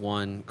 there's this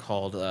one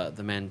called the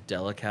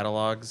Mandela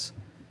Catalogs.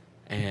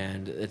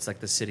 And it's, like,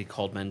 the city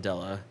called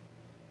Mandela.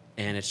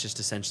 And it's just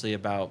essentially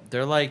about,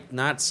 they're, like,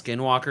 not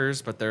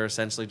skinwalkers, but they're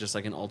essentially just,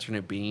 like, an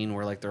alternate being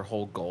where, like, their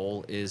whole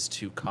goal is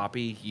to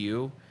copy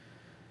you.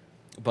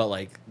 But,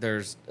 like,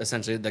 there's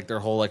essentially, like, their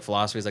whole, like,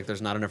 philosophy is, like,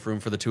 there's not enough room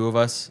for the two of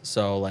us.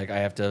 So, like, I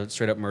have to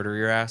straight up murder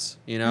your ass,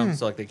 you know?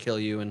 So, like, they kill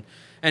you. And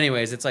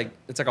anyways, it's like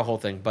a whole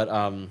thing. But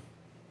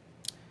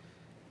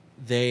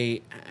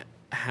they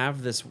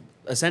have this,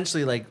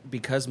 essentially, like,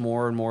 because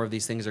more and more of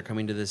these things are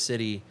coming to the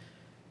city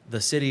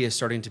is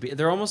starting to be,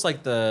 they're almost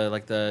like the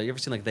you ever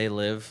seen, like, They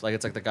Live? Like,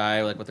 it's, like, the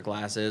guy, like, with the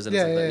glasses. And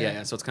Yeah, it's like yeah,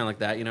 yeah. So it's kind of like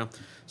that, you know?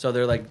 So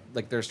they're, like,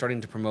 they're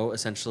starting to promote,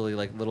 essentially,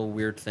 like, little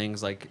weird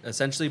things. Like,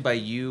 essentially by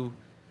you...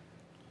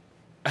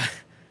 Do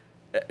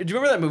you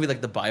remember that movie, like,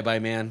 The Bye-Bye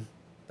Man?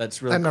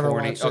 That's really I never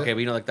corny. watched it. Okay, but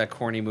you know, like, that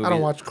corny movie. I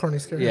don't watch corny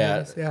scary Yeah.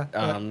 movies.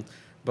 Yeah.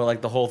 But,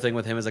 like, the whole thing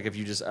with him is, like, if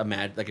you just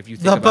imagine... Like, if you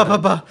The think about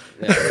him... ba-ba-ba.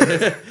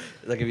 Yeah.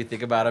 Like, if you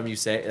think about him, you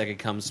say, like, it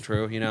comes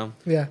true, you know?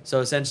 Yeah. So,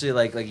 essentially,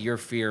 like your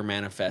fear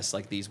manifests,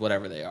 like, these,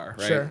 whatever they are,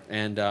 right? Sure.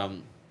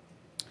 And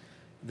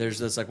there's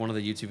this, like, one of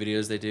the YouTube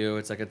videos they do.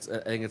 It's, like, I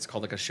think it's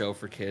called, like, A Show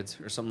for Kids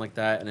or something like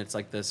that. And it's,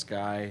 like, this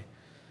guy...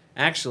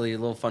 Actually, a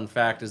little fun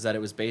fact is that it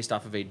was based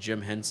off of a Jim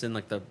Henson,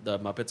 like, the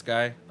Muppets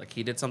guy. Like,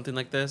 he did something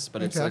like this,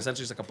 but it's Okay.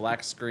 essentially just, like, a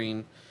black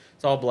screen.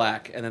 It's all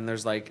black, and then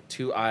there's, like,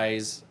 two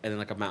eyes and then,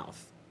 like, a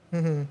mouth.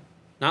 Mm-hmm.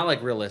 Not,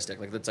 like, realistic.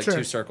 Like, it's, like, Sure.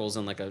 two circles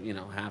and, like, a, you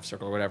know, half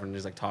circle or whatever, and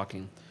he's, like,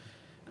 talking.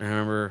 And I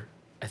remember,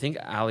 I think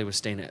Allie was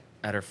staying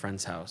at her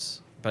friend's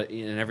house. But,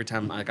 and every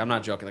time, like, I'm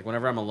not joking. Like,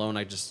 whenever I'm alone,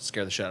 I just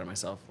scare the shit out of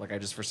myself. Like, I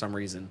just, for some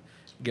reason,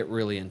 get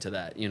really into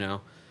that, you know?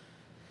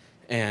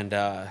 And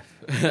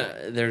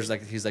there's,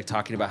 like, he's, like,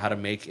 talking about how to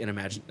make an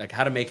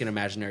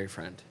imaginary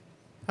friend.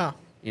 Huh.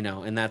 You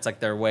know? And that's, like,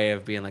 their way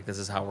of being, like, this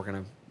is how we're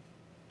going to...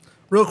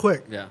 Real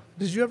quick. Yeah.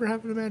 Did you ever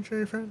have an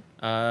imaginary friend?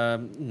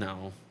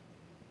 No.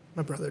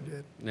 My brother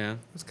did. Yeah? It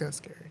was kind of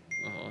scary.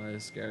 Oh, that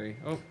is scary.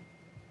 Oh.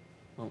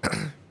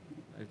 I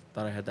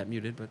thought I had that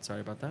muted, but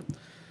sorry about that.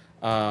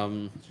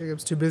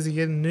 Jacob's too busy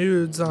getting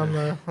nudes on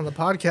the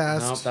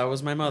podcast. Nope, that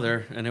was my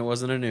mother, and it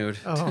wasn't a nude.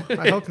 Oh,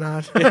 I hope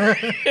not.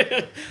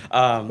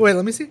 Wait,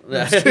 let me see.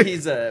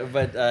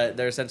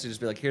 They're essentially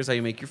just be like, here's how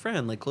you make your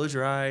friend. Like, close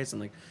your eyes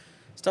and like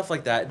stuff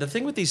like that. The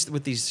thing with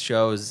these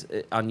shows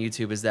on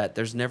YouTube is that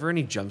there's never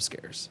any jump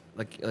scares.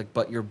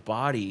 But your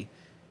body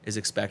is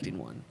expecting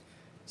one.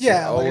 So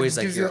Yeah, always it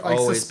like gives you're you, like,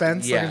 always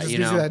suspense, like, it just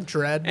gives you that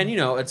dread. And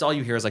it's all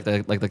you hear is like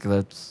the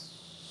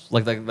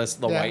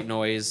white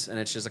noise, and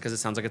it's just because it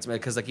sounds like it's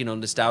because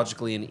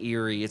nostalgically and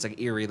eerie. It's like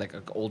eerie, like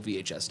old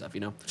VHS stuff,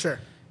 Sure.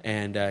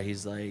 And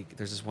he's like,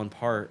 there's this one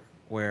part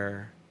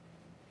where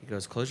he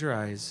goes, close your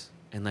eyes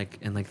and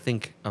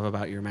think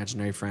about your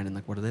imaginary friend and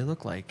like what do they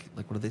look like?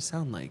 Like what do they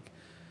sound like?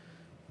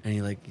 And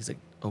he's like,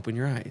 open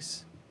your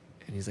eyes.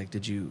 And he's like,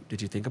 did you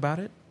think about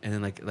it? And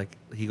then like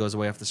he goes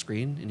away off the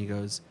screen and he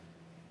goes,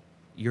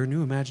 your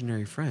new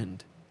imaginary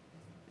friend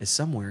is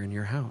somewhere in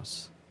your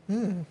house.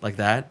 Like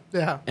that.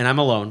 Yeah. And I'm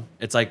alone.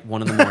 It's like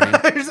 1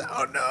 a.m.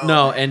 Oh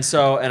no. No,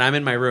 and I'm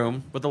in my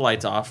room with the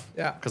lights off.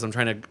 Yeah. Because I'm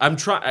trying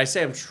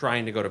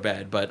to go to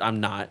bed, but I'm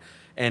not.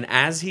 And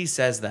as he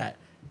says that,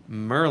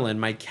 Merlin,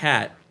 my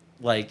cat,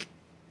 like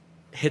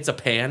hits a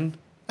pan.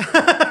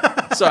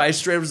 So I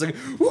straight up was like,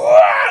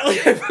 "Wah!"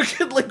 Like I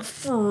fucking like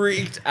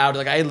freaked out.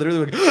 Like I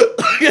literally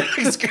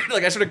like scared.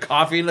 Like I started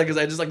coughing because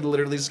I just like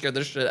literally scared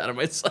the shit out of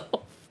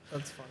myself.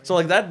 That's funny. So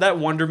like that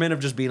wonderment of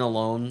just being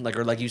alone, like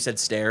or like you said,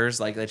 stairs,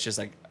 like that's just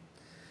like.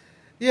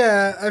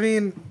 Yeah, I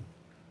mean,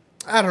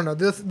 I don't know.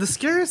 The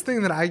scariest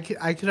thing that I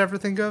could ever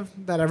think of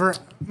I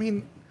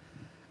don't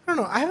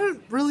know. I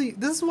haven't really.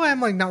 This is why I'm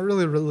like not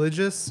really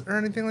religious or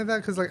anything like that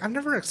because like I've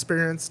never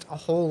experienced a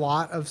whole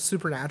lot of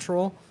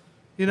supernatural,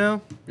 Yeah.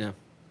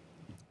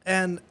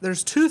 And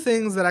there's 2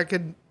 things that I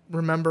could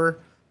remember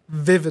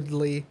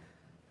vividly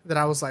that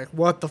I was like,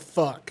 what the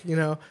fuck,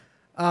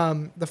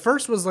 The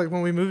first was like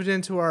when we moved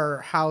into our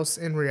house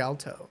in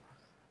Rialto,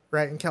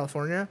 right in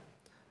California.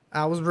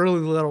 I was really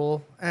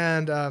little,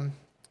 and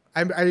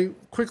I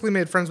quickly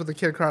made friends with the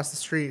kid across the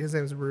street. His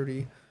name's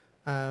Rudy,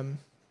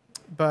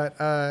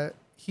 but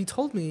he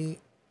told me,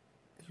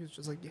 he was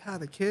just like, yeah,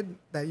 the kid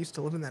that used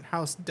to live in that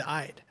house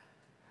died.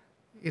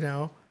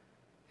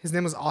 His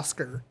name was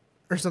Oscar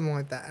or something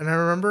like that. And I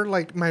remember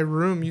like my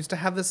room used to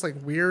have this like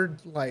weird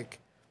like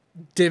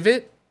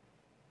divot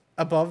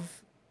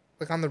above.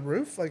 Like on the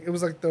roof, like it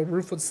was like the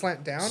roof would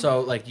slant down.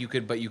 So like you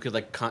could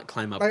like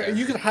climb up like, there.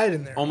 You could hide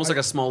in there, almost like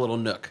a small little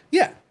nook.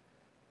 Yeah.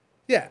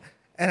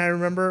 And I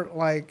remember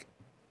like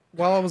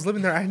while I was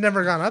living there, I had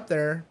never gone up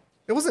there.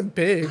 It wasn't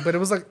big, but it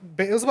was like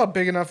it was about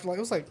big enough. Like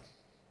it was like,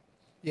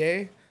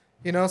 yay,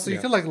 So you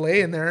could like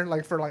lay in there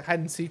like for like hide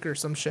and seek or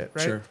some shit,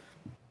 right? Sure.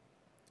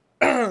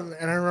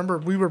 And I remember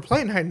we were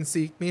playing hide and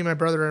seek, me and my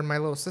brother and my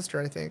little sister,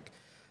 I think.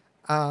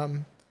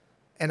 And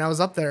I was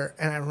up there,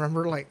 and I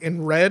remember like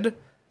in red.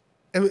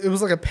 It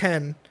was like a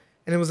pen,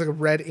 and it was like a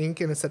red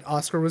ink, and it said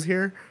Oscar was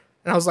here.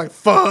 And I was like,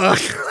 fuck.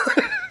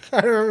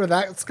 I remember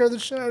that scared the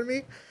shit out of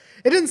me.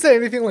 It didn't say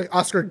anything like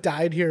Oscar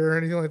died here or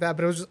anything like that,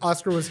 but it was just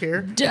Oscar was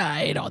here.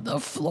 Died on the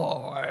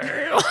floor.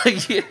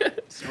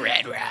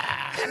 Red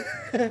Rock.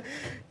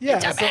 Yeah.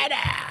 It's a bad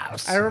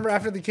house. I remember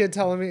after the kid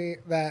telling me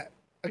that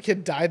a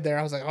kid died there,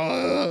 I was like,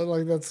 oh,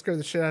 like that scared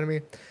the shit out of me.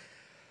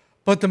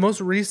 But the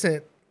most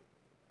recent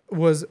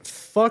was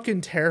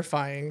fucking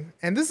terrifying.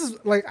 And this is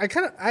like, I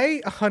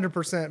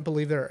 100%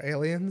 believe there are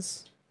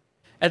aliens.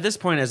 At this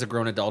point, as a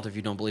grown adult, if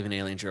you don't believe in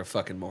aliens, you're a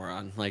fucking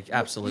moron. Like,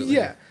 absolutely.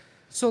 Yeah.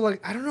 So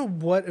like, I don't know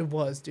what it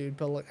was, dude,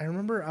 but like, I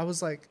remember I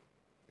was like,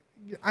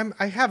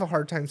 I have a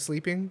hard time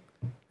sleeping,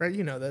 right?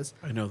 You know this.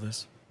 I know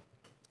this.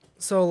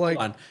 So like,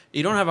 hold on.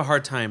 You don't have a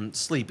hard time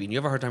sleeping. You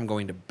have a hard time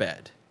going to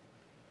bed.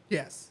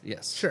 Yes.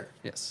 Yes. Sure.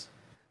 Yes.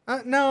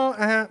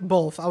 No,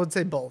 both. I would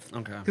say both.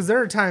 Okay. Because there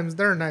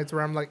are nights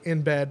where I'm like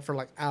in bed for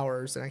like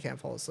hours and I can't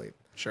fall asleep.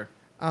 Sure.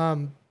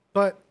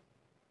 But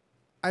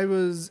I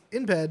was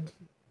in bed,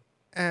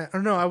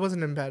 or no, I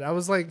wasn't in bed. I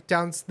was like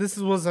down. This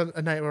was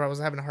a night where I was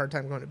having a hard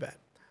time going to bed.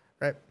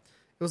 Right.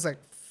 It was like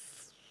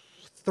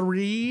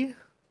 3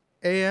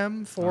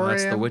 a.m., 4 a.m.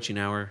 That's the witching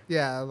hour.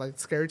 Yeah, like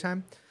scary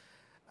time.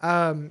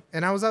 And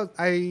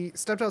I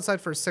stepped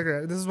outside for a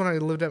cigarette. This is when I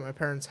lived at my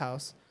parents'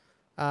 house.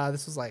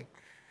 This was like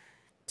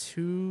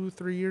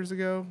 2-3 years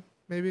ago,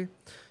 maybe.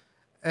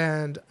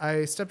 And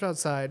I stepped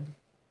outside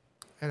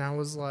and I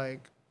was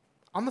like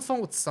on the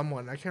phone with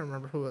someone. I can't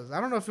remember who it was.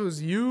 I don't know if it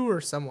was you or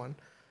someone,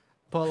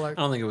 but like,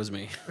 I don't think it was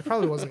me. It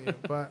probably wasn't you,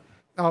 but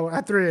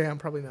at 3 a.m.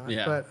 probably not.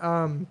 Yeah.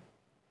 But,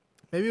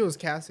 maybe it was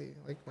Cassie,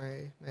 like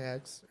my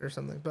ex or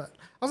something, but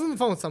I was on the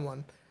phone with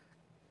someone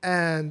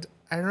and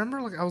I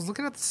remember like I was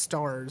looking at the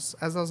stars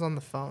as I was on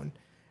the phone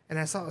and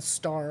I saw a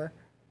star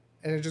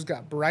and it just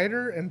got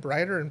brighter and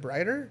brighter and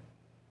brighter.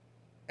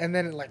 And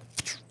then it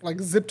like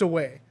zipped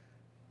away.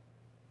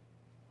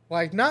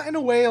 Like not in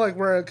a way like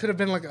where it could have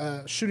been like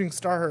a shooting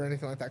star or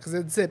anything like that. Cause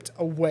it zipped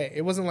away.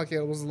 It wasn't like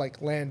it was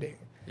like landing.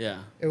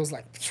 Yeah. It was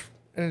like,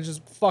 and it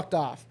just fucked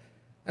off.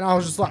 And I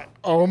was just like,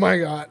 oh my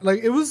God.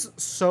 Like it was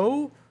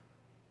so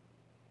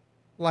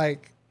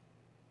like,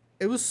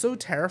 it was so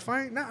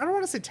terrifying. No, I don't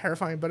want to say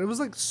terrifying, but it was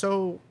like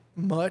so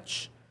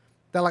much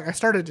that like I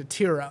started to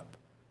tear up.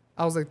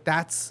 I was like,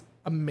 that's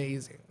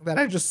amazing that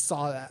I just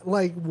saw that.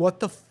 Like, what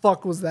the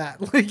fuck was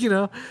that? Like, you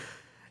know,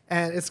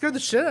 and it scared the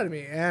shit out of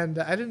me. And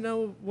I didn't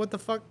know what the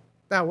fuck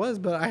that was,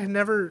 but I had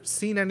never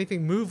seen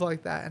anything move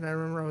like that. And I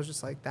remember I was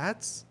just like,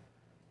 that's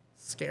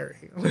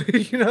scary.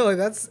 You know, like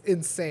that's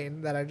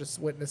insane that I just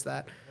witnessed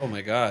that. Oh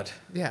my God.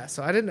 Yeah.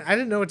 So I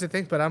didn't know what to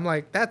think, but I'm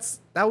like, that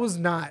was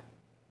not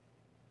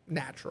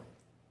natural.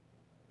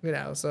 You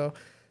know, so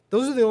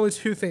those are the only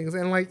two things.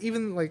 And like,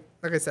 even like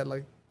I said,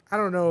 like, I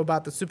don't know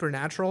about the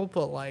supernatural,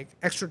 but like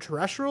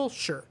extraterrestrial,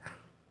 sure.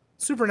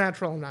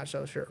 Supernatural, I'm not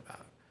so sure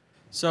about.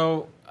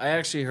 So I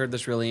actually heard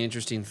this really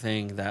interesting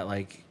thing that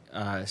like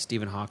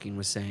Stephen Hawking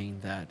was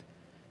saying that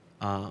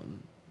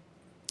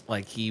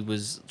like he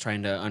was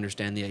trying to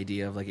understand the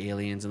idea of like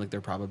aliens and like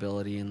their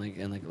probability and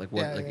like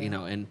what you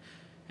know, and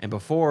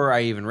before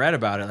I even read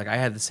about it, like I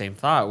had the the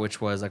thought, which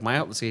was like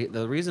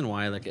the reason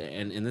why, like,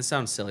 and this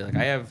sounds silly, like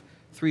I have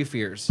 3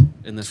 fears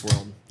in this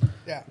world.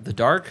 Yeah. The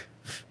dark,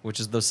 which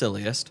is the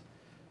silliest,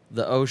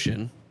 the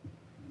ocean,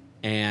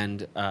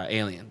 and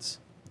aliens.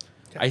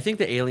 I think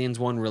the aliens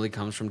one really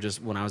comes from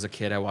just when I was a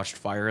kid, I watched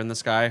Fire in the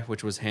Sky,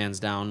 which was hands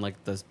down like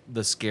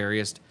the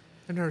scariest.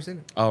 I've never seen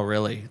it. Oh,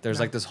 really? There's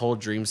like this whole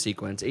dream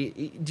sequence.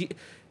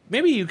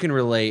 Maybe you can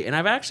relate, and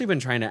I've actually been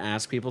trying to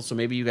ask people, so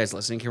maybe you guys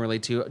listening can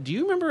relate too. Do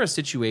you remember a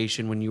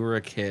situation when you were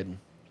a kid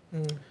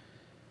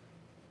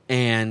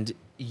and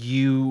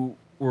you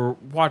were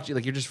watching,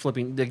 like you're just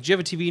flipping, like, did you have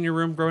a TV in your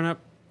room growing up?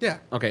 Yeah.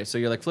 Okay, so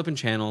you're like flipping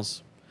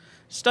channels,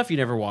 stuff you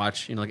never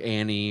watch, you know, like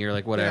Annie or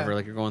like whatever,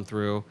 like you're going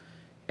through,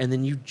 and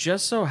then you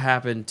just so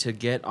happen to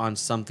get on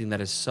something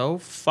that is so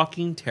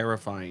fucking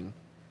terrifying,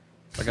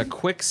 like a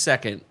quick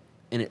second,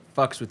 and it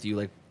fucks with you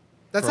like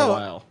That's for a how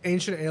while.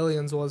 Ancient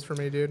Aliens was for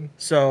me, dude.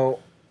 So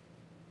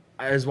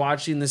I was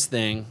watching this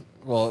thing.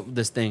 Well,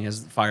 this thing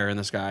is Fire in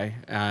the Sky.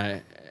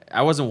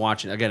 I wasn't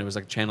watching. Again, it was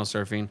like channel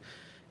surfing.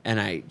 And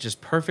I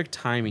just perfect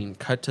timing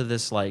cut to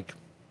this like,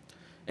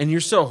 and you're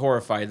so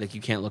horrified like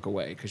you can't look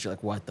away because you're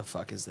like, what the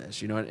fuck is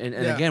this? You know, and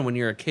again, when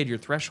you're a kid, your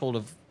threshold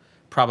of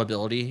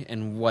probability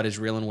and what is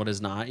real and what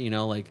is not, you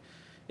know, like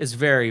is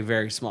very,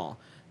 very small.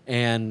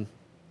 And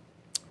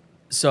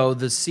so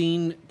the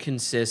scene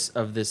consists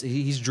of this.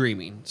 He's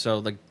dreaming. So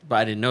like, but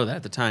I didn't know that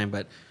at the time.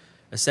 But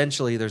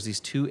essentially, there's these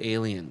 2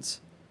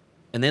 aliens,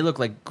 and they look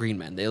like green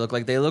men. They look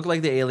like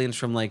the aliens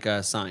from like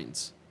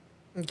Signs.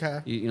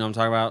 Okay. You know what I'm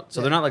talking about?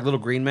 So they're not like little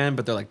green men,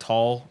 but they're like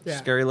tall,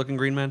 scary looking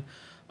green men.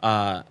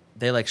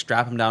 They like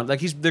strap him down. Like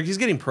he's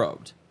getting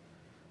probed,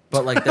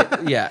 but like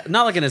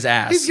not like in his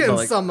ass. He's getting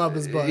like, some up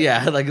his butt.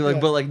 Yeah, but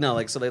like no,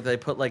 like so they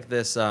put like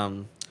this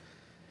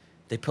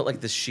they put like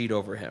this sheet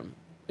over him.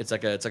 It's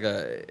like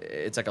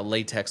a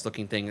latex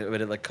looking thing, but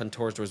it like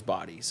contours to his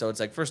body. So it's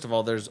like, first of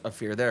all, there's a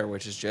fear there,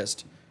 which is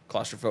just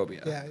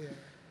claustrophobia. Yeah.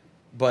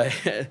 But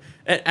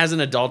as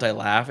an adult, I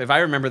laugh. If I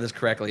remember this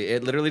correctly,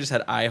 it literally just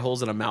had eye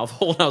holes and a mouth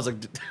hole, and I was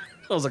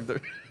like,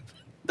 they're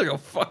gonna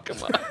fuck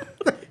him up.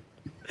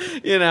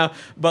 You know,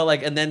 but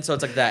like, and then so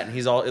it's like that, and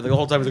he's all the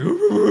whole time he's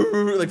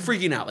like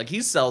freaking out, like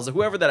he sells it.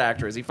 Whoever that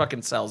actor is, he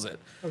fucking sells it.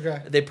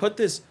 Okay. They put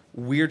this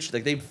weird,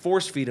 like they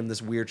force feed him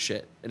this weird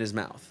shit in his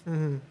mouth,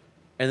 and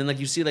then like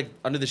you see like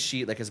under the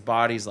sheet, like his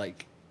body's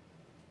like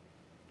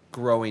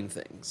growing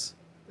things.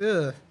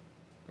 Ugh.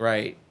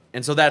 Right,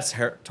 and so that's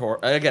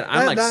again.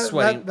 I'm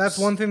sweating. That's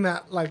one thing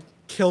that like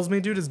kills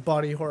me, dude. Is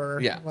body horror.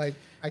 Yeah, like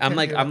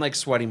I'm like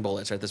sweating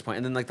bullets at this point.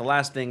 And then like the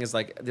last thing is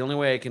like the only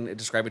way I can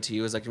describe it to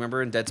you is like, you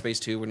remember in Dead Space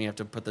 2 when you have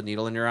to put the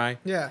needle in your eye?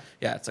 Yeah.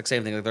 Yeah, it's like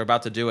same thing. Like they're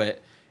about to do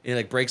it, and he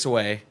like breaks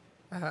away,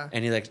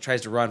 and he like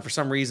tries to run. For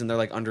some reason, they're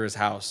like under his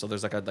house, so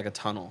there's like a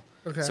tunnel.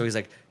 Okay. So he's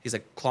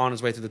like clawing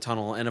his way through the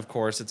tunnel, and of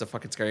course it's a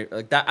fucking scary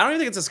like that. I don't even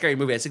think it's a scary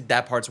movie. I think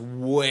that part's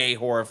way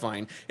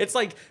horrifying. It's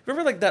like,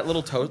 remember like that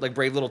little like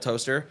Brave Little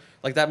Toaster?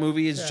 Like that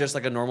movie is just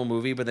like a normal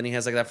movie, but then he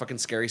has like that fucking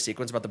scary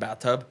sequence about the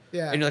bathtub.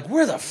 Yeah. And you're like,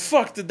 where the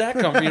fuck did that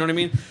come from? You know what I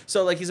mean?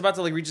 So like he's about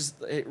to like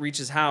reach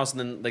his house, and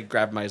then like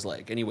grab him by his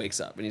leg, and he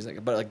wakes up, and he's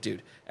like, but like,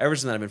 dude, ever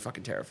since then I've been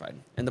fucking terrified.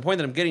 And the point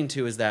that I'm getting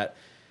to is that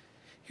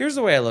here's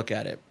the way I look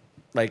at it.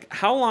 Like,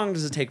 how long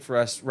does it take for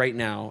us right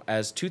now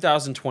as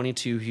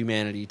 2022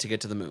 humanity to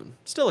get to the moon?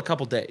 Still a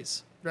couple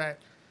days. Right.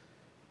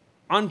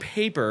 On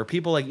paper,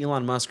 people like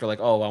Elon Musk are like,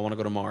 oh, I want to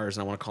go to Mars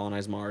and I want to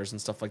colonize Mars and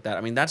stuff like that.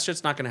 I mean, that's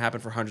just not going to happen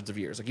for hundreds of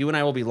years. Like, you and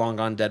I will be long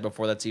gone dead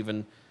before that's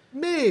even...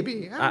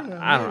 Maybe. I don't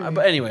know.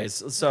 But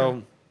anyways,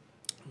 so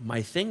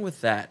my thing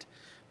with that,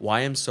 why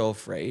I'm so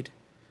afraid,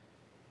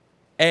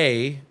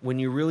 when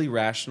you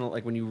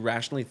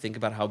rationally think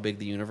about how big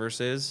the universe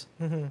is,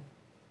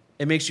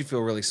 it makes you feel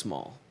really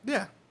small.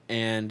 Yeah.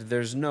 And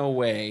there's no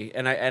way,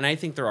 and I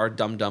think there are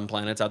dumb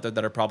planets out there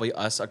that are probably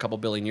us a couple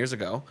billion years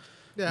ago.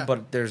 Yeah.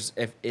 But there's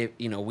if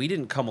you know, we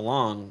didn't come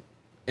along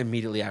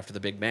immediately after the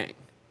Big Bang.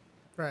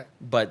 Right.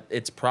 But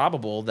it's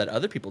probable that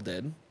other people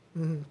did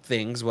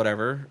things,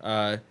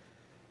 whatever.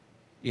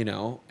 You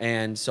know,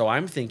 and so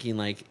I'm thinking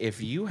like,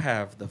 if you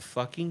have the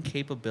fucking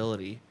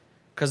capability,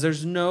 because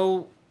there's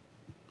no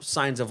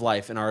signs of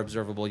life in our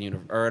observable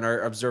or in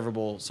our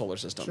observable solar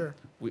system. Sure.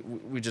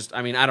 We just,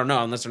 I mean, I don't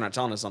know unless they're not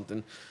telling us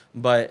something,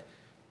 but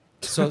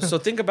so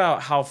think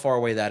about how far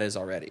away that is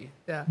already.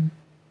 Yeah.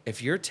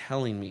 If you're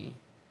telling me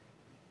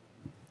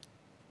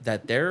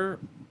that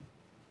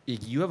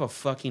you have a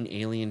fucking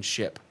alien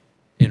ship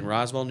in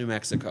Roswell, New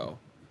Mexico,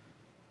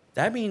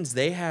 that means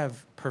they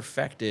have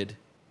perfected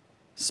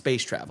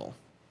space travel.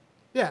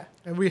 Yeah,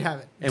 and we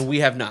haven't. And we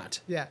have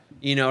not. Yeah.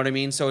 You know what I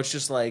mean? So it's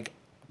just like,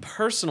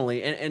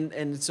 personally,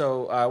 and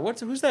so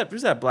who's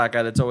that black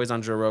guy that's always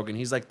on Joe Rogan?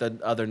 He's like the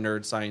other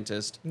nerd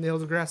scientist. Neil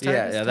deGrasse Tyson.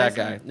 Yeah, that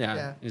guy.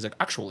 Yeah. He's like,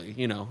 actually,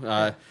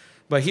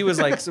 but he was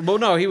like, well,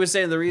 no, he was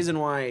saying the reason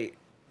why,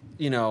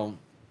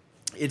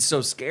 it's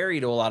so scary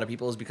to a lot of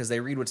people is because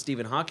they read what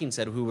Stephen Hawking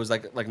said, who was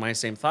like my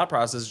same thought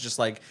process, just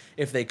like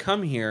if they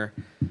come here,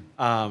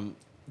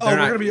 we're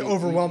gonna be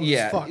overwhelmed.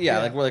 Yeah, as fuck.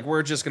 yeah. Like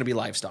we're just gonna be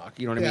livestock.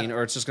 You know what I mean?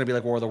 Or it's just gonna be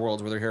like War of the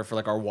Worlds, where they're here for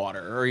like our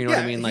water, or you know what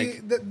I mean?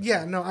 Like,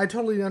 no, I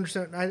totally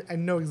understand. I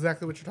know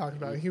exactly what you're talking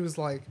about. He was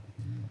like,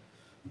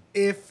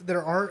 if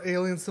there are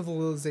alien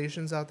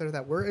civilizations out there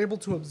that we're able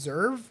to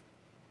observe,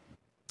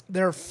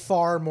 they're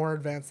far more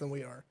advanced than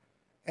we are,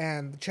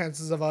 and the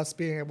chances of us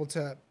being able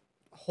to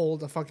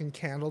hold a fucking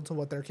candle to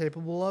what they're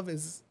capable of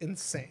is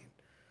insane.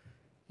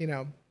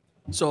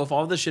 So if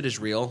all this shit is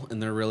real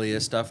and there really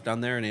is stuff down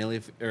there in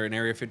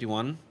Area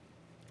 51,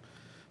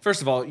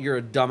 first of all, you're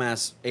a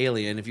dumbass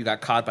alien if you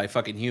got caught by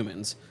fucking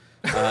humans.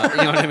 You know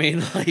what I mean?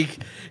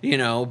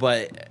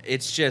 But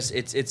it's just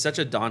it's such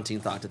a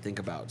daunting thought to think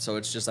about. So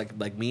it's just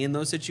like me in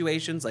those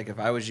situations. Like if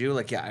I was you,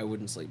 I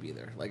wouldn't sleep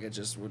either. Like it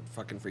just would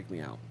fucking freak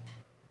me out.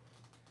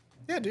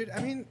 Yeah, dude.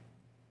 I mean,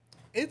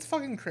 it's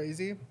fucking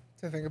crazy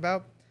to think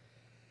about.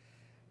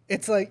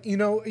 It's like,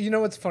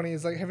 what's funny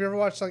is like, have you ever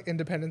watched like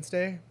Independence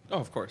Day? Oh,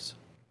 of course.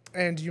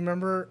 And do you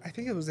remember, I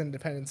think it was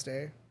Independence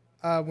Day,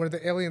 where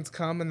the aliens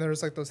come and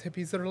there's like those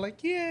hippies that are like,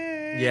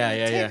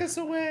 take us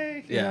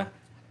away. You know?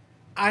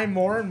 I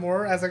more and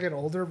more, as I get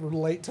older,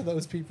 relate to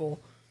those people,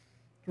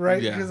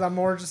 right? Yeah. Because I'm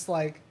more just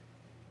like,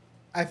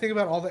 I think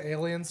about all the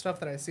alien stuff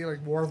that I see,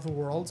 like War of the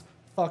Worlds,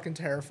 fucking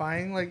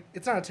terrifying. Like,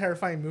 it's not a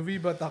terrifying movie,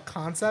 but the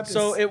concept is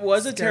So it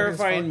was a scary as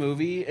terrifying fuck.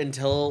 movie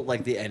until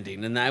like the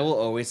ending, and I will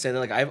always say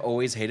that I've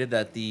always hated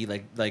that the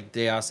like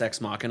Deus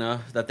Ex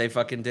Machina that they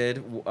fucking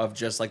did of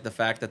just like the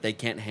fact that they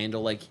can't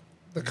handle like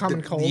the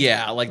common cold.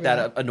 Yeah,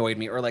 that annoyed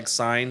me, or like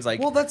signs like.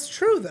 Well, that's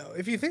true though.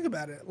 If you think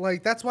about it,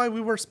 like that's why we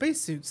wear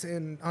spacesuits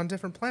on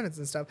different planets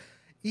and stuff.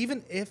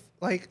 Even if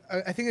like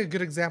I think a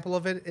good example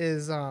of it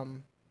is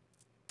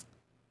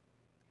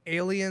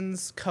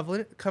Aliens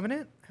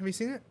Covenant. Have you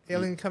seen it?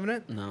 Alien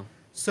Covenant? No.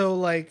 So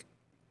like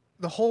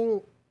the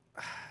whole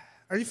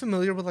are you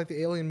familiar with like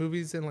the alien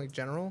movies in like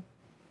general?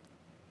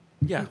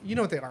 Yeah. You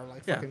know what they are,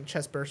 like Yeah. fucking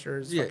chest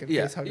bursters, Yeah, fucking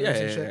yeah, face huggers yeah,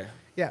 and yeah, shit. yeah.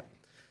 Yeah.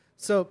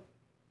 So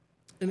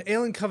in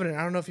Alien Covenant,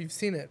 I don't know if you've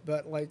seen it,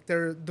 but like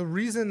the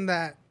reason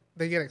that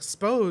they get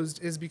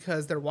exposed is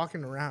because they're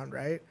walking around,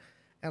 right?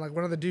 And like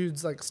one of the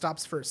dudes like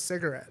stops for a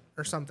cigarette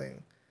or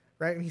something,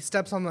 right? And he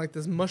steps on like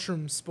this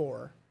mushroom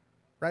spore,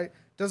 right?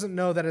 Doesn't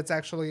know that it's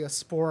actually a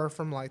spore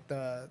from like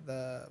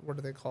the what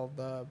are they called?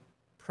 The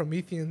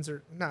Prometheans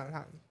or no,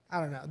 I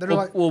don't know. They're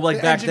like the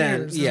back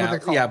then, engineers is what they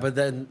call them. but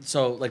then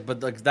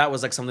that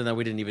was like something that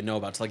we didn't even know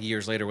about till like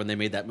years later when they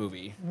made that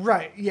movie.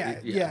 Right.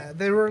 Yeah.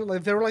 They were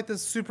like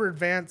this super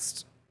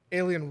advanced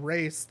alien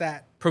race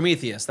that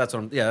Prometheus. That's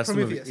what. That's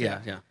Prometheus, the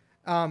movie.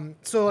 Yeah.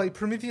 So like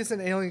Prometheus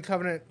and Alien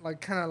Covenant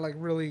like kind of like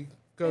really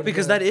go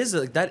Because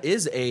together. that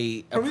is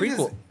a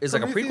prequel. Is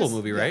like a prequel Prometheus-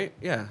 movie, right?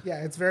 Yeah.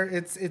 Yeah,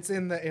 it's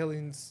in the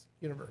Aliens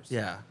universe.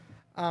 Yeah.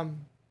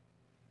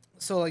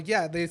 So like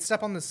they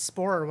step on this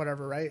spore or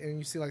whatever, right? And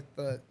you see like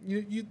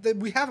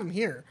we have them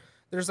here.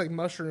 There's like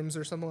mushrooms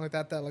or something like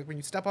that like when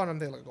you step on them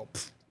they like go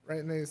pfft, right,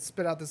 and they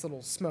spit out this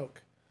little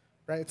smoke,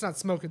 right? It's not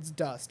smoke, it's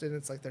dust, and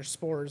it's like their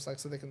spores like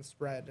so they can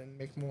spread and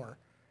make more,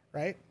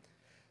 right?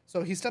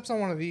 So he steps on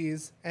one of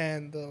these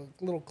and the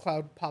little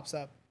cloud pops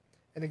up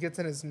and it gets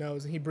in his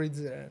nose and he breathes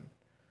it in,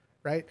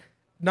 right?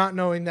 Not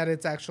knowing that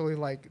it's actually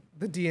like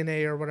the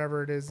DNA or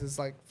whatever it is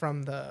like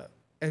from the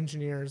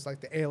engineers, like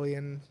the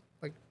alien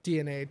like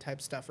DNA type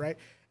stuff, right?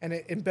 And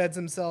it embeds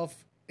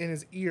himself in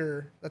his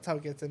ear. That's how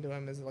it gets into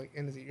him, is like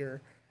in his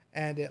ear,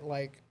 and it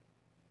like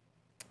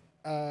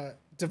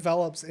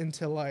develops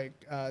into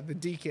like the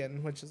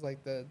Deacon, which is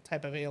like the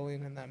type of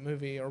alien in that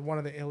movie, or one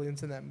of the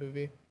aliens in that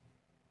movie.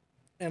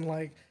 And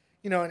like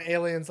in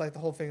Aliens, like the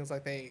whole thing is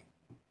like they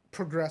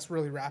progress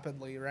really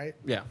rapidly, right?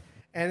 Yeah.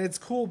 And it's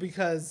cool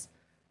because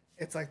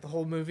it's like the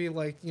whole movie,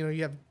 like you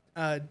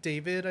have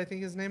David, I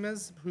think his name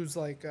is, who's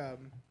like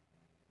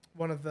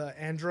one of the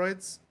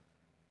androids,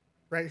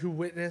 right? Who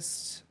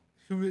witnessed,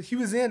 he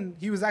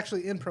was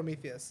actually in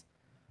Prometheus,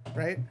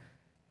 right?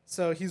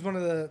 So he's one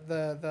of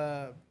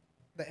the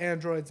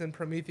androids in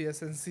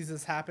Prometheus and sees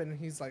this happen and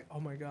he's like, oh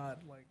my God,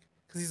 like,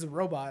 cause he's a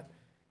robot.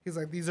 He's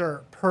like, these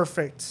are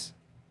perfect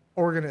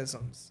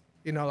organisms,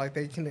 like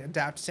they can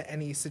adapt to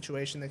any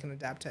situation. They can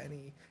adapt to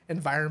any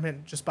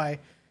environment just by,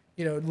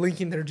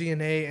 linking their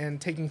DNA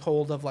and taking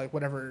hold of like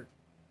whatever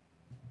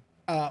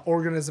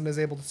organism is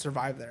able to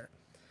survive there,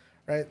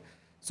 right?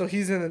 So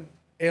he's in an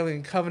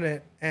alien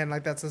covenant, and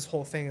like that's his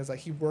whole thing is like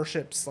he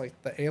worships like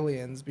the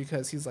aliens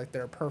because he's like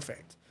they're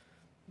perfect.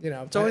 You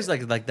know, It's always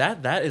like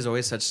that. That is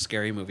always such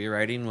scary movie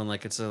writing when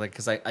like it's like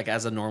because like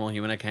as a normal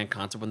human I can't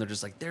concept when they're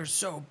just like they're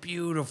so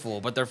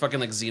beautiful but they're fucking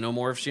like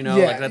xenomorphs, you know?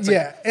 Yeah, like that's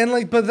and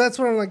like, but that's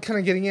what I'm like kind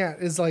of getting at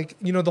is like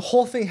you know the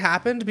whole thing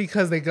happened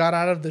because they got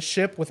out of the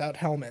ship without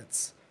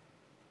helmets,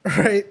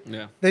 right?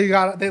 Yeah. They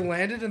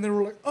landed and they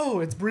were like,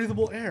 oh, it's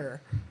breathable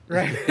air,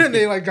 right? And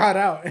they like got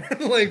out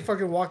and like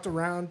fucking walked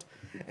around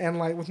and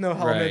like with no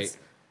helmets. Right.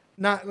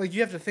 Not like you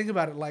have to think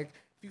about it like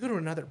if you go to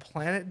another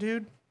planet,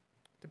 dude.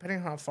 Depending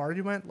on how far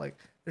you went, like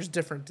there's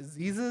different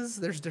diseases,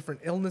 there's different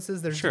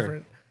illnesses, there's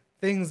different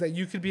things that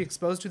you could be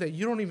exposed to that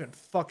you don't even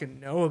fucking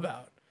know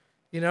about.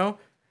 You know,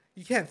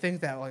 you can't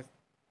think that like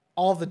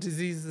all the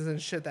diseases and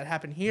shit that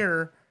happen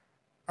here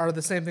are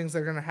the same things that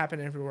are gonna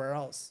happen everywhere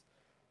else,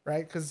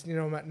 right? Because you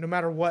know, no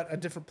matter what, a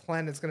different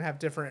planet's gonna have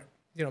different,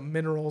 you know,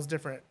 minerals,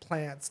 different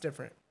plants,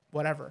 different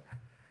whatever,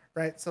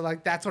 right? So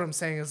like that's what I'm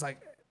saying is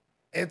like,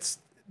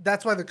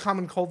 that's why the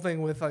common cold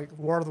thing with like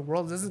War of the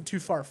Worlds isn't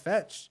too far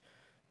fetched.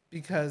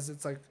 Because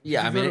it's like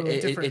yeah, I mean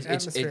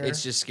atmosphere.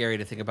 it's just scary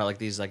to think about like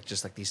these like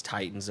just like these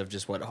titans of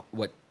just what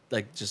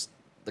like just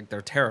like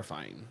they're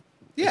terrifying.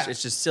 Yeah,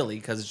 it's just silly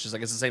because it's just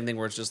like it's the same thing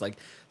where it's just like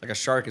a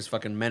shark is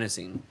fucking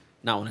menacing,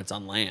 not when it's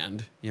on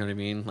land. You know what I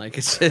mean? Like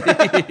it's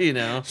you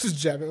know just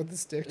jab it with the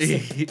sticks.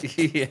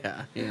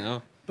 Yeah, you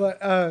know.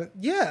 But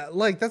yeah,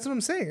 like that's what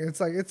I'm saying.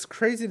 It's like it's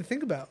crazy to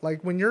think about.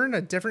 Like when you're in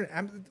a different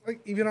like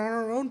even on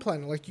our own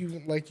planet, like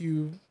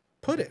you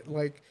put it,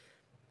 like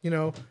you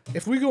know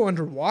if we go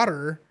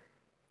underwater.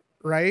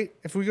 Right?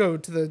 If we go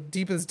to the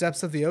deepest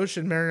depths of the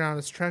ocean,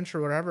 Marianas Trench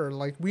or whatever,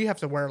 like we have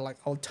to wear like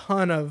a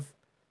ton of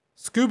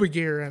scuba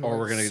gear and or like,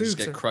 we're gonna just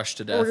get crushed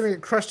to death. Or we're gonna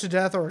get crushed to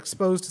death or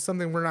exposed to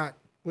something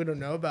we don't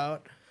know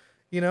about,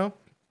 you know?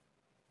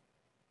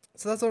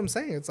 So that's what I'm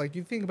saying. It's like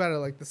you think about it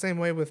like the same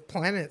way with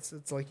planets.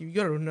 It's like you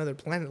go to another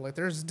planet, like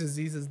there's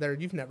diseases there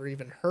you've never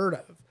even heard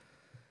of.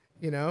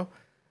 You know?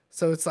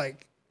 So it's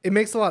like it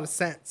makes a lot of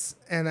sense.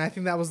 And I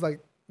think that was like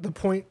the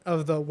point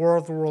of the War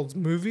of the Worlds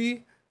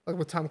movie. Like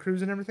with Tom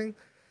Cruise and everything.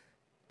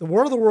 The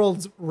War of the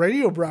Worlds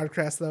radio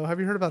broadcast, though. Have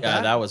you heard about that?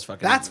 Yeah, that was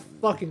fucking... That's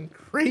fucking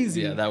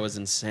crazy. Yeah, that was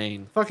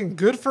insane. Fucking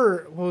good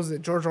for... What was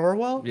it? George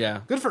Orwell?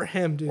 Yeah. Good for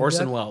him, dude.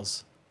 Orson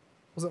Welles.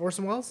 Was it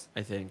Orson Welles?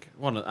 I think.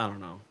 Well, I don't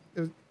know.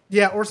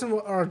 Yeah,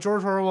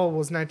 George Orwell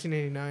was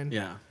 1989.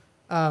 Yeah.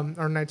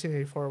 Or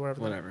 1984,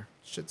 whatever.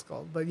 Shit's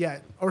called. But yeah,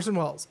 Orson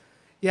Welles.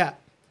 Yeah.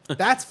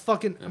 That's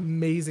fucking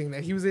amazing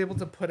that he was able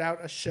to put out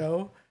a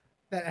show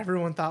that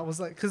everyone thought was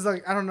like, because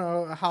like I don't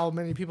know how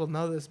many people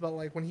know this, but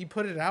like when he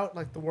put it out,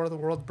 like the War of the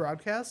Worlds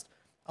broadcast,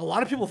 a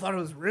lot of people thought it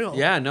was real.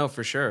 Yeah, no,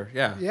 for sure.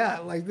 Yeah. Yeah,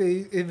 like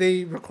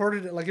they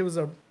recorded it like it was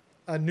a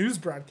news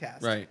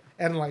broadcast. Right.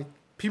 And like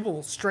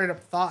people straight up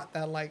thought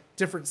that like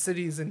different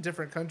cities in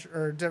different country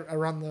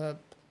around the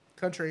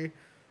country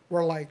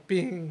were like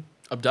being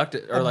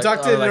abducted or like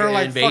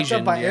fucked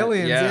up by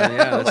aliens. Yeah,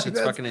 that's like,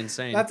 fucking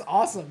insane. That's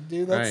awesome,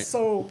 dude. That's right.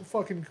 so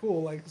fucking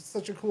cool. Like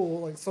such a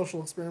cool like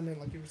social experiment,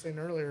 like you were saying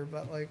earlier.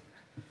 But like,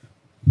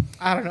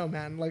 I don't know,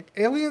 man. Like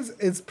aliens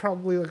is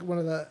probably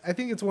like I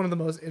think it's one of the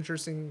most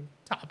interesting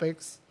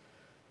topics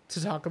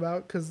to talk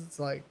about because it's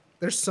like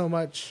there's so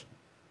much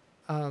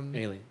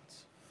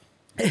aliens.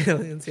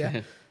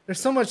 Yeah. There's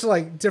so much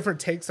like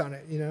different takes on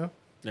it, you know.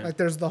 Yeah. Like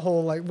there's the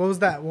whole like what was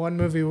that one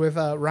movie with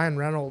Ryan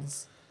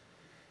Reynolds?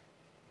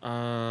 You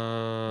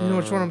know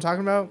which one I'm talking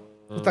about?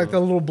 With like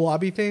the little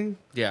blobby thing?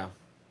 Yeah.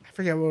 I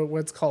forget what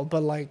it's called,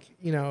 but like,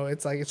 you know,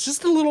 it's like it's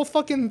just a little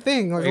fucking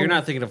thing. Like you're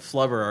not thinking of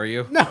Flubber, are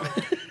you? No.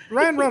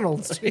 Ryan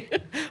Reynolds.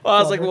 Well, I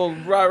was like, well,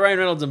 Ryan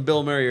Reynolds and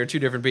Bill Murray are two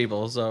different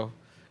people, so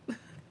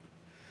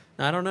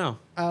I don't know.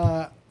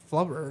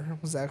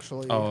 Flubber was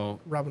actually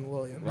Robin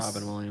Williams.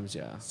 Robin Williams,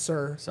 yeah.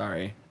 Sir.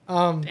 Sorry.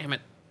 Damn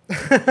it.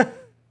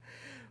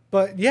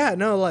 But yeah,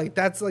 no, like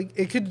that's like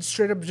it could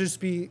straight up just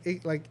be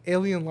like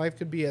alien life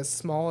could be as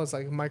small as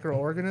like a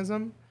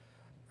microorganism,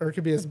 or it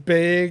could be as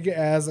big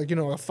as like you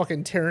know a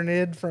fucking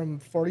Tyrannid from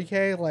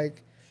 40K.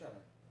 Like,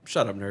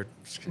 shut up, nerd.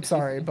 I'm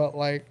sorry, but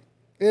like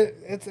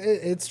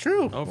it's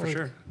true. Oh, for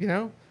sure. You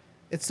know,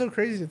 it's so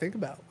crazy to think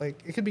about. Like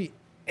it could be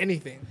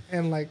anything,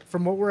 and like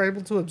from what we're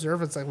able to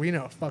observe, it's like we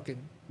know a fucking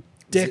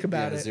dick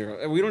about it.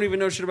 Zero. We don't even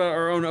know shit about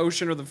our own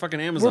ocean or the fucking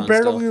Amazon. We're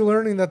barely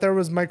learning that there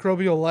was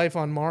microbial life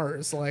on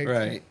Mars, like,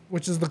 right.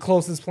 Which is the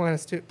closest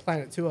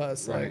planet to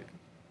us. Right. Like,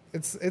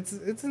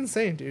 it's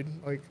insane, dude.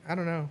 Like, I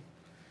don't know.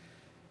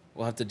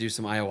 We'll have to do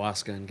some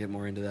ayahuasca and get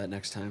more into that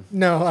next time.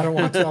 No, I don't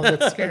want to. I'll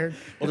get scared.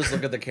 We'll just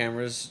look at the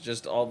cameras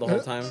the whole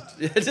time.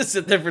 Just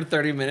sit there for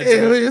 30 minutes.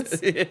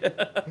 Aliens.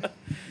 Yeah.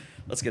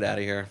 Let's get out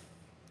of here.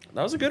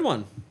 That was a good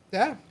one.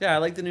 Yeah. Yeah, I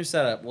like the new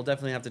setup. We'll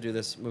definitely have to do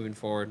this moving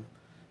forward.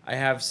 I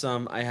have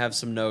some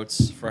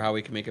notes for how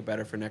we can make it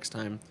better for next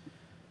time.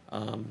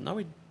 No,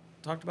 we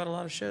talked about a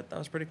lot of shit. That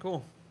was pretty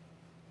cool.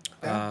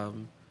 Yeah.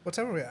 What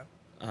time are we at?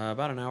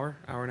 About an hour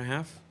and a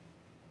half.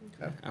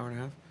 Okay. Hour and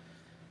a half.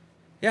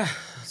 Yeah,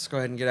 let's go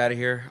ahead and get out of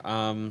here.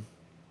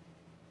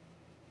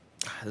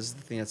 this is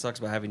the thing that sucks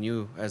about having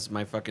you as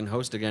my fucking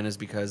host again, is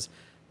because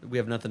we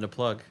have nothing to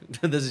plug.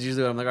 This is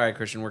usually what I'm like, all right,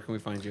 Christian, where can we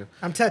find you?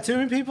 I'm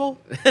tattooing people.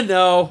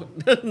 No,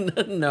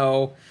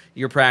 no,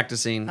 you're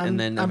practicing, and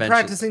then I'm eventually...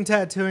 practicing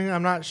tattooing.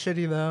 I'm not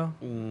shitty though.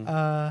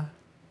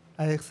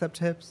 I accept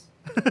tips.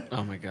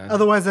 Oh my god.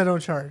 Otherwise, I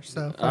don't charge.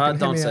 So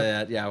don't say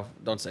that. Yeah,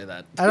 don't say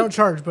that. I don't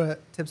charge, but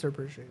tips are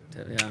appreciated.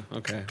 Yeah.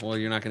 Okay. Well,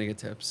 you're not gonna get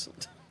tips.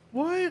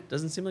 What?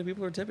 Doesn't seem like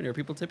people are tipping you. Are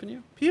people tipping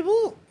you?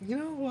 People, you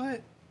know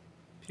what?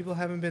 People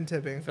haven't been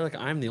tipping. I feel like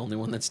I'm the only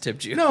one that's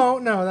tipped you. No,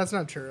 that's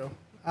not true.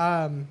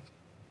 I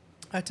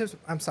tipped.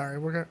 I'm sorry.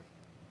 We're gonna.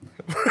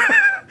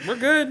 We're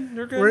good.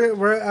 We're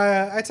good.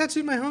 I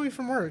tattooed my homie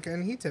from work,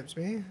 and he tipped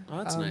me. Oh,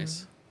 that's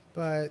nice.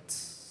 But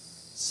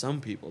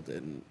some people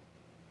didn't.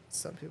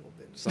 Some people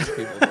didn't. Some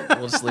people didn't.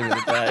 We'll just leave it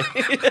at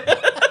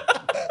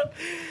that.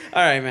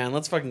 All right, man.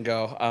 Let's fucking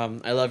go.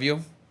 I love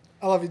you.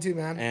 I love you too,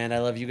 man. And I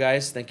love you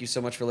guys. Thank you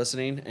so much for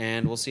listening,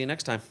 and we'll see you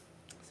next time.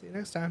 See you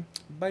next time.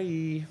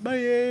 Bye.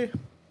 Bye.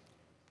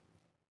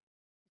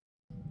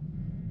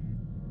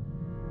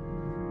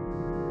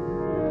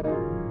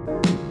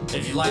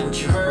 If you like what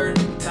you heard,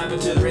 type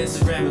into their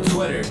Instagram and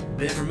Twitter.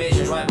 The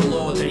information's right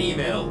below with their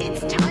email.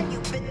 It's time you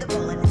bit the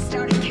bullet and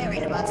started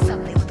caring about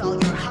something with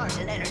all your heart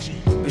and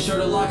energy. Be sure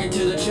to log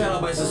into the channel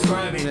by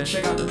subscribing and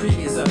check out the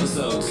previous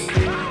episodes.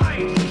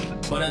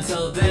 But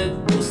until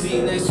then, we'll see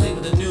you next week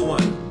with a new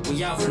one.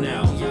 We out for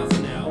now.